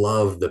 I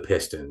love the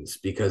Pistons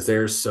because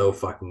they're so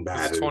fucking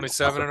bad. It's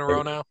 27 in a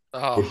row now.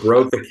 They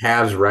broke the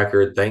Cavs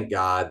record. Thank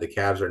God the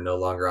Cavs are no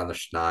longer on the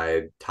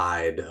Schneid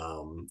tied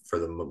for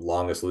the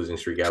longest losing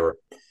streak ever.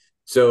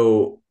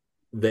 So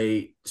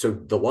the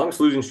longest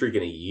losing streak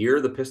in a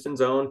year the Pistons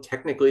own,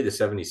 technically the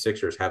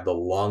 76ers have the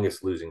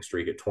longest losing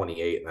streak at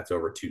 28, and that's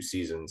over 2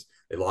 seasons.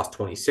 They lost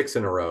 26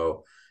 in a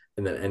row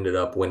and then ended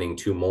up winning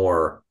losing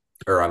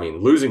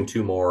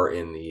 2 more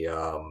in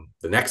the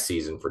next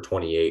season for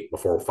 28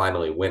 before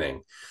finally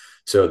winning.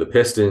 So the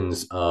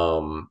Pistons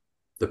will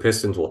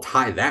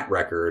tie that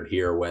record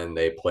here when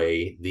they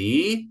play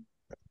who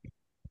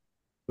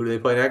do they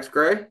play next,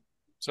 Gray?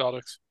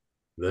 Celtics.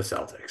 The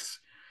Celtics.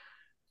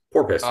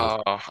 Poor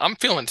Pistons. I'm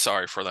feeling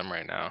sorry for them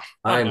right now.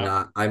 I'm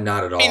not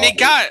at all. I mean, they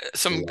got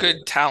some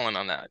good talent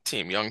on that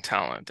team, young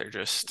talent. They're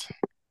just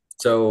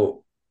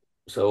so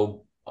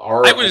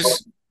I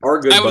was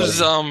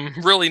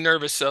really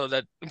nervous though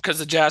that because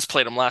the Jazz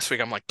played them last week.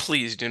 I'm like,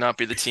 please do not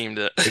be the team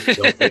that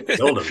they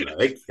killed them.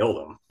 They killed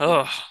them.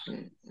 Oh,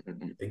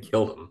 they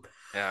killed them.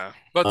 Yeah,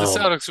 but the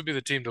Celtics would be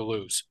the team to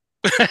lose.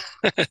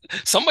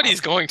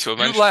 Somebody's going to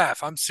eventually. You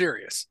laugh. I'm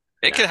serious.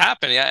 It could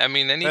happen. Yeah, I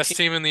mean, any best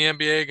team in the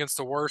NBA against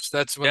the worst.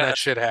 That's when that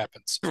shit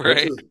happens.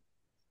 Right.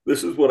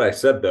 This is what I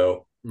said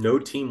though. No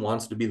team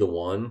wants to be the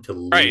one to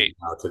lose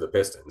out to the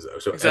Pistons though.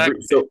 So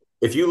so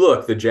if you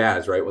look, the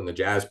Jazz, right, when the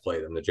Jazz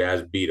played them, the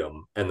Jazz beat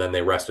them, and then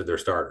they rested their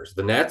starters.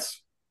 The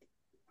Nets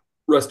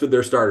rested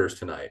their starters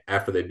tonight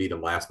after they beat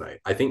them last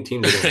night. I think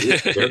teams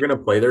they're going to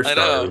play their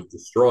starters,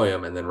 destroy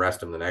them, and then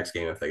rest them the next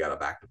game if they got a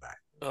back-to-back.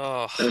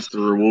 Oh, that's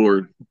the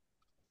reward.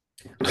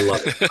 I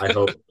love it.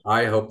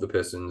 I hope the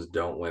Pistons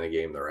don't win a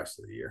game the rest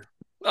of the year.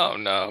 Oh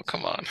no,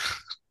 come on.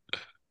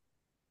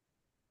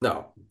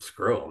 No,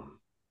 screw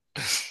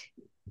them.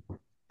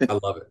 I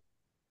love it.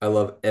 I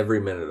love every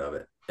minute of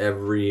it.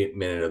 Every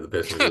minute of the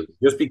Pistons.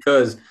 Just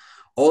because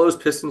all those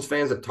Pistons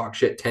fans that talked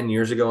shit 10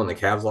 years ago when the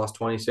Cavs lost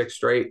 26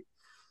 straight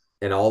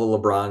and all the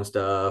LeBron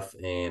stuff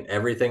and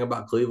everything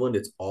about Cleveland,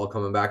 it's all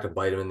coming back to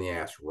bite them in the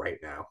ass right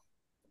now.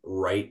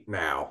 Right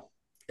now.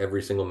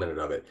 Every single minute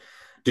of it.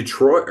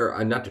 Detroit,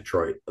 or not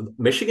Detroit,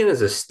 Michigan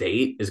as a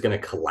state is going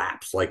to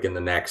collapse like in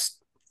the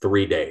next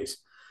 3 days.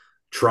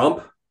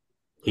 Trump,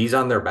 he's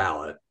on their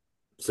ballot.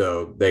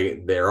 So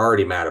they're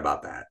already mad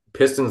about that.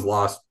 Pistons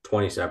lost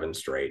 27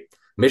 straight.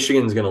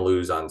 Michigan's going to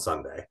lose on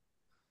Sunday.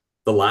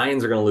 The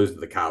Lions are going to lose to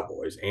the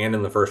Cowboys and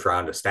in the first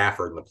round to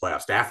Stafford in the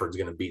playoffs. Stafford's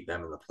going to beat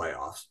them in the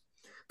playoffs.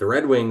 The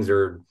Red Wings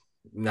are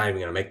not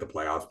even going to make the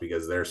playoffs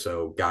because they're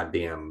so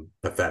goddamn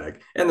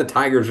pathetic. And the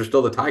Tigers are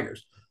still the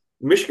Tigers.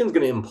 Michigan's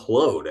going to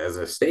implode as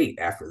a state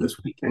after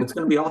this week, and it's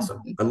going to be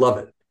awesome. I love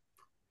it.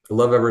 I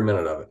love every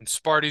minute of it. And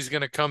Sparty's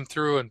going to come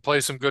through and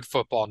play some good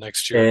football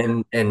next year.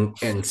 And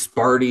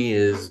Sparty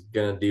is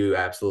going to do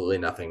absolutely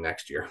nothing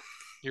next year.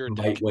 You're a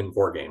Might dick. win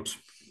 4 games.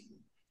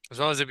 As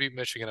long as they beat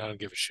Michigan, I don't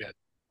give a shit.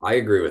 I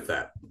agree with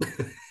that.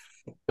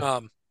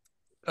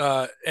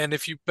 And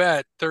if you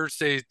bet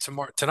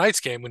tonight's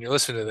game, when you're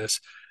listening to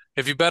this,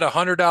 if you bet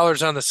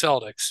 $100 on the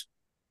Celtics,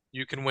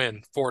 you can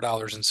win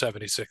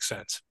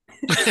 $4.76.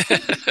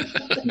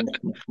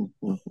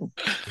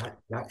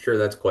 Not sure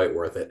that's quite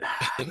worth it.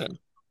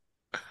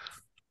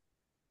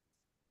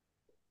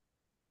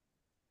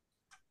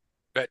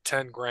 Bet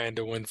 10 grand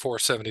to win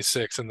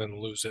 476 and then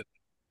lose it.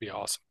 Be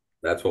awesome.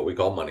 That's what we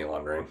call money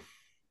laundering.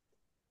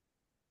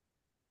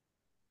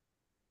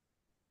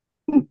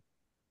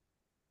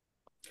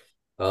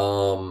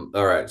 All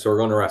right, so we're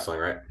going to wrestling,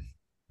 right?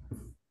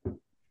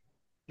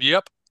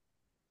 Yep.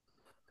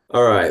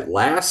 All right,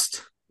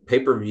 last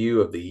pay-per-view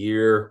of the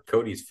year,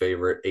 Cody's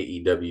favorite,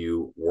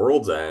 AEW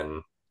World's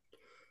End.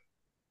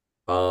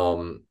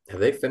 Have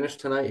they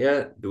finished tonight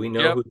yet? Do we know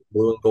Yep. who the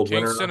blue and gold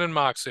Kingston winner? and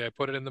Moxley. I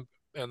put it in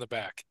the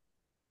back.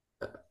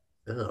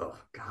 Oh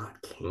God,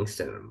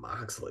 Kingston and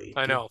Moxley.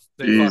 I know.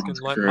 They Jesus fucking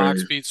let Christ.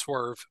 Mox beat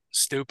Swerve.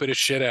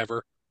 Stupidest shit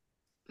ever.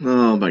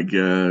 Oh my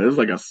God. It's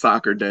like a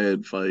soccer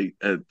dad fight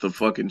at the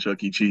fucking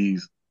Chuck E.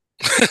 Cheese.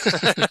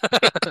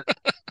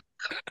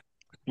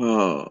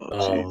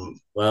 Oh, Jesus.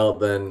 Well,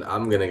 then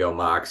I'm gonna go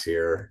Mox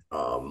here.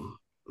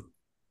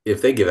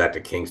 If they give that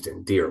to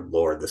Kingston, dear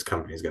Lord, this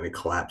company is gonna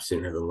collapse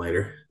sooner than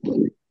later.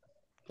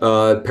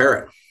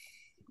 Parrot.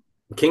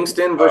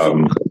 Kingston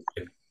versus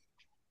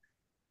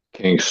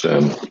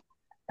Kingston.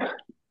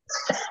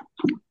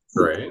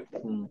 Right.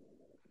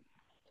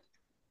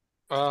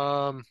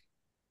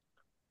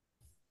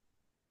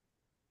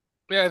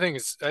 Yeah, I think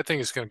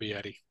it's gonna be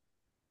Eddie.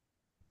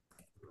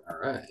 All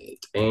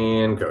right.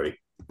 And Cody.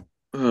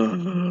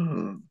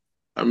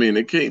 I mean,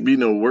 it can't be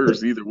no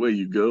worse either way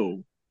you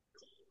go.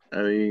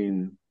 I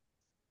mean,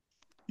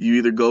 you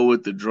either go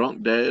with the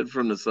drunk dad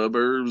from the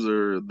suburbs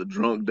or the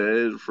drunk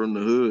dad from the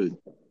hood.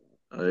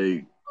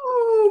 Like,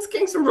 It's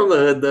Kingston from the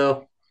hood,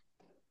 though.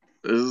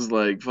 this is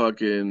like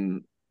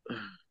fucking.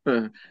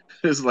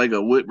 It's like a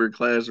Whitmer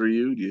class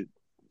reunion.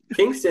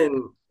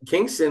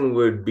 Kingston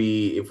would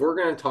be, if we're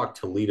gonna talk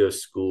Toledo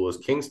schools,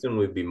 Kingston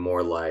would be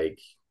more like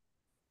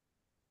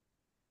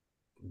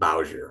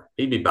Bowser.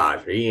 He'd be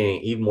Bowser.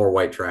 He's more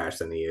white trash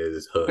than he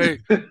is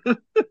hood. Hey,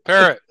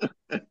 Parrot.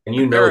 And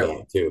you know Parrot.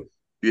 that too.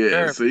 Yeah,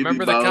 Parrot, so he'd be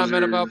remember the comment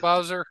Bowser. about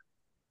Bowser?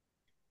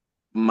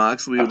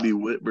 Moxley would be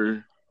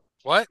Whitmer.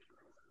 What?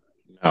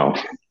 No.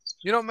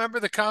 You don't remember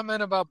the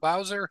comment about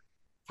Bowser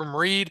from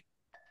Reed?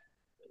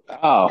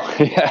 Oh,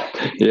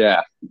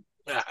 yeah.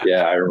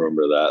 Yeah, I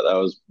remember that. That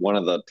was one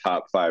of the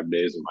top 5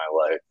 days of my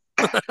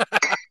life.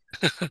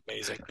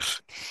 Amazing.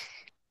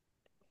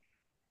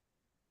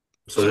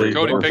 So where you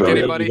Cody, going, pick Cody?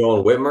 anybody. You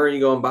going Whitmer or you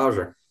going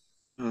Bowser?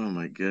 Oh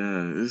my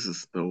God, this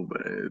is so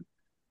bad.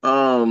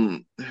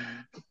 That's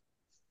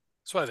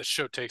why the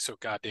show takes so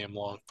goddamn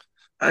long.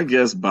 I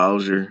guess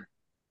Bowser.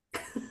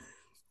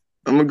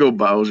 I'm gonna go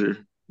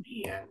Bowser.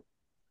 Man.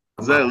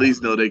 Cause I at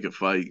least know they could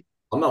fight.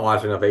 I'm not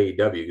watching enough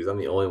AEW because I'm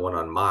the only one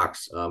on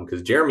Mox.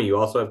 Because Jeremy, you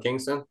also have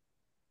Kingston?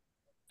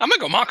 I'm gonna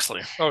go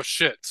Moxley. Oh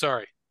shit,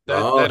 sorry. He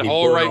That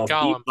whole put right all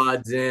column.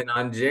 Peapods in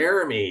on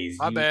Jeremy's.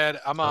 My bad.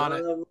 I'm on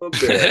it.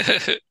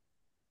 it.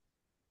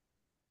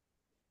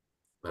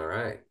 All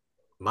right.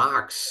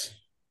 Mox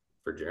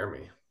for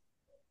Jeremy.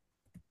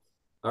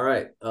 All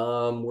right.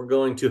 We're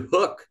going to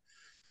Hook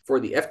for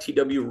the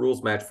FTW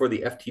rules match for the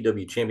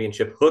FTW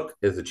championship. Hook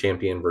is the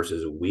champion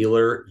versus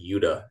Wheeler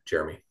Yuta.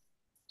 Jeremy.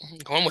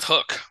 Going with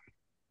Hook.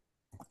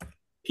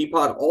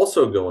 Peapod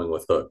also going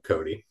with Hook.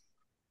 Cody.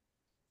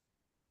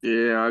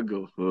 Yeah, I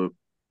go Hook.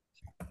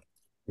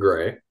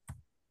 Gray.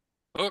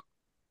 Hook.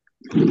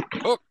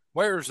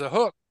 Where's the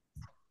hook?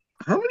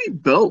 How many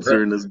belts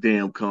are in this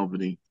damn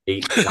company?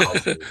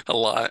 8,000. A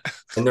lot.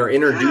 And they're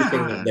introducing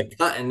God. the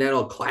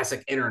Continental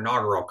Classic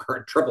Inaugural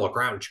Triple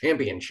Crown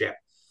Championship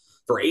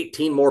for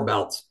 18 more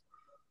belts.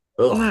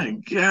 Oh Ugh. my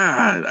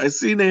God. I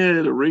seen they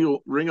had a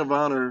Ring of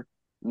Honor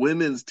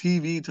women's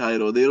TV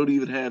title. They don't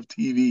even have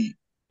TV.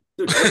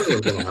 Dude,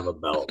 everyone's going to have a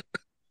belt.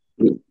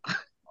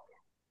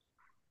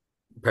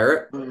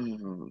 Parrot?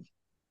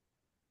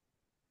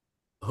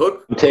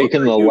 Hook. I'm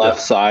taking the left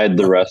side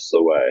the rest of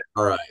the way.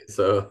 All right.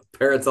 So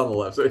Parrot's on the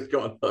left, so he's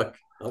going Hook.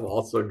 I'm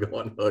also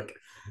going Hook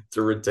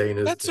to retain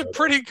his That's a title.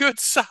 pretty good,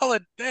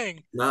 solid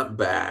thing. Not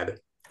bad.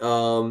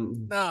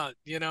 No,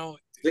 the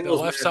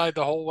Singles left match. side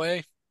the whole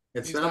way.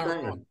 It's He's not not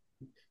bad. wrong.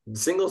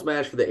 Singles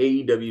match for the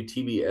AEW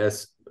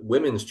TBS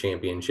Women's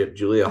Championship,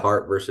 Julia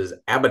Hart versus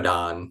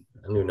Abaddon.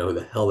 I don't even know who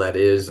the hell that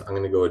is. I'm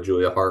going to go with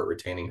Julia Hart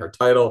retaining her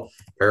title.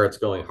 Parrot's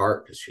going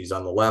Hart because she's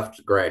on the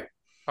left. Gray.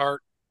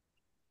 Hart.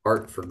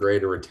 Hart for Gray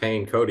to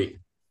retain. Cody.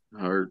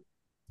 Hurt.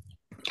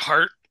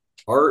 Hart.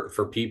 Hart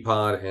for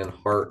Peapod and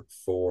Hart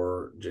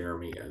for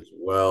Jeremy as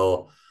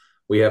well.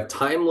 We have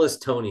Timeless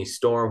Tony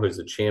Storm, who's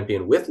the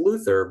champion with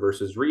Luther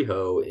versus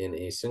Riho in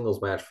a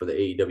singles match for the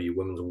AEW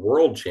Women's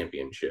World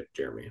Championship.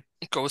 Jeremy.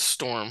 Go with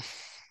Storm.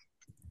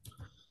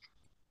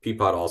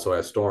 Peapod also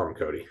has Storm,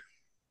 Cody.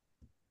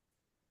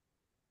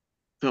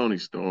 Tony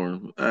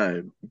Storm.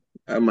 I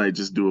might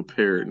just do a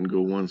parrot and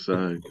go one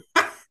side.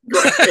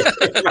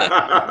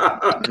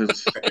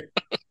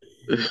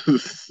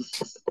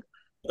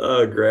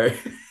 Oh, Gray.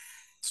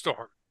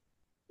 Storm.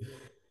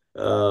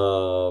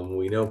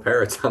 We know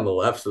Parrot's on the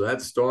left, so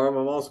that's Storm.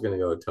 I'm also going to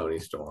go with Tony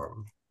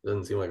Storm.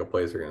 Doesn't seem like a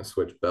place we're going to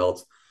switch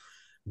belts.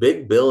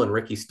 Big Bill and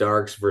Ricky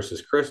Starks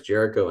versus Chris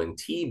Jericho and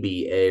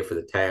TBA for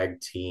the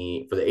tag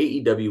team for the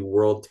AEW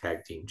World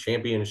Tag Team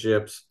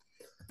Championships.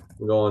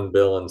 I'm going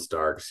Bill and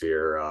Starks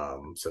here.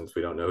 Since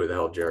we don't know who the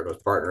hell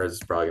Jericho's partner is,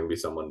 it's probably going to be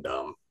someone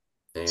dumb.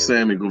 And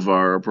Sammy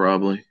Guevara,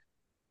 probably.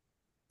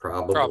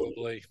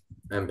 Probably.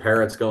 And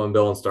Parrot's going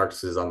Bill and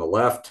Starks is on the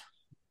left.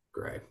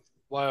 Gray.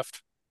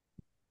 Left.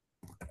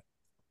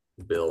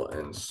 Bill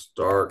and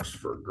Starks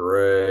for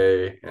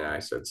Gray. And I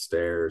said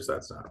Stairs.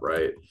 That's not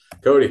right.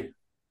 Cody.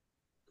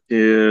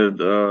 Yeah,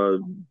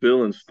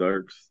 Bill and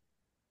Starks.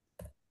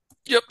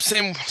 Yep,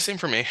 same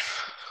for me.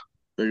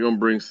 They're gonna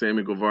bring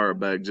Sammy Guevara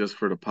back just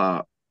for the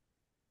pop.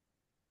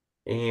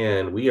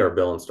 And we are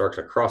Bill and Starks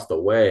across the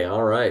way.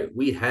 All right.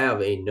 We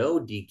have a no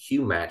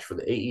DQ match for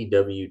the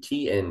AEW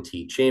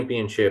TNT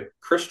Championship.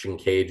 Christian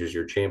Cage is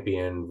your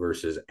champion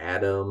versus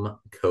Adam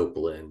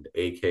Copeland,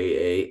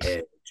 aka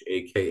Edge,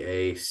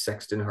 aka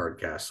Sexton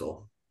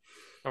Hardcastle.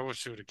 I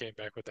wish you would have came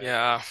back with that.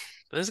 Yeah,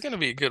 this is gonna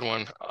be a good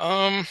one.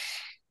 I'm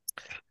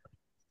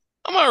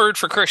gonna root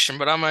for Christian,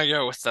 but I'm gonna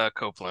go with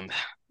Copeland.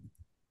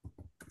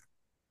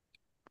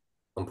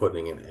 I'm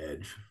putting in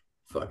Edge.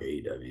 Fuck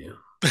AEW.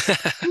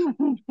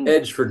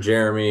 Edge for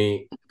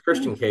Jeremy.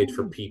 Christian Cage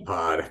for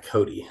Peapod.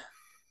 Cody.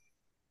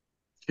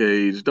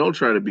 Cage, don't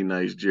try to be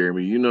nice,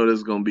 Jeremy. You know this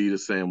is gonna be the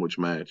sandwich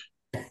match.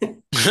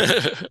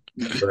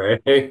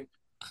 Right.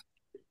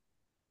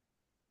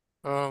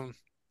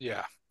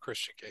 Yeah,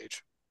 Christian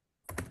Cage.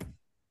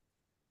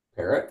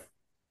 Parrot.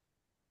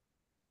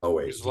 Oh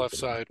wait, He's left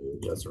side.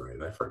 That's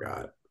right. I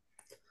forgot.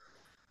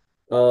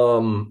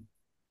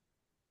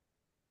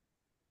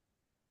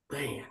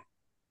 Man,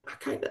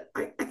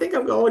 I think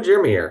I'm going with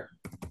Jeremy here.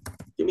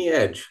 Give me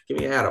Edge. Give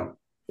me Adam.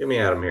 Give me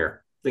Adam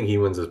here. I think he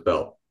wins this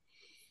belt.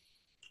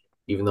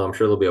 Even though I'm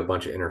sure there'll be a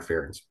bunch of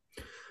interference.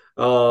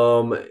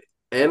 MJF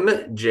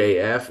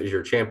is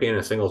your champion in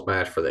a singles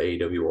match for the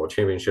AEW World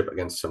Championship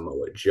against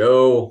Samoa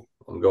Joe.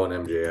 I'm going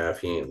MJF.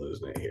 He ain't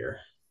losing it here.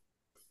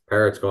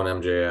 Parrot's going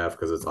MJF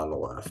because it's on the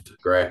left.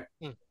 Gray.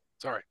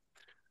 Sorry.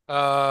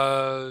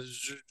 MJF.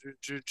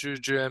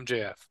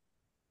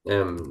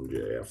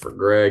 MJF for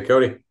Gray.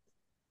 Cody.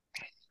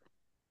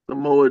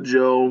 Samoa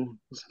Joe,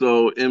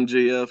 so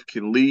MJF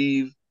can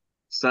leave,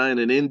 sign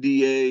an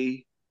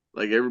NDA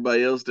like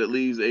everybody else that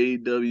leaves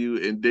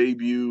AEW and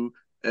debut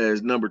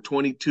as number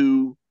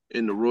 22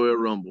 in the Royal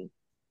Rumble.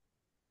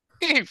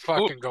 He ain't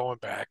fucking going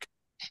back.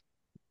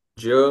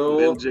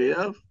 Joe.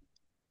 MJF?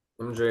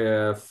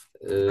 MJF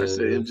is... I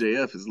said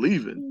MJF is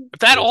leaving. If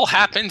that all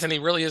happens and he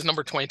really is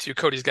number 22,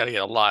 Cody's got to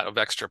get a lot of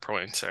extra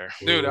points there.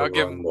 Dude, I'll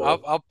give him.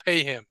 I'll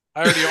pay him.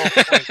 I already owe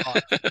him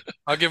 25.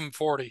 I'll give him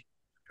 40.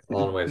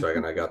 Hold on, wait a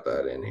second. I got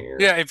that in here.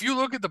 Yeah, if you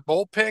look at the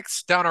bowl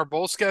picks down our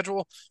bowl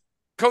schedule,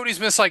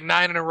 Cody's missed like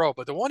 9 in a row,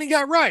 but the one he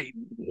got right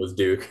was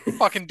Duke.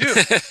 Fucking Duke.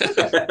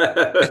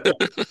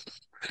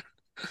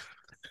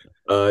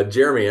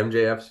 Jeremy,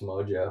 MJF,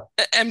 Samoa Joe.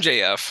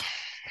 MJF.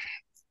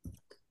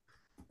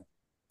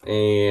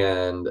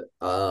 And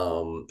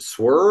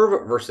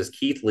Swerve versus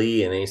Keith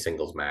Lee in a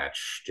singles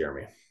match.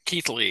 Jeremy.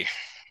 Keith Lee.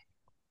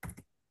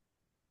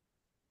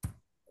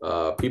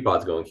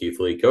 Peapod's going Keith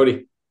Lee.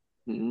 Cody.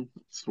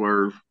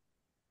 Swerve.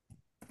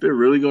 They're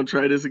really gonna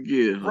try this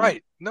again, huh?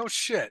 Right? No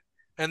shit.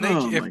 And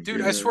dude,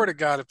 I swear to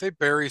God, if they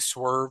bury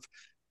Swerve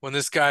when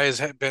this guy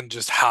has been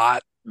just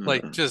hot,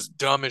 like just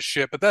dumb as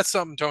shit, but that's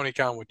something Tony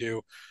Khan would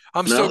do.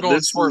 I'm still going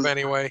Swerve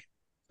anyway.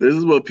 This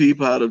is what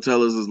Peapod will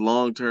tell us is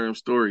long-term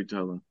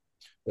storytelling.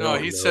 No,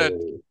 he said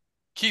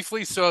Keith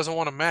Lee still hasn't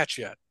won a match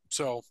yet,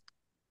 so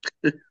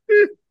they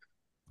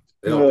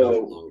don't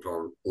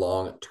know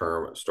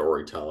long-term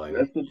storytelling.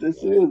 That's what this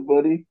is,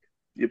 buddy.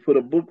 You put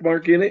a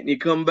bookmark in it and you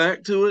come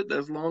back to it.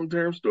 That's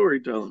long-term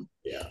storytelling.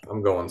 Yeah,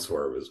 I'm going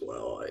Swerve as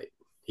well.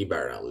 He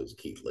better not lose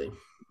Keith Lee.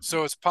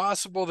 So it's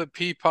possible that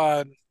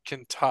Peapod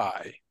can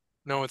tie.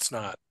 No, it's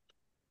not.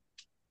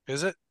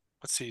 Is it?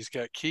 Let's see. He's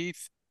got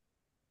Keith.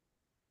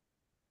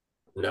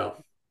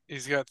 No.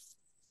 He's got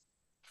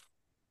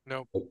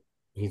nope.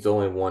 He's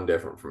only one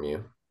different from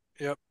you.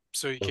 Yep.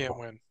 So you can't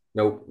win.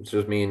 Nope. It's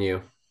just me and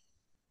you.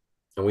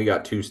 And we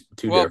got two Well,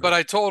 different. but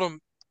I told him,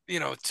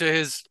 to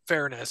his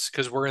fairness,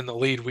 because we're in the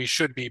lead, we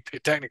should be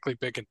technically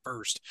picking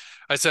first.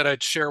 I said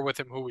I'd share with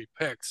him who we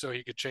picked so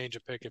he could change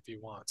a pick if he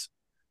wants.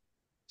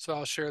 So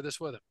I'll share this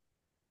with him.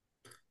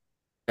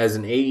 As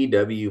an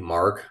AEW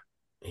mark,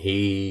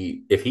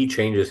 if he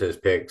changes his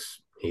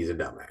picks, he's a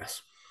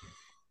dumbass.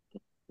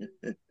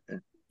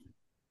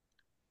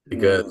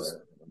 Because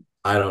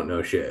I don't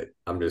know shit.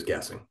 I'm just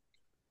guessing.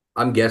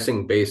 I'm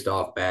guessing based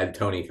off bad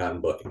Tony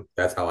Khan booking.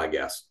 That's how I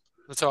guess.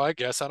 That's how I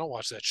guess. I don't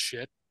watch that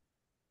shit.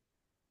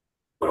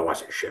 I don't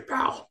watch that shit,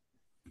 pal.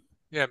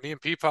 Yeah, me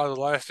and Peapod,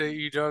 the last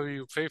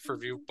AEW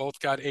pay-per-view, both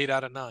got 8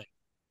 out of 9.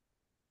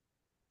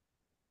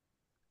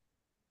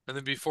 And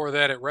then before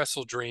that at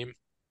Wrestle Dream,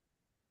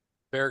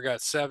 Bear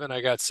got 7,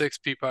 I got 6,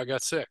 Peapod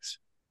got 6.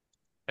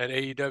 At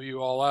AEW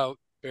All Out,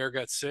 Bear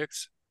got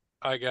 6,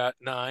 I got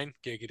 9,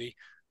 giggity.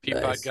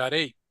 Peapod Nice. got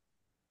 8.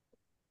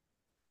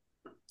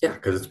 Yeah,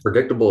 because it's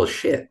predictable as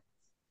shit.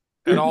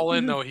 At All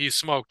In, though, he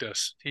smoked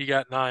us. He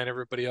got 9.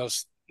 Everybody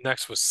else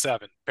next was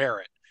 7.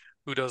 Barrett,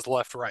 who does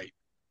left-right.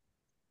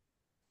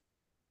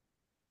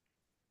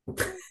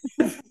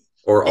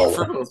 Or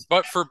all.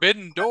 But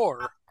Forbidden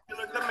Door.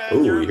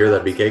 Ooh, you hear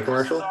that BK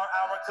commercial?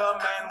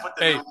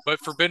 Hey, but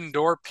Forbidden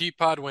Door,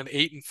 Peapod went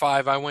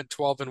 8-5. I went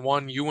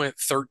 12-1. You went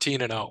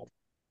 13-0.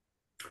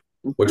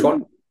 Which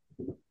one?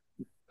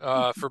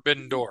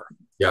 Forbidden Door.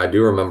 Yeah, I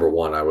do remember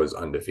one. I was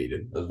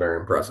undefeated. It was very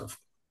impressive.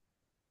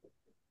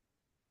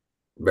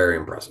 Very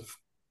impressive.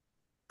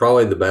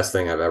 Probably the best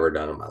thing I've ever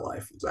done in my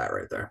life was that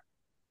right there.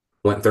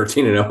 Went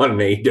 13-0 on an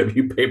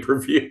AEW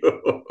pay-per-view.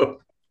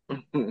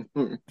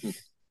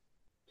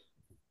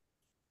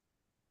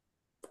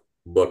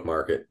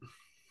 Bookmark it.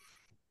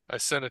 I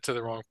sent it to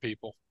the wrong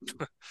people.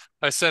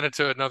 I sent it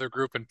to another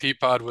group, and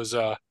Peapod was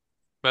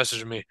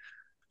messaging me.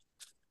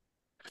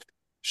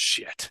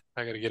 Shit,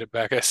 I gotta get it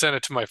back. I sent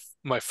it to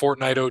my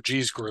Fortnite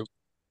OGs group,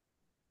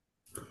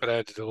 but I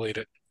had to delete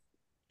it.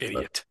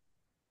 Idiot.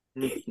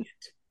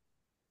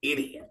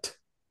 Idiot.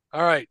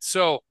 All right,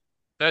 so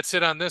that's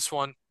it on this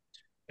one,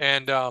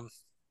 and gotta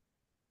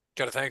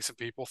thank some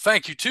people.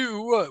 Thank you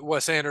to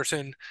Wes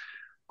Anderson,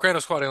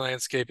 Kranos Quality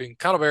Landscaping,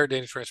 Connell Barrett,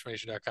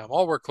 DannyTransformation.com,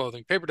 All Work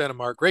Clothing, Paper Denim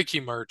Art, Great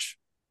Key Merch,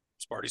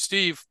 Sparty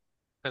Steve,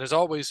 and as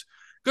always,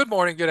 good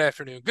morning, good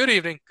afternoon, good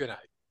evening, good night.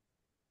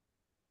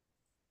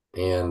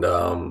 And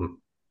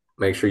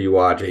make sure you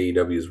watch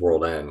AEW's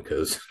World End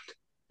because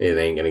it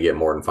ain't gonna get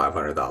more than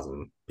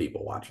 500,000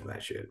 people watching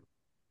that shit.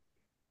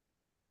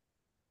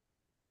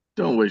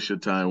 Don't waste your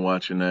time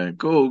watching that.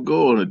 Go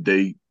on a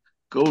date.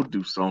 Go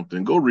do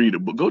something. Go read a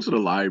book. Go to the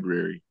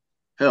library.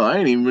 Hell, I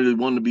ain't even really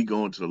wanting to be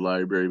going to the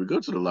library, but go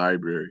to the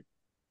library.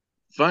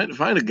 Find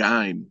a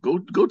guide. Go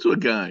to a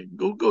guide.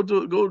 Go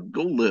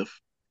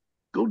lift.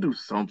 Go do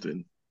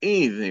something.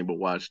 Anything but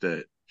watch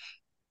that.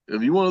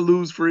 If you want to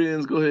lose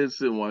friends, go ahead and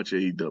sit and watch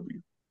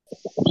AEW.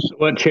 So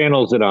what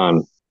channel is it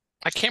on?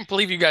 I can't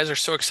believe you guys are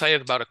so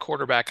excited about a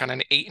quarterback on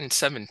an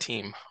 8-7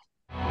 team.